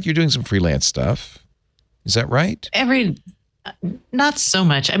elsewhere, right? You're doing some freelance stuff. Is that right? Not so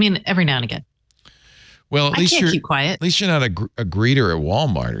much. I mean, every now and again. Well, at least keep quiet. At least you're not a greeter at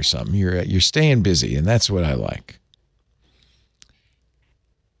Walmart or something. You're staying busy, and that's what I like.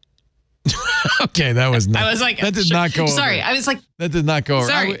 Okay, that was not. I was like, that did not go. Sorry, over. I was like, that did not go over.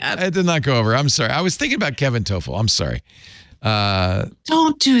 Sorry, It did not go over. I'm sorry. I was thinking about Kevin Toffel. I'm sorry.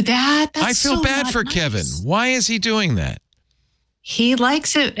 don't do that. That's I feel so bad not for nice. Kevin. Why is he doing that? He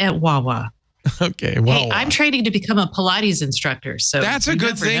likes it at Wawa. Okay, well, Hey, I'm training to become a Pilates instructor, so that's a you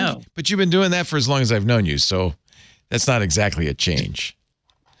good never thing. know. But you've been doing that for as long as I've known you, so that's not exactly a change.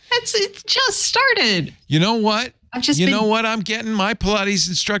 It just started. You know what? You know what I'm getting? My Pilates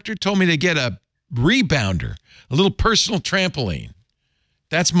instructor told me to get a rebounder, a little personal trampoline.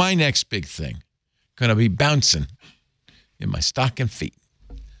 That's my next big thing. Gonna be bouncing in my stocking feet.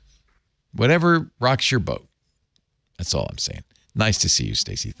 Whatever rocks your boat. That's all I'm saying. Nice to see you,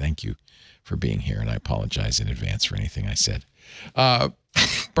 Stacy. Thank you for being here, and I apologize in advance for anything I said.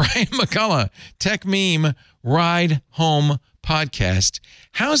 Brian McCullough, Tech Meme Ride Home Podcast.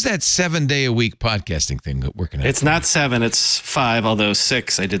 How's that 7-day-a-week podcasting thing working out? It's not 7, it's 5, although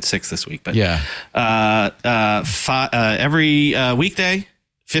 6. I did 6 this week. But yeah. Every weekday,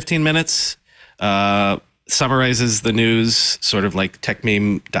 15 minutes, summarizes the news sort of like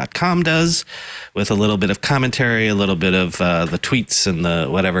techmeme.com does, with a little bit of commentary, a little bit of the tweets and the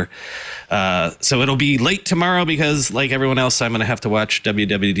whatever. So it'll be late tomorrow because, like everyone else, I'm going to have to watch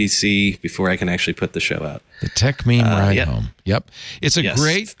WWDC before I can actually put the show out. The Tech Meme Ride Home. Yep. It's a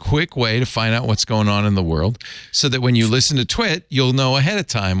great, quick way to find out what's going on in the world so that when you listen to Twit, you'll know ahead of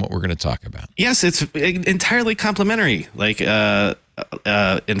time what we're going to talk about. Yes, it's entirely complimentary. Like, in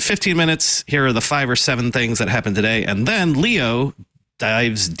 15 minutes, here are the 5 or 7 things that happened today. And then Leo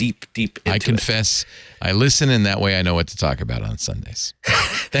dives deep into I confess, I listen, and that way I know what to talk about on Sundays.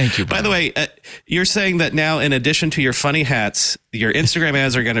 Thank you, Brian. By the way, you're saying that now, in addition to your funny hats, your Instagram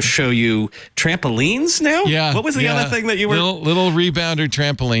ads are going to show you trampolines now? Yeah. What was the other thing that you were... Little rebounder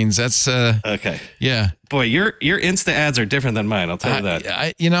trampolines. That's... okay. Yeah. Boy, your Insta ads are different than mine, I'll tell you that.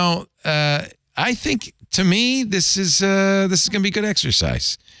 I think... To me, this is going to be good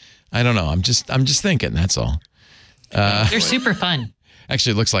exercise. I don't know. I'm just thinking. That's all. They're super fun.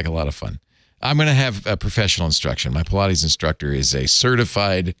 Actually, it looks like a lot of fun. I'm going to have a professional instruction. My Pilates instructor is a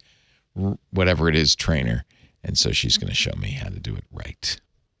certified, whatever it is, trainer, and so she's going to show me how to do it right.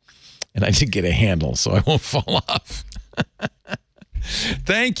 And I did get a handle, so I won't fall off.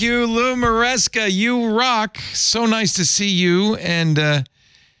 Thank you, Lou Maresca. You rock. So nice to see you, and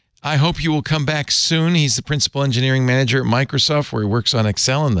I hope you will come back soon. He's the principal engineering manager at Microsoft, where he works on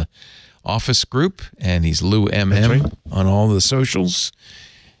Excel in the Office group, and he's Lou MM on all the socials.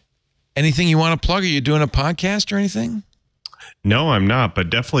 Anything you want to plug? Are you doing a podcast or anything? No, I'm not, but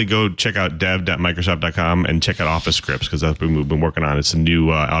definitely go check out dev.microsoft.com and check out Office Scripts, because that's what we've been working on. It's a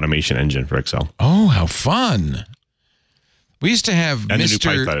new automation engine for Excel. Oh, how fun. We used to have And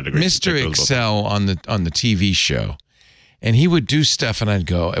Mr. Excel on the TV show. And he would do stuff, and I'd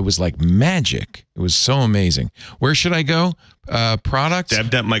go, it was like magic. It was so amazing. Where should I go? Products?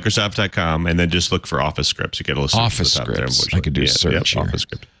 Dev.microsoft.com, and then just look for Office Scripts. You get a list of Office Scripts. I could do search here. Office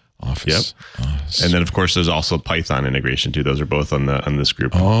Script. Office. Yep. And then, of course, there's also Python integration, too. Those are both on this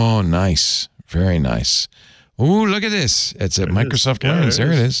group. Oh, nice. Very nice. Ooh, look at this. It's at Microsoft Learns.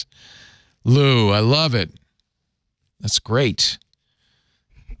 There it is. Lou, I love it. That's great.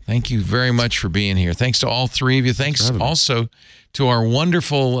 Thank you very much for being here. Thanks to all three of you. Thanks also to our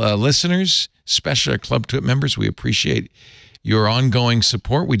wonderful listeners, especially our Club Twit members. We appreciate your ongoing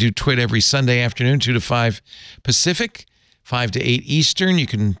support. We do Twit every Sunday afternoon, 2 to 5 Pacific, 5 to 8 Eastern. You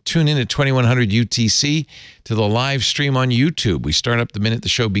can tune in at 2100 UTC to the live stream on YouTube. We start up the minute the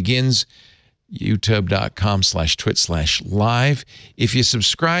show begins, youtube.com/twit/live. If you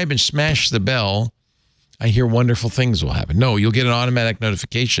subscribe and smash the bell, I hear wonderful things will happen. No, you'll get an automatic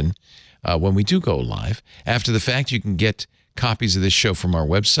notification when we do go live. After the fact, you can get copies of this show from our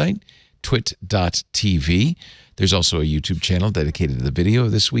website, twit.tv. There's also a YouTube channel dedicated to the video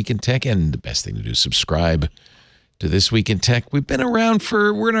of This Week in Tech, and the best thing to do is subscribe to This Week in Tech. We've been around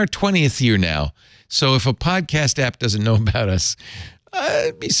we're in our 20th year now, so if a podcast app doesn't know about us,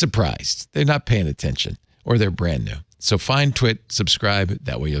 be surprised. They're not paying attention, or they're brand new. So find Twit, subscribe,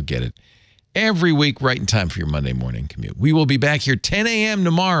 that way you'll get it every week, right in time for your Monday morning commute. We will be back here 10 a.m.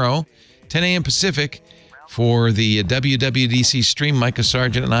 tomorrow, 10 a.m. Pacific, for the WWDC stream. Micah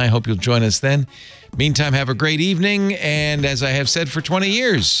Sargent and I hope you'll join us then. Meantime, have a great evening. And as I have said for 20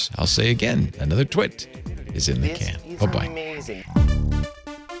 years, I'll say again, another Twit is in the can. Bye-bye.